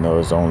 like, you know,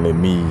 it's only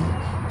me,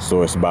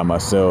 sourced by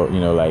myself, you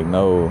know, like,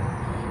 no,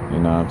 you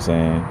know what I'm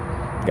saying?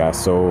 Got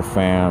soul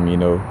fam, you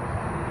know,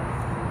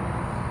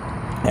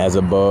 as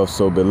above,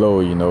 so below.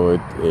 You know,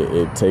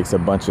 it takes a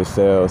bunch of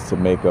cells to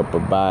make up a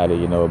body,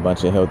 you know, a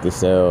bunch of healthy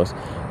cells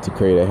to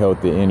create a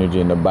healthy energy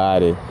in the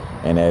body.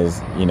 And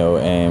as, you know,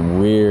 and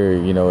we're,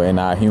 you know, in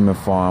our human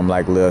form,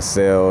 like little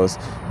cells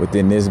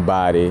within this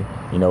body,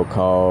 you know,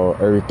 called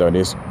Earth, or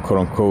this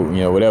quote unquote, you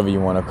know, whatever you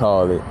want to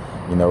call it,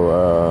 you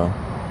know,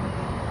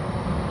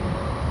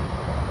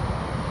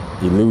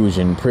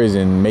 illusion,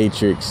 prison,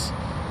 matrix.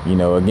 You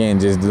know, again,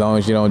 just as long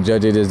as you don't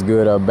judge it as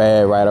good or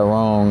bad, right or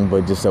wrong,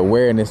 but just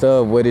awareness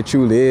of what it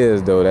truly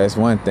is, though, that's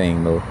one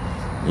thing, though.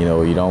 You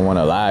know, you don't want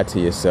to lie to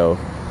yourself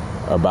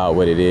about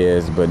what it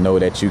is, but know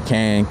that you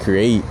can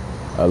create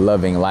a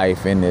loving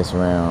life in this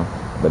realm.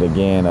 But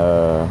again, you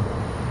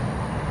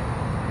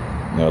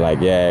know,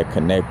 like, yeah,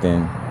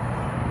 connecting,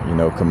 you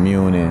know,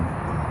 communing,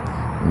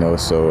 you know,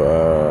 so,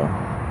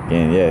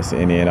 again, yes,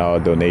 any and all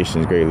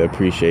donations greatly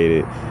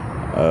appreciated.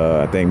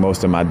 I think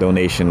most of my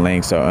donation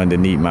links are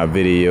underneath my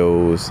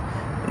videos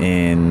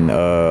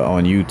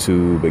on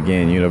YouTube.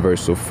 Again,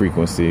 Universal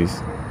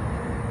Frequencies.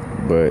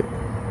 But,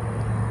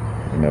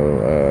 you know,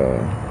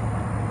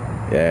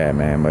 yeah,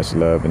 man, much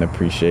love and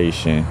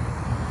appreciation.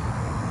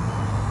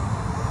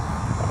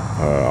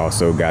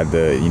 Also got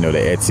the, you know, the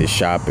Etsy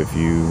shop if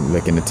you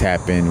looking to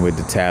tap in with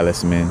the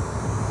talisman.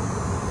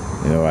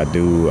 You know, I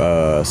do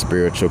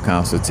spiritual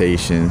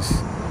consultations,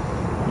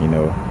 you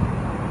know.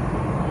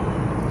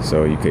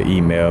 So you could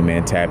email me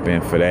and tap in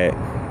for that.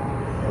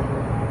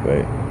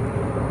 But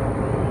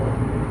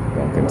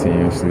don't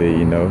continuously,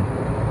 you know,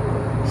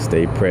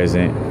 stay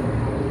present.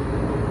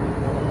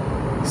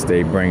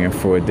 Stay bringing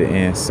forth the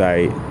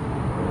insight.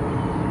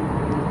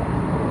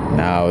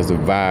 Now is to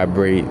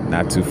vibrate,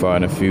 not too far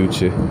in the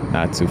future,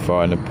 not too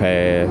far in the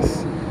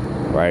past.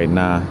 Right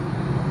now.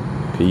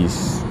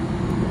 Peace.